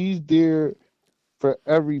 Like he's there for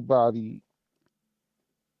everybody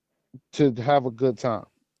to have a good time.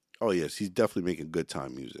 Oh yes, he's definitely making good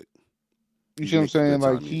time music. You see what I'm saying?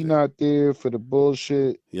 Like, he's not there for the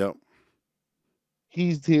bullshit. Yep.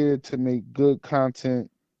 He's here to make good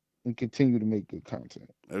content and continue to make good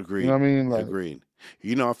content. Agreed. You know what I mean? Like, agreed.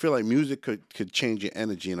 You know, I feel like music could change your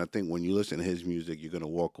energy, and I think when you listen to his music, you're going to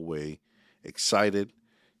walk away excited.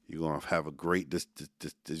 You're going to have a great, this,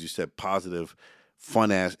 as you said, positive,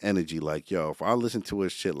 fun-ass energy. Like, yo, if I listen to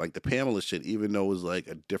his shit, like the Pamela shit, even though it was like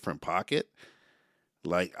a different pocket,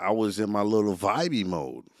 like I was in my little vibey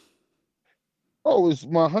mode. Oh, it's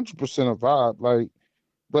 100% a vibe. Like,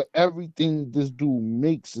 but everything this dude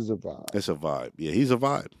makes is a vibe. It's a vibe. Yeah, he's a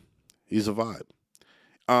vibe. He's a vibe.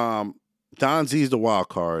 Don Z's the wild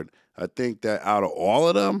card. I think that out of all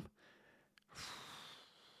of them,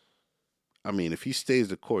 I mean, if he stays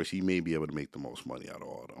the course, he may be able to make the most money out of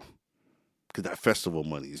all of them. Because that festival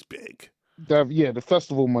money is big. The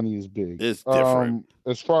festival money is big. It's different.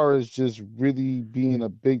 As far as just really being a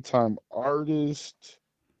big time artist,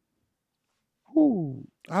 Whew.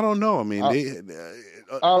 I don't know. I mean,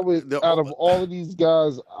 I would, out of all of these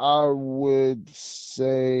guys, I would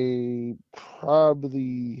say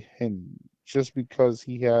probably him, just because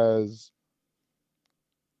he has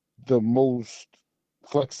the most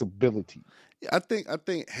flexibility. I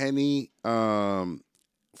think Henny,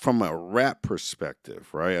 from a rap perspective,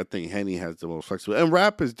 right? I think Henny has the most flexibility. And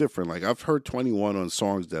rap is different. Like, I've heard 21 on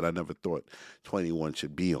songs that I never thought 21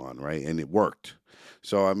 should be on, right? And it worked.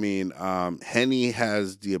 So, I mean, Henny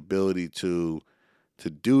has the ability to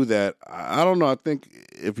do that. I don't know. I think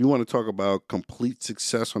if you want to talk about complete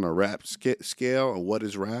success on a rap scale and what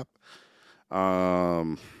is rap,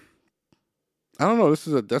 I don't know.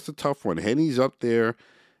 That's a tough one. Henny's up there.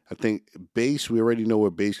 I think bass, we already know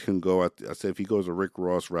where bass can go. I said if he goes a Rick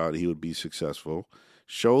Ross route, he would be successful.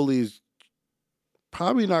 Sholey's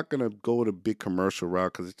probably not going to go the big commercial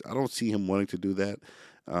route because I don't see him wanting to do that.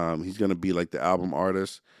 He's going to be like the album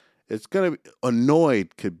artist. It's going to be,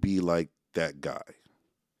 Annoyed could be like that guy.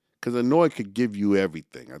 Because Annoyed could give you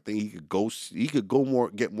everything. I think he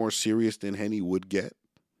could get more serious than Henny would get.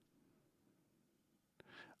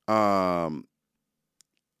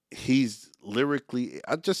 He's lyrically,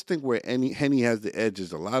 I just think where Henny has the edge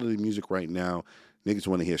is a lot of the music right now, niggas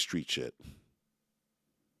want to hear street shit.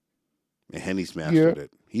 And Henny's mastered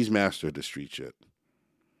it. He's mastered the street shit.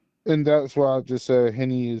 And that's why I just said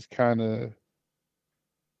Henny is kind of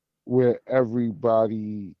where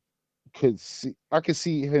everybody could see. I could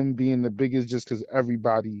see him being the biggest just because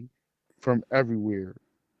everybody from everywhere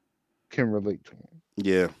can relate to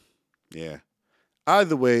him. Yeah.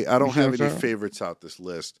 Either way, I don't have any favorites out this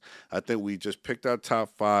list. I think we just picked our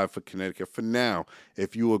top 5 for Connecticut for now.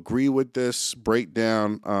 If you agree with this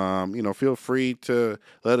breakdown, feel free to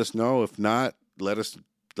let us know. If not,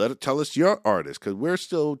 tell us your artist, because we're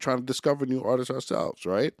still trying to discover new artists ourselves,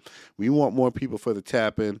 right? We want more people for the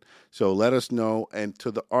tap-in, so let us know. And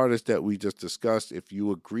to the artists that we just discussed, if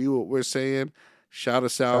you agree with what we're saying, shout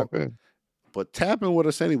us out. Tap in. But tap in with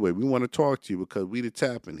us anyway. We want to talk to you because we the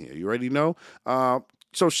tap in here. You already know?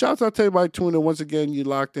 So shouts out to everybody tuning in. Once again, you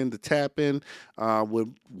locked in the tap in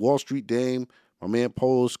with Wall Street Dame, my man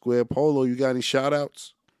Polo Square. Polo, you got any shout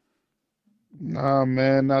outs? Nah,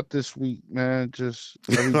 man, not this week, man. Just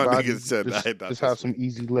everybody just have some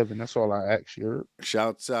easy living. That's all I ask you.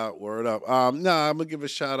 Shouts out, word up. I'm gonna give a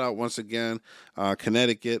shout out once again.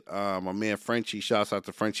 Connecticut, my man Frenchie. Shouts out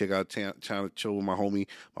to Frenchie. I got a chance to chill with my homie,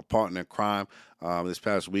 my partner in crime, this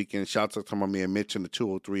past weekend. Shouts out to my man Mitch in the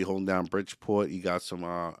 203 holding down Bridgeport. He got some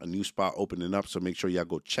a new spot opening up, so make sure y'all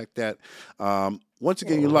go check that. Once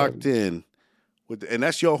again, you're locked in. And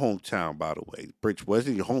that's your hometown, by the way. Bridgeport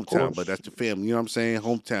isn't your hometown, but that's the family. You know what I'm saying?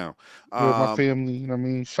 Hometown. My family, you know what I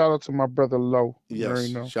mean? Shout out to my brother Lo.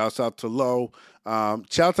 Yes. Shouts out to Lo.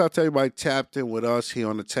 Shouts out to everybody tapped in with us here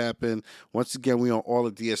on the Tap In. Once again, we on all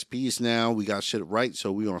the DSPs now. We got shit right.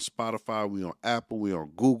 So we on Spotify, we on Apple, we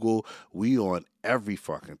on Google, we on every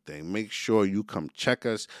fucking thing. Make sure you come check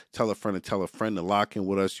us. Tell a friend to lock in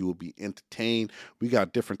with us. You will be entertained. We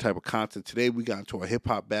got different type of content. Today we got into a hip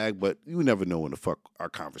hop bag, but you never know when the fuck our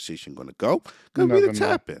conversation gonna go. Because we the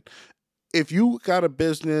Tap In. If you got a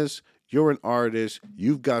business, you're an artist,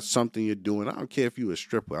 you've got something you're doing. I don't care if you're a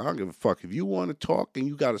stripper. I don't give a fuck. If you want to talk and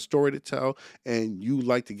you got a story to tell and you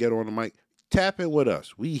like to get on the mic, tap in with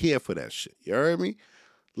us. We here for that shit. You heard me?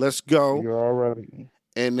 Let's go. You're all right.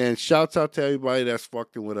 And then shouts out to everybody that's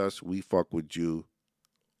fucking with us. We fuck with you.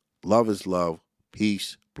 Love is love.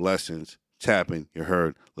 Peace. Blessings. Tapping. You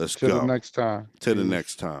heard. Let's go. Till the next time. Till the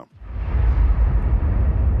next time.